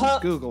Jean.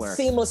 Google her.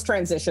 Seamless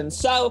transition.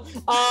 So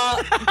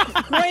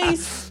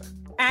Grace,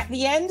 at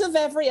the end of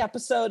every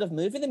episode of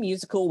Movie the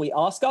Musical, we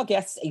ask our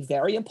guests a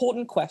very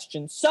important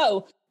question.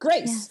 So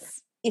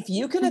Grace, if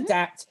you can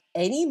adapt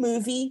any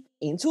movie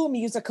into a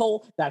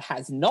musical that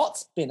has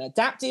not been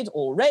adapted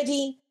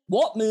already,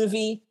 what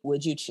movie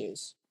would you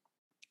choose?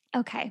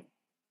 Okay.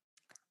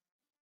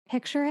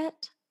 Picture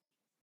it.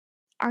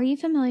 Are you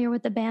familiar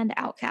with the band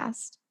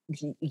Outkast?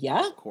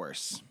 Yeah. Of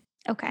course.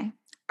 Okay.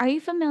 Are you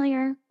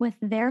familiar with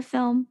their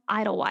film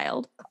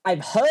Idlewild?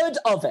 I've heard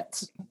of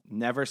it.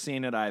 Never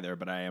seen it either,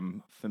 but I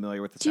am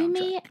familiar with the soundtrack. Do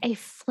me a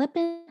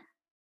flippin'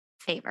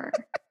 favor.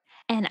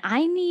 And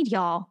I need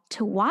y'all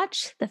to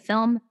watch the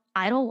film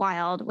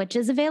Idlewild, which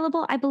is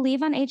available, I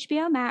believe, on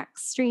HBO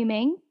Max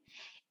streaming.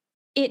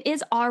 It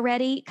is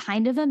already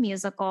kind of a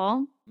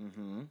musical.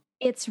 Mm-hmm.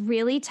 It's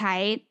really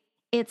tight.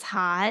 It's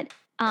hot.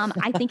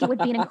 I think it would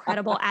be an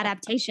incredible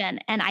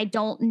adaptation. And I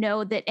don't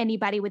know that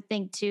anybody would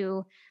think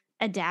to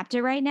adapt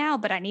it right now,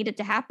 but I need it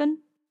to happen.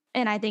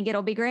 And I think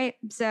it'll be great.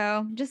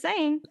 So just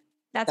saying,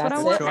 that's what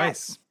I want.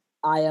 Choice.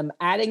 I am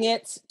adding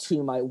it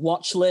to my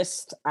watch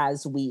list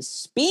as we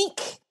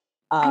speak.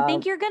 I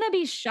think you're going to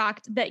be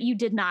shocked that you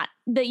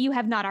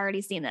have not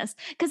already seen this,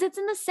 because it's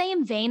in the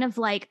same vein of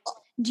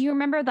do you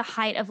remember the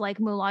height of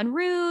Moulin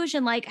Rouge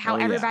and how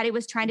everybody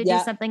was trying to do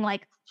something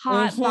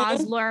hot,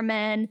 Baz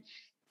Luhrmann,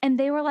 and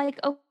they were like,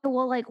 oh,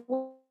 well,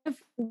 what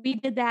if we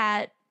did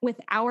that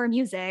with our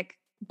music?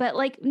 But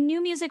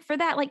new music for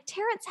that,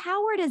 Terrence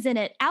Howard is in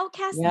it,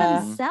 Outkast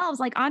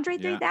themselves, Andre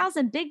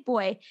 3000, Big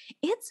Boy.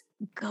 It's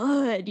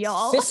good,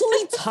 y'all.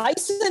 Cicely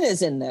Tyson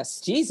is in this.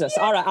 Jesus.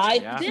 All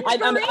right.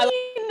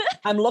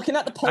 I'm looking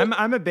at the poll.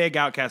 I'm a big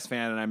Outkast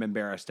fan, and I'm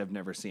embarrassed I've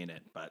never seen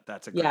it, but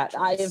that's a great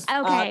choice.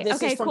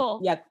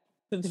 Cool. Yeah,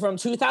 from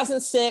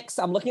 2006.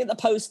 I'm looking at the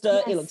poster.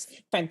 Yes. It looks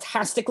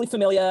fantastically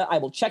familiar. I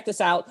will check this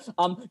out.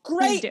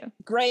 Great.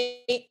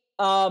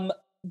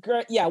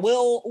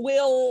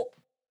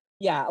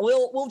 Yeah,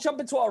 we'll jump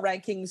into our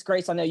rankings.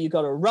 Grace, I know you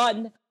got to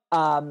run.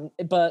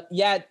 But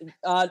yeah,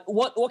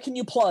 what can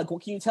you plug?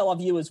 What can you tell our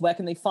viewers? Where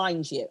can they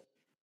find you?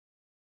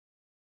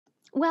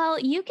 Well,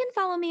 you can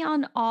follow me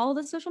on all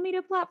the social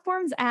media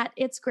platforms at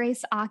It's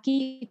Grace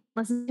Aki.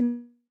 Listen to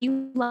me.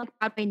 You love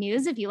Broadway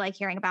news. If you like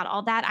hearing about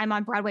all that, I'm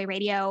on Broadway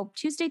Radio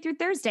Tuesday through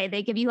Thursday.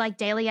 They give you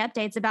daily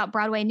updates about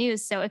Broadway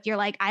news. So if you're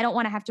I don't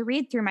want to have to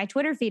read through my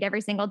Twitter feed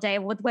every single day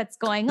with what's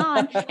going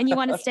on and you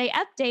want to stay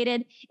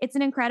updated, it's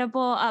an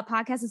incredible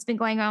podcast. It's been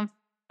going on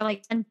for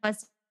 10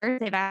 plus years.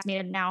 They've asked me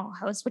to now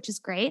host, which is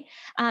great.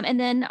 And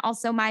then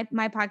also my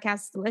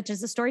podcast, which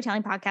is a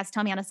storytelling podcast,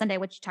 Tell Me on a Sunday,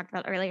 which you talked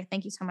about earlier.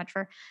 Thank you so much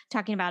for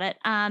talking about it.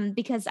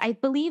 Because I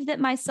believe that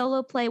my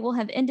solo play will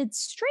have ended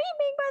streaming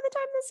by the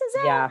time this is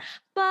out.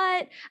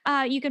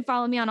 But you can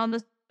follow me on all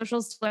the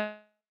socials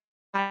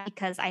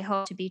because I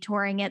hope to be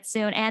touring it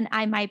soon, and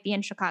I might be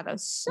in Chicago.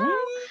 So,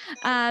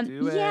 I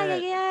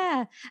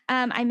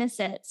miss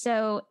it.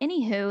 So,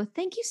 anywho,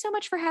 thank you so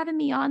much for having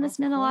me on. This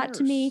meant a lot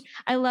to me.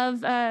 I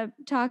love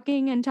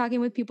talking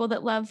with people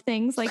that love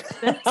things like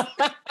this.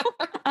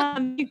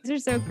 You guys are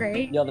so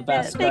great. You're the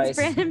best. Thanks,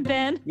 Brandon,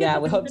 Ben. Yeah,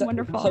 we hope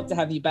to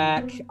have you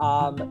back.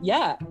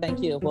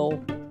 Thank you.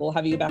 We'll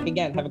have you back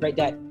again. Have a great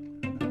day.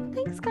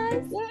 Thanks,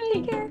 guys. Yay.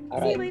 Take care. All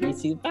See right, you later. You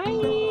too.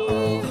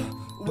 Bye.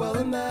 Well,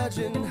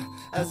 imagine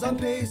as I'm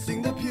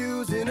pacing the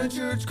pews in a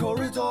church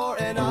corridor,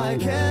 and I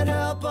can't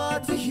help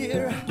but to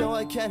hear,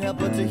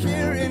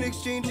 an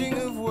exchanging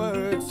of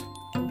words.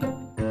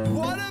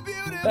 What a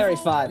beautiful Very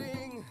fun.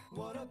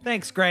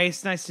 Thanks,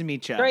 Grace. Nice to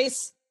meet you.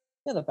 Grace,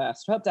 you're the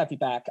best. Hope to have you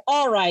back.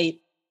 All right.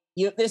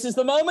 This is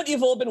the moment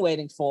you've all been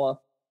waiting for.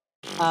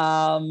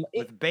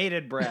 With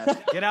bated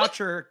breath. Get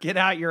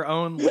out your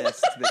own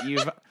list that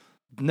you've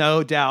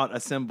no doubt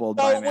assembled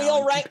by now.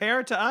 We'll compare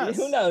it to us.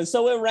 Who knows?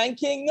 So we're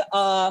ranking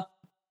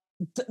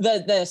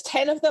there's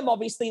 10 of them.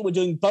 Obviously, we're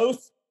doing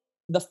both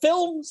the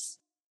films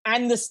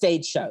and the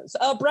stage shows.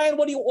 Brian,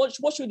 what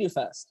should we do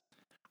first?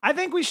 I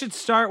think we should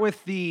start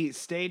with the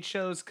stage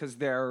shows because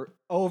they're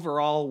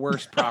overall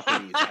worst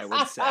properties, I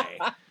would say.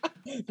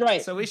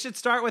 Great. So we should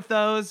start with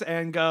those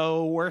and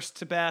go worst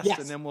to best,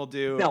 and then we'll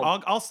do. No.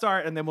 I'll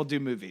start, and then we'll do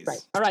movies.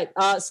 Right. All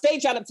right.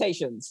 Stage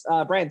adaptations.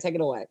 Brian, take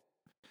it away.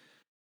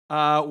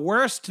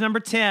 Worst number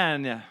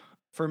 10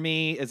 for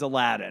me is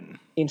Aladdin.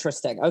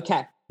 Interesting.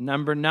 Okay.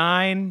 Number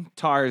 9,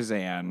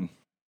 Tarzan.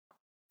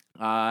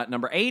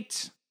 Number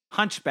 8,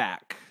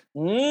 Hunchback.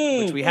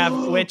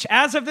 Which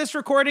as of this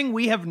recording,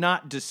 we have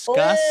not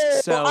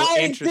discussed. So I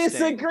interesting.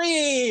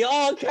 disagree.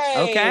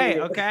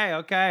 Okay.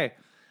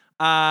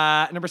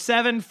 Number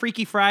 7,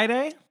 Freaky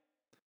Friday.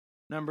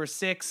 Number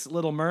 6,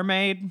 Little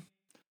Mermaid.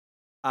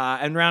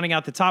 And rounding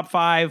out the top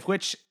 5,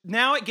 which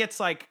now it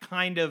gets like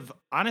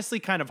honestly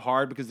kind of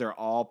hard because they're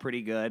all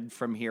pretty good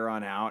from here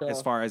on out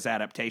as far as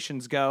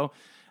adaptations go.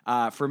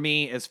 For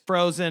me is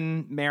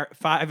Frozen,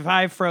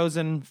 5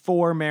 Frozen,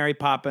 4 Mary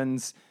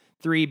Poppins,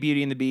 3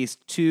 Beauty and the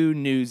Beast, 2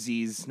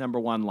 Newsies, number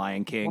 1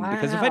 Lion King. Wow.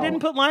 Because if I didn't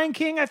put Lion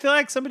King, I feel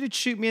like somebody would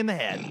shoot me in the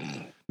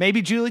head.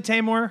 Maybe Julie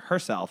Taymor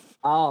herself.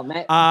 Oh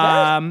man.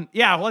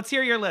 Yeah, let's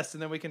hear your list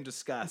and then we can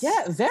discuss.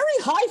 Yeah, very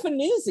high for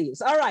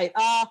Newsies. All right.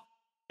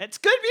 It's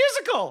good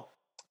musical.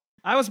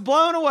 I was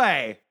blown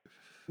away.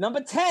 Number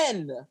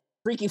 10,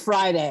 Freaky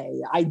Friday.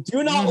 I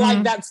do not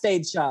like that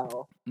stage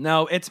show.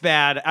 No, it's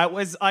bad. I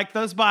was like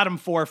those bottom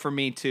 4 for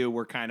me too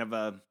were kind of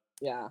a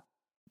yeah.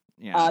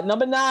 Yeah.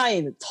 Number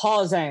 9,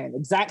 Tarzan.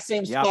 Exact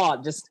same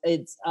spot. Just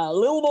it's a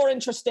little more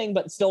interesting,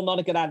 but still not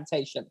a good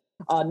adaptation.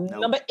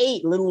 Number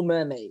 8, Little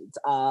Mermaid.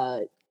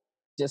 I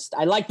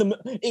like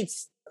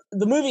the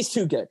movie's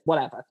too good.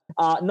 Whatever.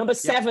 Number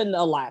 7,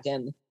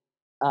 Aladdin.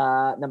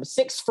 Number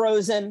 6,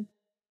 Frozen.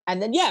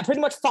 And then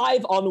pretty much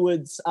 5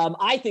 onwards.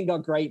 I think are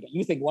great, but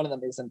you think one of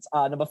them isn't.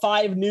 Number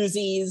 5,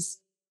 Newsies.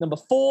 Number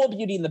 4,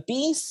 Beauty and the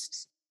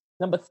Beast.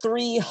 Number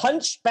 3,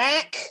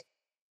 Hunchback.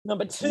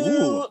 Number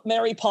 2,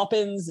 Mary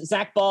Poppins.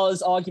 Zach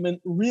Barr's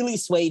argument really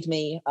swayed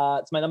me.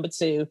 It's my number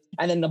 2.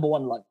 And then number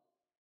 1,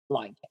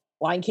 Lion King.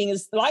 Lion King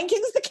is the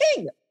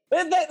king.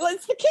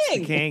 It's the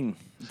king. It's the king.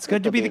 It's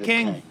good to be the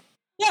king.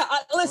 Yeah,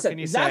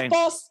 listen, Zach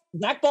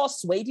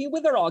Boss swayed you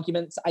with their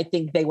arguments. I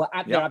think they're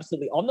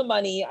absolutely on the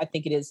money. I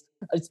think it's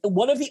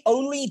one of the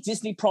only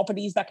Disney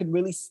properties that can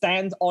really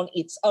stand on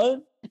its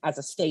own as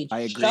a stage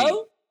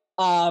show.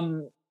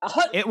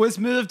 It was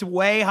moved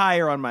way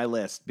higher on my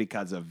list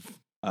because of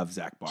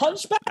Zach Barr.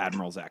 Hunchback?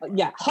 Admiral Zach Barr.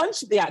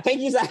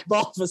 Thank you, Zach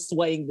Barr, for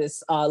swaying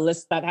this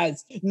list that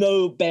has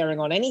no bearing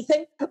on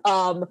anything.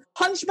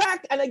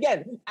 Hunchback, and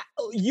again,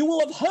 you will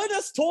have heard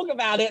us talk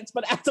about it,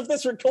 but as of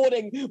this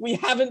recording, we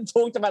haven't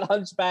talked about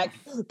Hunchback,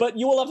 but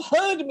you will have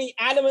heard me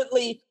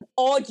adamantly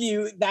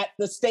argue that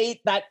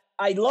that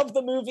I love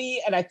the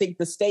movie, and I think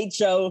the stage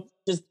show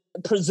just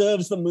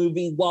preserves the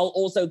movie while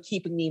also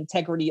keeping the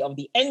integrity of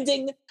the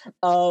ending.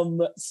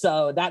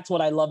 So that's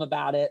what I love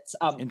about it.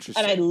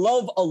 Interesting. And I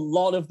love a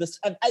lot of this.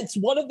 It's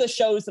one of the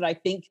shows that I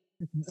think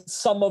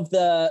some of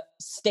the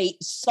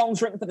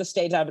songs written for the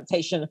stage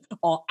adaptation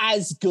are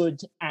as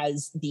good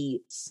as the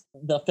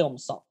film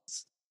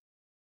songs.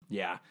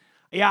 Yeah.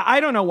 Yeah, I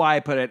don't know why I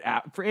put it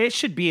out. It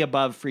should be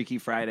above Freaky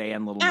Friday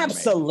and Little Mermaid.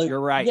 Absolutely, you're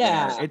right.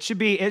 Yeah, it should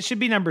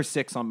be number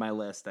 6 on my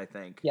list. I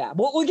think. Yeah,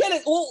 we'll get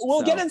it.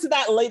 We'll get into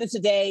that later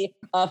today.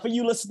 For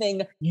you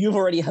listening, you've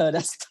already heard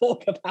us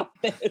talk about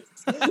this.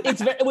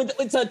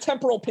 It's a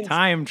temporal pincer.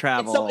 Time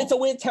travel. It's a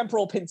weird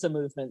temporal pincer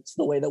movement.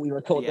 The way that we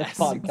record this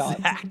podcast.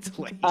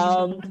 Exactly.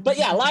 But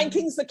yeah, Lion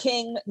King's the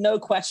king, no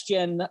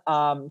question.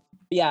 I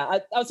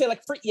would say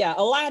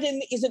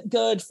Aladdin isn't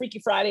good. Freaky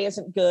Friday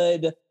isn't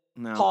good.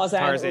 No,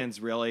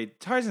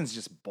 Tarzan's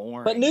just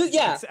boring. But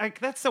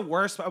that's the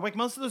worst. Like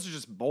most of those are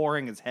just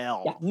boring as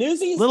hell. Yeah,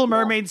 Newsies. Little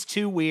Mermaid's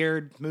too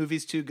weird.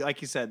 Movie's too,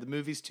 like you said, the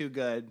movie's too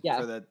good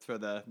for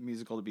the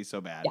musical to be so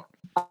bad.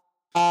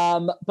 Yeah.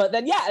 But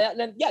then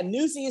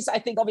Newsies. I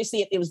think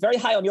obviously it was very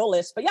high on your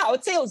list. But I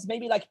would say it was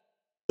maybe like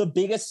the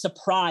biggest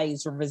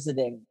surprise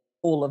revisiting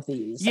all of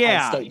these.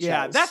 Stage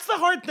shows. That's the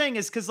hard thing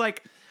is because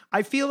like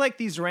I feel like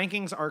these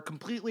rankings are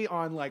completely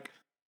on like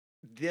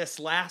this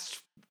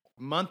last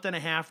month and a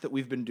half that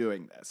we've been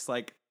doing this.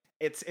 Like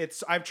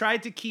it's I've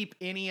tried to keep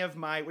any of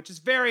my, which is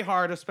very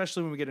hard,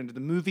 especially when we get into the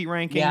movie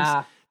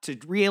rankings, to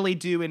really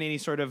do in any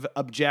sort of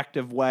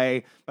objective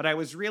way. But I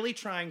was really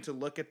trying to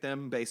look at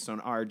them based on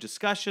our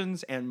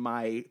discussions and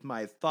my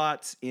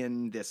thoughts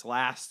in this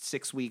last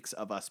 6 weeks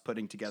of us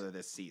putting together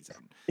this season.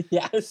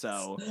 Yes.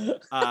 So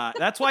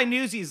that's why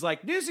Newsies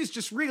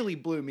just really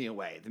blew me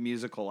away. The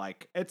musical,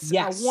 like it's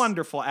a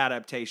wonderful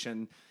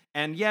adaptation.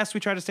 And yes, we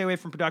try to stay away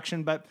from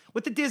production, but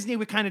with the Disney,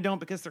 we kind of don't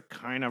because they're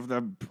kind of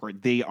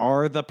they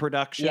are the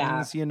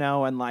productions,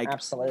 and like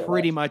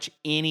pretty much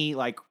any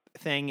like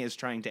thing is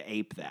trying to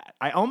ape that.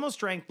 I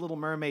almost ranked Little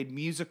Mermaid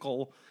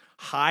musical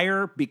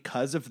higher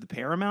because of the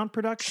Paramount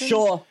production.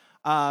 Sure.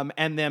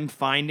 And them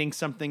finding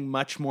something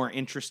much more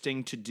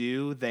interesting to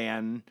do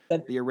than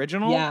the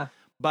original. Yeah.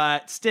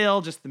 But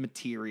still, just the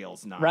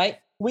material's not right.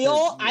 We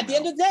all, at the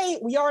end of the day,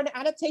 we are an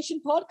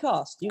adaptation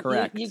podcast.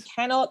 Correct. You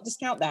cannot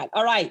discount that.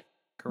 All right.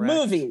 Correct.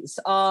 Movies.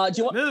 Do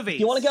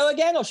you want to go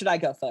again, or should I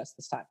go first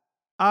this time?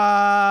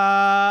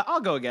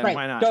 I'll go again. Great.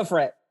 Why not? Go for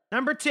it.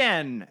 Number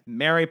 10,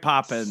 Mary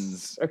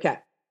Poppins. Okay.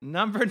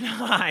 Number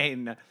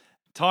 9,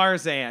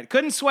 Tarzan.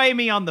 Couldn't sway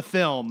me on the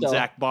film, No.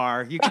 Zach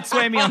Barr. You could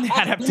sway me on the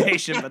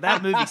adaptation, but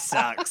that movie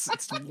sucks.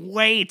 It's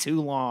way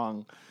too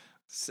long.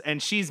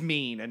 And she's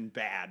mean and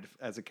bad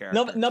as a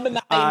character. Number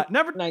 9.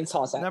 Number 9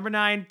 Tarzan. Number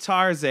 9,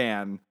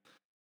 Tarzan.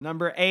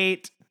 Number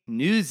 8,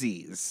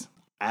 Newsies.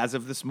 As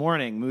of this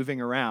morning, moving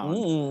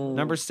around.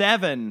 Number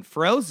 7,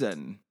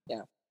 Frozen.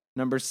 Yeah.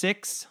 Number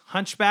 6,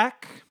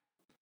 Hunchback.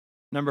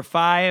 Number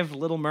 5,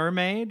 Little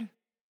Mermaid.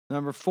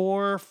 Number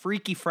 4,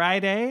 Freaky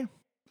Friday.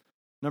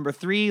 Number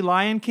 3,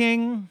 Lion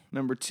King.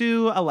 Number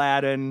 2,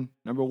 Aladdin.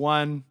 Number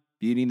 1,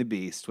 Beauty and the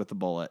Beast with a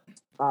bullet.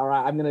 All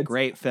right, I'm gonna.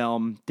 Great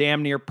film,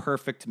 damn near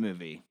perfect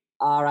movie.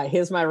 All right,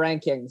 here's my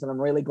rankings, and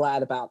I'm really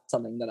glad about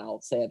something that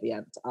I'll say at the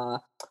end.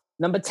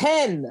 Number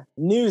 10,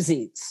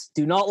 Newsies.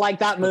 Do not like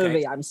that movie.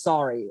 Okay. I'm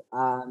sorry.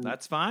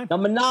 That's fine.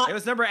 Number 9. It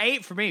was number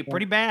 8 for me.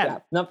 Pretty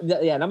bad.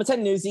 Yeah, number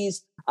 10,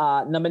 Newsies.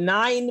 Number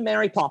 9,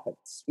 Mary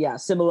Poppins. Yeah,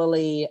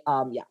 similarly,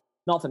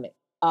 not for me.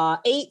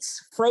 8,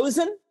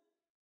 Frozen.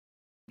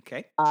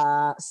 Okay.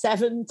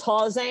 7,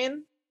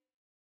 Tarzan.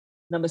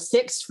 Number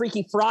 6,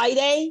 Freaky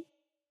Friday.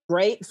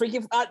 Great.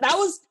 That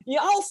was,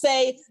 I'll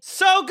say,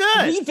 So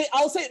good.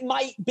 I'll say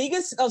my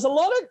biggest, there was a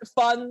lot of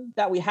fun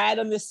that we had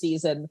on this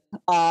season.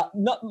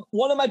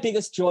 One of my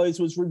biggest joys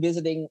was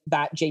revisiting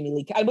that Jamie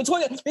Lee. And we're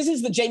talking, this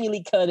is the Jamie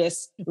Lee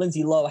Curtis,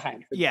 Lindsay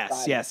Lohan.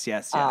 Yes.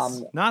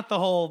 Not the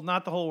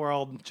whole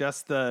world,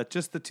 just the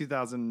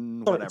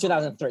 2000 whatever.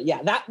 2003.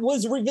 Yeah, that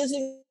was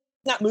revisiting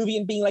that movie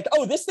and being like,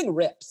 oh, this thing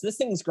rips. This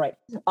thing's great.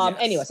 Yes.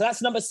 Anyway, so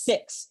that's number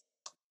 6.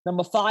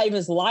 Number 5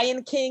 is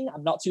Lion King.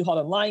 I'm not too hot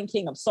on Lion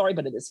King. I'm sorry,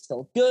 but it is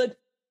still good.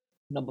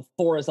 Number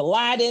 4 is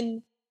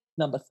Aladdin.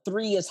 Number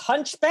 3 is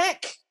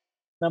Hunchback.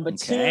 Number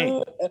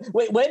 2.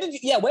 Wait, where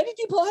did you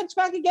put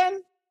Hunchback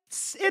again?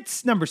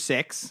 It's number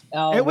 6.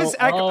 Oh, it was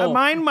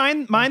mine.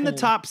 The Mhm.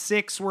 top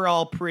 6 were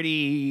all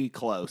pretty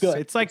close. Good.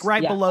 It's like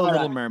right Yeah, below all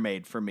Little right.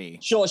 Mermaid for me.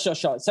 Sure.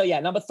 So yeah,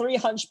 number 3,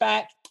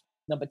 Hunchback.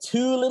 Number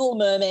 2, Little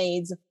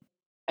Mermaids.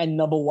 And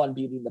number 1,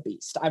 Beauty and the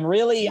Beast. I'm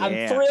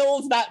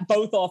thrilled that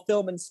both our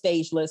film and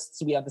stage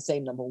lists, we have the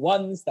same number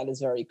 1s. That is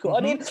very cool.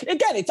 I mean,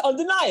 again, it's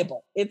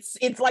undeniable. It's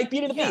like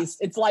Beauty and the Beast.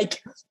 It's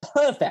like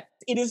perfect.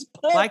 It is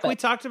perfect. Like we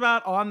talked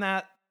about on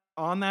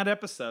that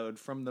episode,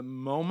 from the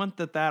moment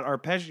that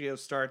arpeggio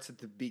starts at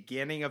the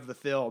beginning of the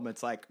film,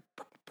 it's like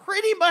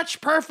pretty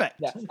much perfect.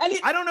 Yeah. And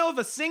I don't know of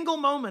a single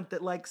moment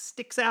that like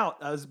sticks out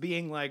as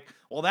being like,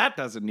 well, that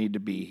doesn't need to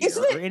be here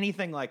Isn't it? or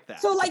anything like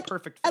that. So It's a like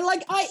perfect. And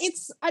like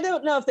I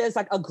don't know if there's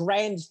like a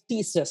grand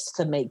thesis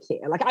to make here.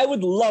 Like I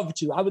would love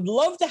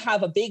to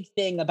have a big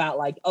thing about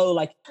like, oh,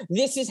 like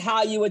this is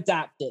how you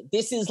adapt it.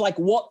 This is like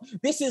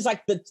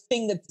the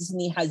thing that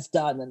Disney has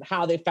done and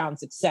how they found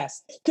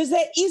success. Because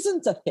there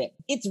isn't a thing.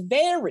 It's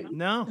varied.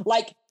 No.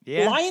 Like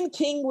Yeah. Lion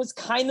King was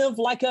kind of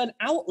like an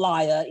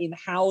outlier in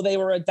how they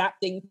were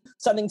adapting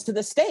something to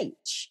the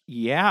stage.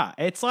 Yeah,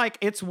 it's like,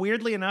 it's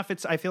weirdly enough,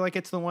 I feel like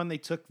it's the one they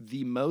took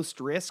the most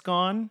risk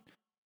on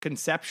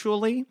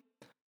conceptually,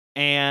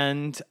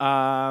 and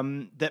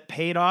that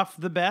paid off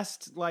the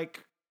best,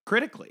 like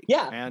critically.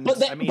 Yeah, and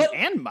but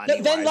and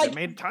money. then, like, it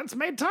made tons of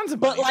money.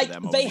 But for like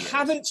them over they the years.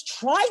 haven't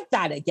tried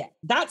that again.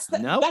 That's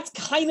Nope. that's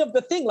kind of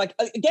the thing. Like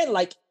again,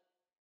 like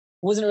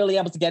wasn't really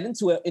able to get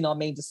into it in our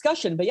main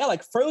discussion, but yeah,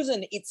 like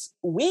Frozen, it's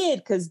weird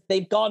because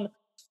they've gone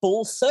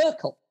full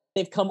circle.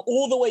 They've come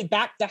all the way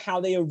back to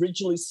how they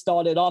originally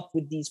started off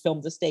with these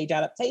film to stage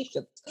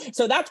adaptations.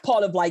 So that's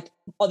part of like,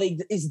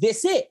 is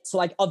this it? So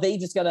like, are they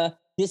just gonna,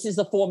 this is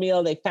the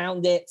formula, they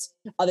found it.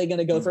 Are they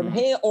gonna go from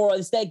here? Or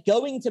is there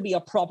going to be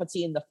a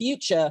property in the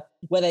future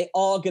where they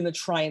are gonna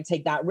try and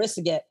take that risk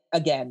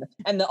again?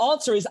 And the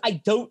answer is, I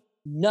don't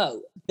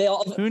know.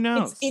 Who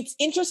knows? It's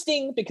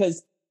interesting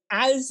because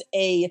as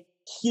a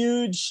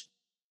huge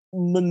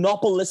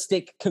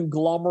monopolistic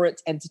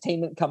conglomerate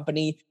entertainment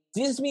company,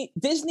 Disney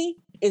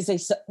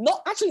is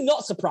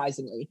not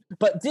surprisingly,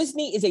 but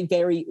Disney is a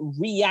very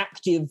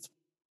reactive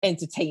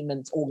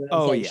entertainment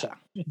organization.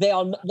 Oh,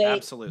 yeah.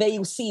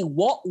 They see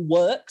what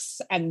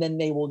works and then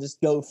they will just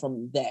go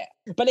from there.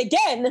 But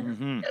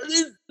again,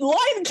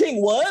 Lion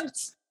King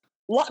worked.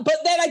 But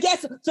then I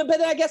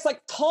guess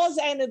like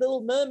Tarzan and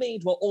Little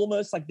Mermaid were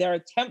almost like their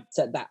attempt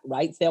at that,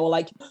 right? They were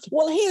like,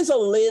 well, here's a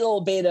little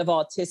bit of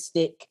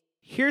artistic.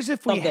 Here's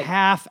if we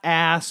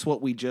half-ass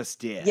what we just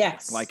did.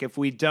 Yes. Like if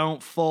we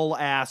don't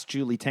full-ass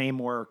Julie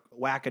Taymor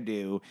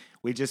wackadoo,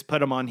 we just put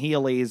them on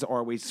Heelys,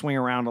 or we swing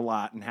around a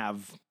lot and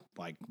have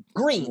like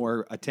green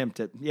more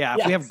attempted. Yeah,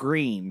 if we have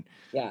green.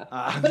 Yeah.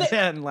 But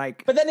then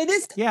it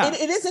is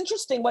it is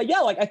interesting. Well, yeah,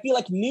 like I feel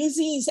like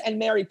Newsies and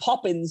Mary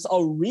Poppins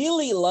are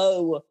really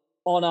low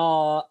on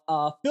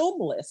our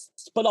film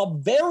lists, but are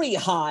very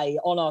high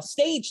on our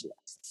stage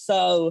lists.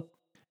 So.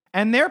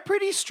 And they're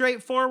pretty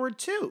straightforward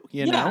too,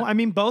 you know? I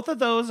mean, both of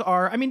those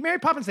are, Mary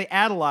Poppins, they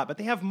add a lot, but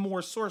they have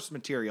more source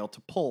material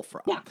to pull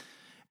from. Yeah.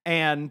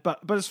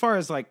 but as far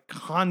as like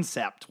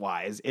concept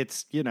wise,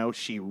 it's, you know,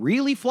 she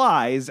really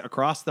flies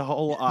across the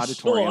whole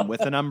auditorium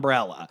with an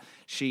umbrella.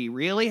 She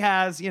really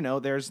has, you know,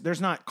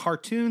 there's not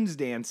cartoons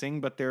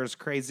dancing, but there's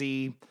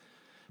crazy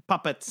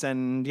puppets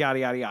and yada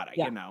yada yada,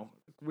 you know,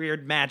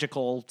 weird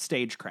magical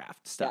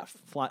stagecraft stuff,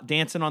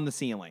 dancing on the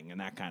ceiling and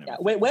that kind of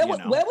thing. Where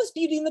was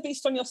Beauty and the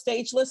Beast on your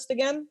stage list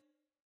again?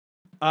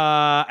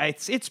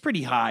 It's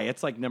pretty high.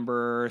 It's like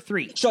number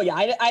 3. Sure, yeah,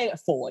 I had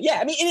 4. Yeah,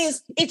 I mean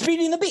it's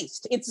Beauty and the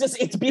Beast. It's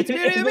Beauty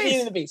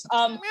and the Beast.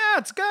 Yeah,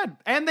 it's good.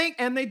 And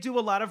they do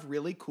a lot of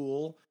really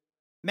cool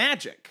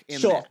magic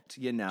in that,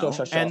 you know.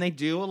 Sure. And they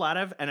do a lot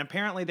of, and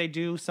apparently they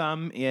do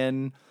some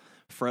in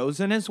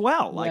Frozen as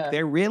well. Like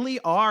there really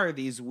are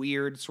these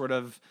weird sort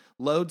of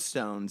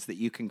lodestones that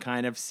you can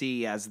kind of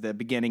see as the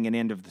beginning and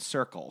end of the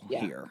circle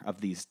here of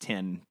these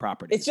 10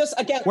 properties. It's just,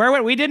 again,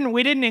 where we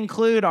didn't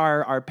include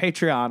our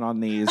Patreon on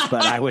these,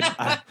 but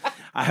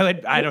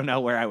I don't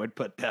know where I would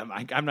put them.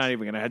 I'm not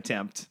even going to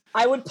attempt.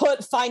 I would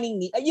put Finding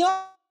Nemo. You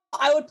know,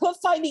 I would put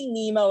Finding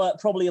Nemo at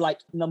probably like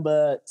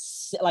number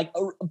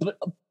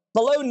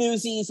below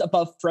Newsies,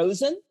 above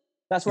Frozen.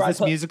 That's where I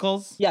put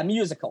musicals. Yeah,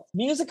 musicals.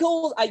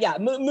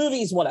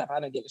 Movies, whatever. I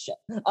don't give a shit.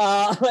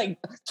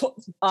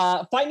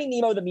 Finding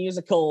Nemo the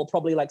musical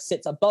probably like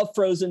sits above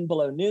Frozen,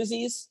 below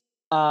Newsies.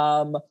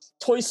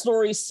 Toy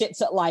Story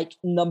sits at like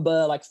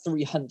number like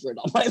 300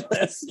 on my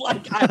list.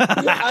 Like I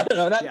don't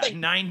know that thing.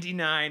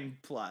 99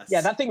 plus.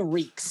 Yeah, that thing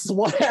reeks.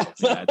 Whatever.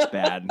 Yeah, it's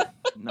bad.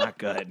 Not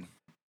good.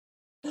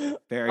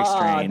 Very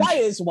strange. That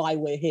is why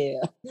we're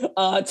here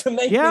to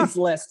make these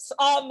lists.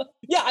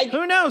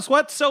 Who knows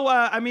what? So,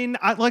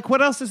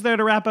 what else is there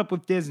to wrap up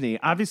with Disney?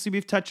 Obviously,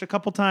 we've touched a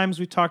couple times.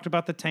 We talked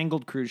about the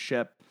Tangled cruise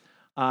ship.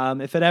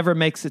 If it ever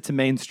makes it to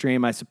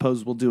mainstream, I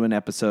suppose we'll do an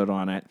episode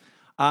on it.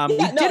 We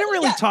didn't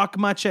really talk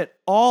much at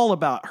all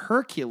about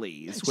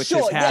Hercules, which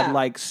has had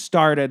like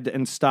started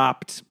and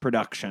stopped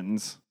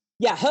productions.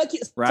 Yeah,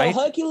 Hercules. Right? So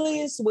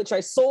Hercules, which I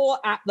saw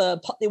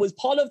it was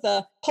part of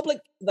the public,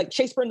 like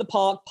Shakespeare in the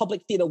Park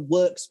Public Theater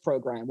Works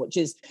program, which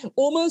is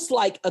almost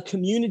like a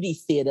community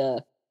theater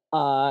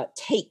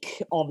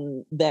take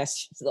on their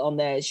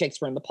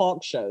Shakespeare in the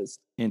Park shows.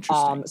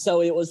 Interesting.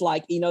 So it was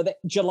like, you know, that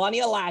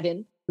Jelani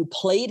Aladdin, who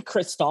played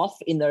Kristoff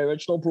in the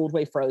original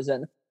Broadway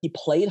Frozen, he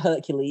played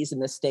Hercules in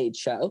the stage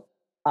show.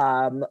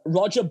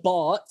 Roger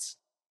Bart,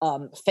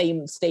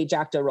 famed stage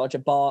actor Roger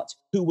Bart,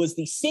 who was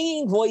the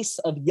singing voice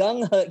of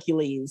young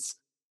Hercules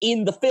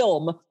in the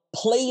film,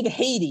 played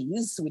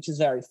Hades, which is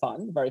very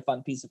fun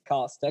piece of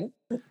casting.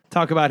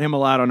 Talk about him a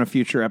lot on a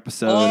future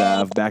episode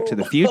of Back to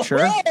the Future,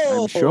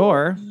 I'm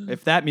sure,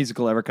 if that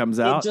musical ever comes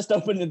out. It just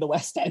opened in the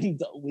West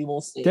End. We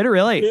will see. Did it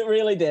really? It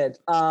really did.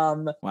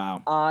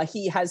 Wow.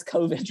 He has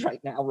COVID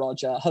right now,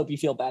 Roger. Hope you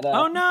feel better.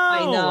 Oh, no.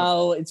 I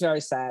know. It's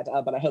very sad,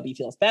 but I hope he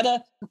feels better.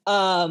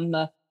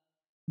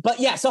 But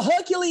yeah, so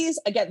Hercules,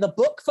 again, the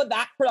book for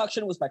that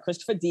production was by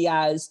Christopher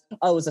Diaz.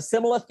 It was a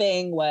similar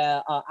thing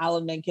where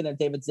Alan Menken and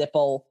David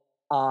Zippel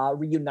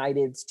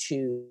reunited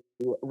to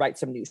write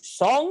some new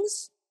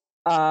songs.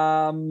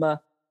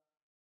 But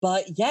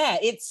yeah,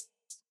 it's,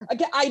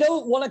 again, I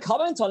don't want to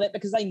comment on it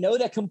because I know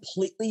they're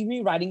completely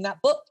rewriting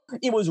that book.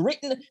 It was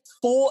written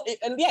for,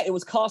 and yeah, it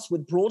was cast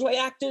with Broadway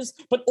actors,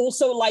 but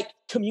also like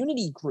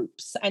community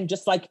groups and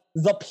just like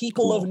the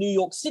people of New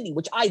York City,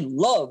 which I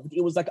loved.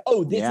 It was like,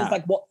 oh, this is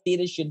like what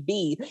theater should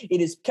be.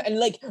 It is, and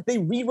like they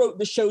rewrote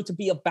the show to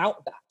be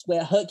about that,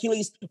 where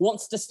Hercules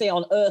wants to stay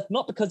on Earth,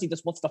 not because he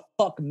just wants to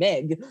fuck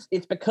Meg.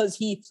 It's because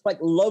he like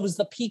loves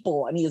the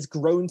people and he has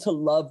grown to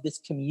love this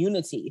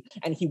community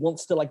and he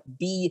wants to like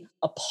be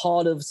a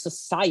part of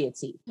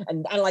society.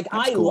 And like,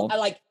 I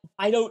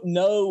don't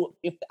know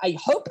if, I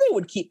hope they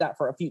would keep that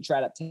for a future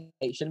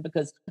adaptation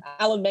because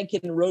Alan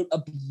Menken wrote a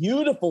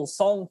beautiful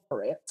song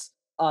for it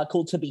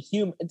called To Be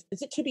Human.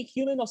 Is it To Be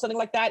Human or something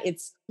like that?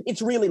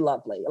 It's really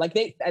lovely. Like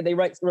they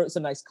wrote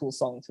some nice cool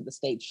songs for the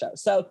stage show.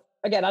 So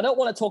again, I don't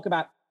want to talk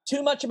about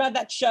too much about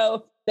that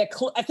show.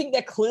 I think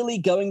they're clearly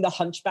going the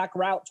Hunchback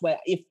route where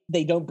if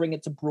they don't bring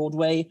it to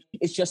Broadway,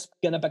 it's just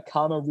going to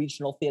become a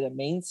regional theater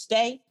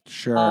mainstay.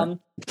 Sure.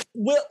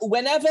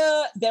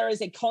 Whenever there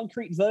is a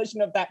concrete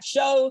version of that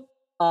show,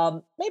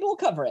 maybe we'll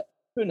cover it.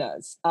 Who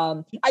knows?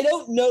 I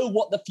don't know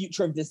what the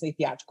future of Disney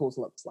theatricals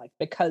looks like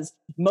because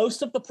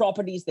most of the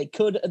properties they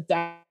could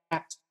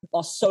adapt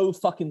are so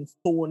fucking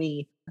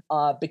thorny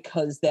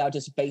because they are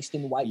just based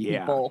in white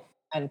people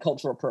and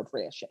cultural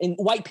appropriation, in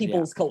white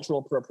people's cultural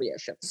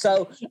appropriation.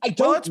 So I don't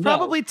know. Well, it's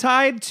probably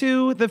tied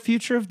to the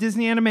future of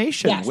Disney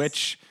animation,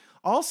 which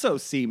also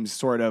seems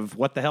sort of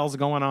what the hell's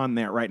going on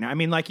there right now. I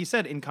mean, like you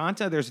said,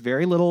 Encanto, there's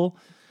very little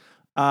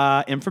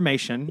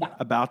information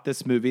about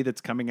this movie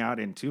that's coming out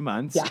in 2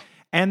 months. Yeah.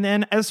 And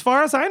then as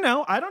far as I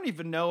know, I don't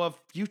even know of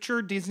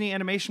future Disney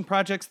animation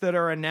projects that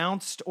are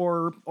announced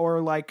or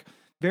like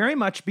very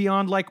much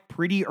beyond like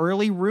pretty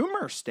early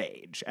rumor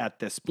stage at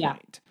this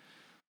point.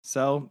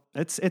 So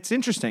it's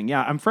interesting.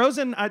 Yeah, I'm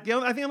Frozen. The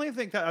only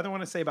thing that I don't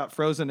want to say about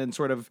Frozen and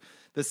sort of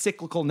the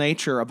cyclical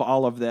nature of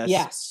all of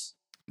this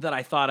that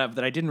I thought of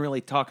that I didn't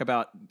really talk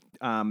about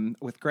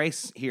with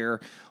Grace here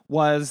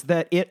was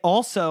that it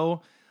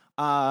also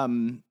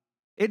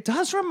it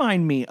does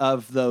remind me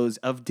of those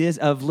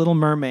of Little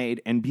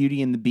Mermaid and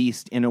Beauty and the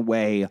Beast in a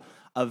way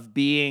of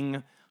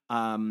being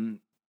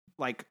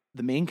like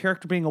the main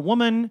character being a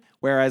woman,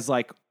 whereas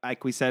like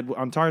we said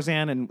on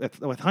Tarzan and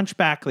with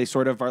Hunchback, they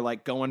sort of are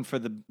like going for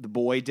the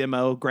boy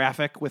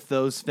demographic with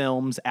those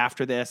films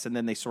after this, and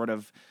then they sort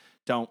of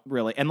don't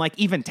really. And like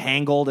even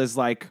Tangled is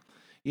like,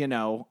 you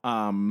know,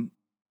 oh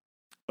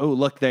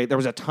look, there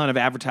was a ton of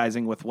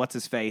advertising with what's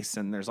his face,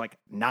 and there's like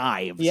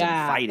knives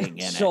and fighting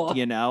in it,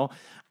 you know.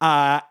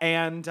 But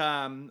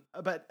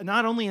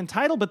not only in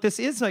title, but this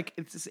is like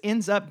it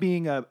ends up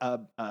being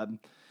a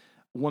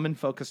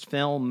woman-focused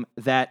film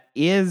that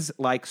is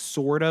like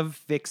sort of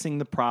fixing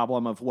the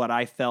problem of what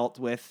I felt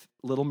with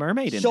Little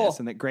Mermaid in this,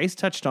 and that Grace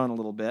touched on a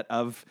little bit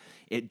of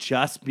it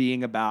just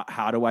being about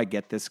how do I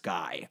get this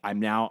guy?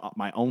 I'm now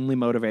my only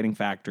motivating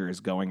factor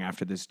is going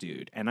after this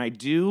dude, and I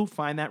do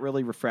find that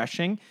really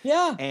refreshing.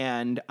 Yeah,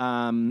 and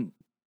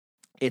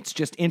it's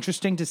just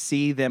interesting to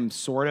see them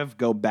sort of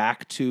go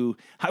back to,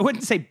 I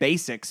wouldn't say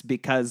basics,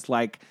 because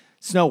like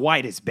Snow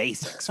White is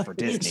basics for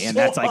Disney, and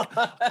that's like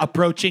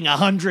approaching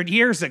 100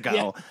 years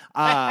ago.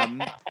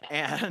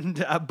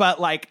 But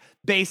like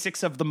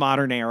basics of the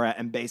modern era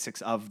and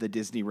basics of the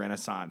Disney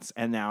Renaissance.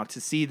 And now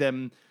to see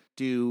them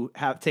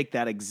take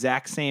that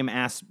exact same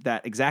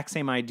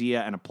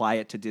idea and apply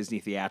it to Disney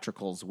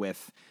theatricals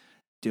with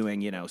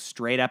doing, you know,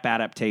 straight up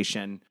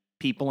adaptation,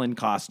 people in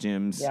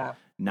costumes,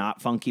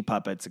 not funky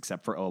puppets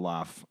except for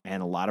Olaf,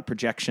 and a lot of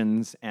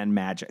projections and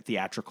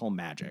theatrical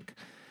magic.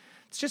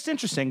 It's just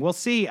interesting. We'll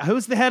see.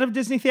 Who's the head of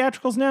Disney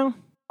theatricals now?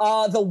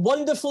 The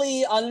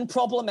wonderfully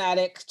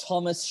unproblematic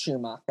Thomas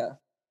Schumacher.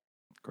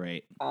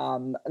 Great.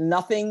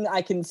 Nothing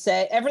I can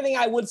say. Everything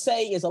I would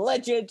say is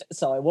alleged,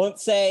 so I won't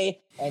say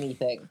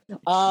anything.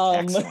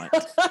 Excellent.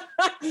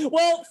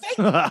 Well, thank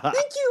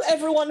you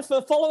everyone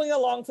for following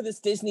along for this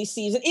Disney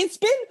season. It's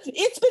been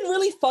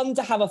really fun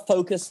to have a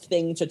focused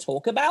thing to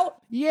talk about.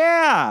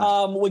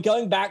 Yeah. We're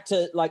going back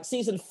to like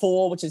season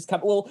 4, which is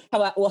we'll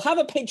have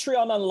a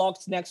Patreon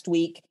unlocked next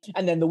week,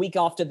 and then the week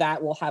after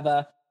that we'll have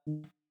a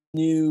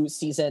new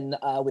season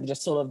with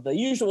just sort of the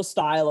usual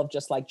style of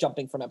just like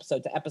jumping from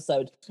episode to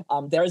episode.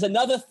 There is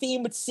another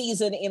themed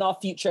season in our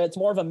future. It's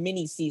more of a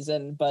mini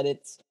season, but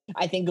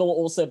I think it will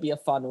also be a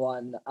fun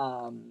one,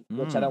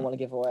 which I don't want to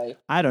give away.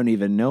 I don't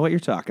even know what you're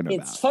talking about.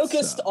 It's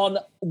focused on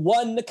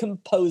one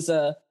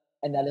composer,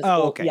 and that is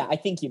okay. Yeah, I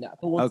think you know.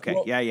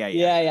 Yeah.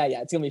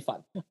 It's gonna be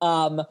fun.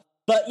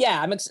 But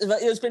yeah,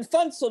 it's been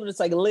fun to sort of just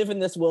like live in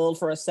this world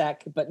for a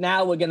sec. But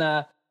now we're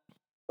gonna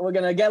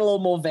get a little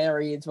more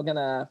varied.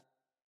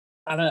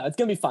 I don't know. It's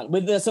gonna be fun.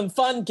 There's some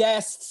fun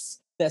guests.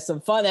 There's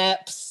some fun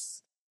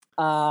apps.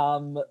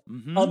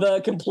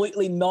 Other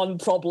completely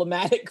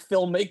non-problematic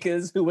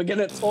filmmakers who we're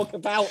gonna talk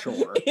about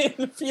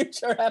in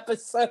future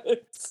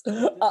episodes.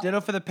 Ditto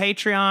for the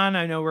Patreon.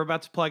 I know we're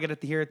about to plug it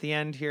at the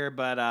end here,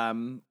 but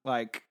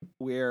like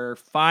we're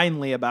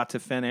finally about to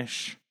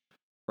finish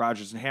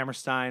Rodgers and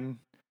Hammerstein.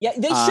 Yeah,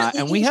 they should.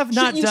 And we have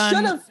not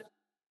done.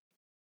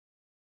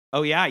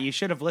 Oh, yeah, you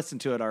should have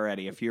listened to it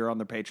already. If you're on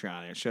the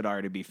Patreon, it should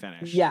already be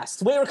finished.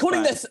 Yes, we're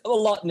recording this a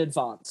lot in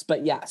advance,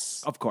 but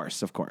yes. Of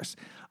course.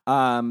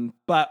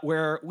 But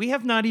we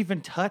have not even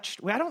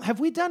touched...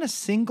 Have we done a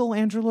single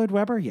Andrew Lloyd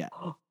Webber yet?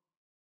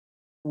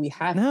 We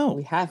haven't. No,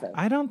 we haven't.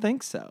 I don't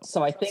think so.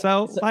 So I think...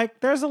 like,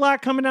 there's a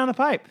lot coming down the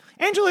pipe.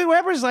 Andrew Lloyd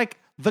Webber is like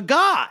the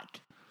god.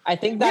 I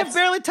think we've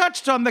barely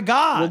touched on the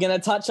god. We're going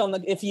to touch on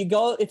if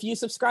you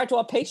subscribe to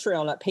our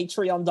Patreon at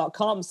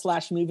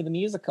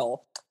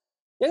patreon.com/moviethemusical,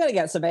 you're gonna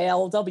get some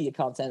ALW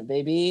content,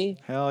 baby.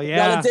 Hell yeah! We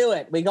gotta do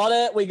it.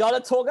 We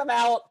gotta talk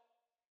about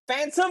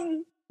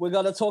Phantom. We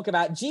gotta talk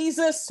about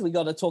Jesus. We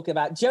gotta talk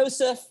about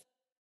Joseph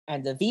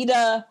and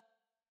Evita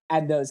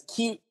and those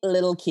cute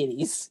little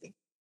kitties.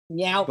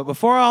 Meow. But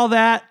before all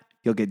that,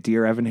 you'll get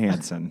Dear Evan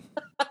Hansen.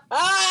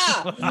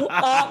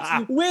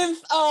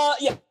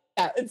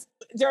 It's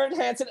Dear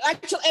Hansen.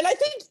 Actually, and I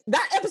think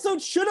that episode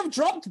should have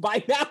dropped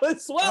by now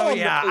as well. Oh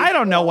yeah, I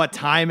don't know what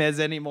time is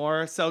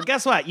anymore. So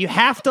guess what? You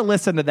have to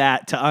listen to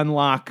that to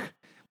unlock.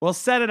 We'll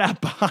set it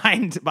up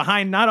behind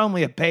not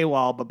only a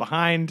paywall, but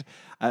behind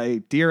a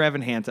Dear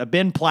Evan Hansen, a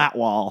Ben Platt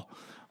wall.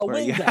 A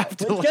window.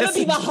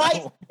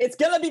 It's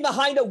gonna be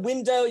behind a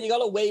window. You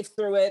gotta wave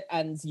through it,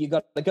 and you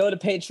gotta go to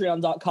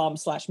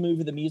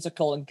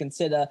patreon.com/moviethemusical and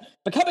consider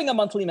becoming a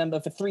monthly member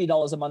for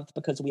 $3 a month,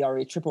 because we are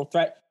a triple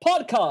threat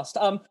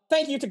podcast.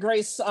 Thank you to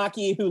Grace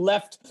Aki, who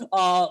left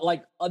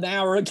like an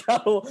hour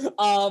ago.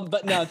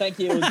 But no, thank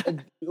you. It was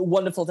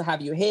wonderful to have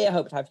you here.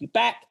 Hope to have you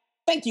back.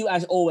 Thank you,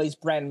 as always,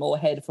 Bran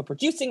Moorhead, for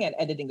producing and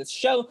editing this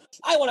show.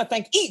 I want to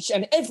thank each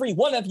and every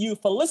one of you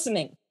for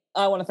listening.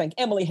 I want to thank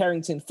Emily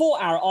Harrington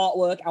for our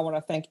artwork. I want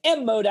to thank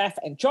M. Modaf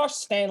and Josh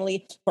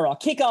Stanley for our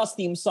kick-ass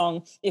theme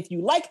song. If you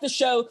like the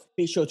show,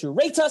 be sure to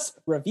rate us,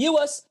 review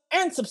us,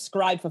 and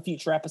subscribe for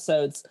future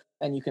episodes.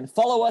 And you can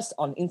follow us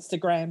on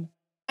Instagram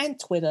and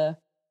Twitter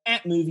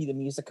at Movie the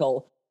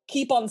Musical.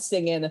 Keep on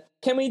singing.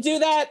 Can we do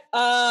that?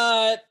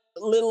 The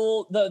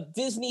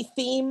Disney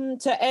theme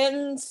to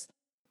end?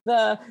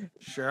 The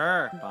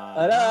Sure.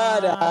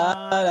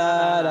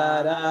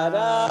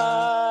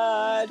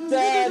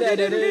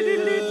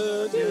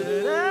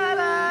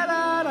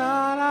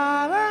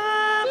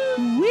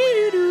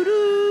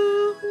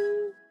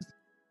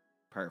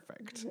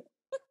 Perfect.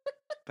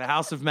 The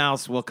House of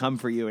Mouse will come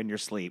for you in your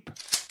sleep.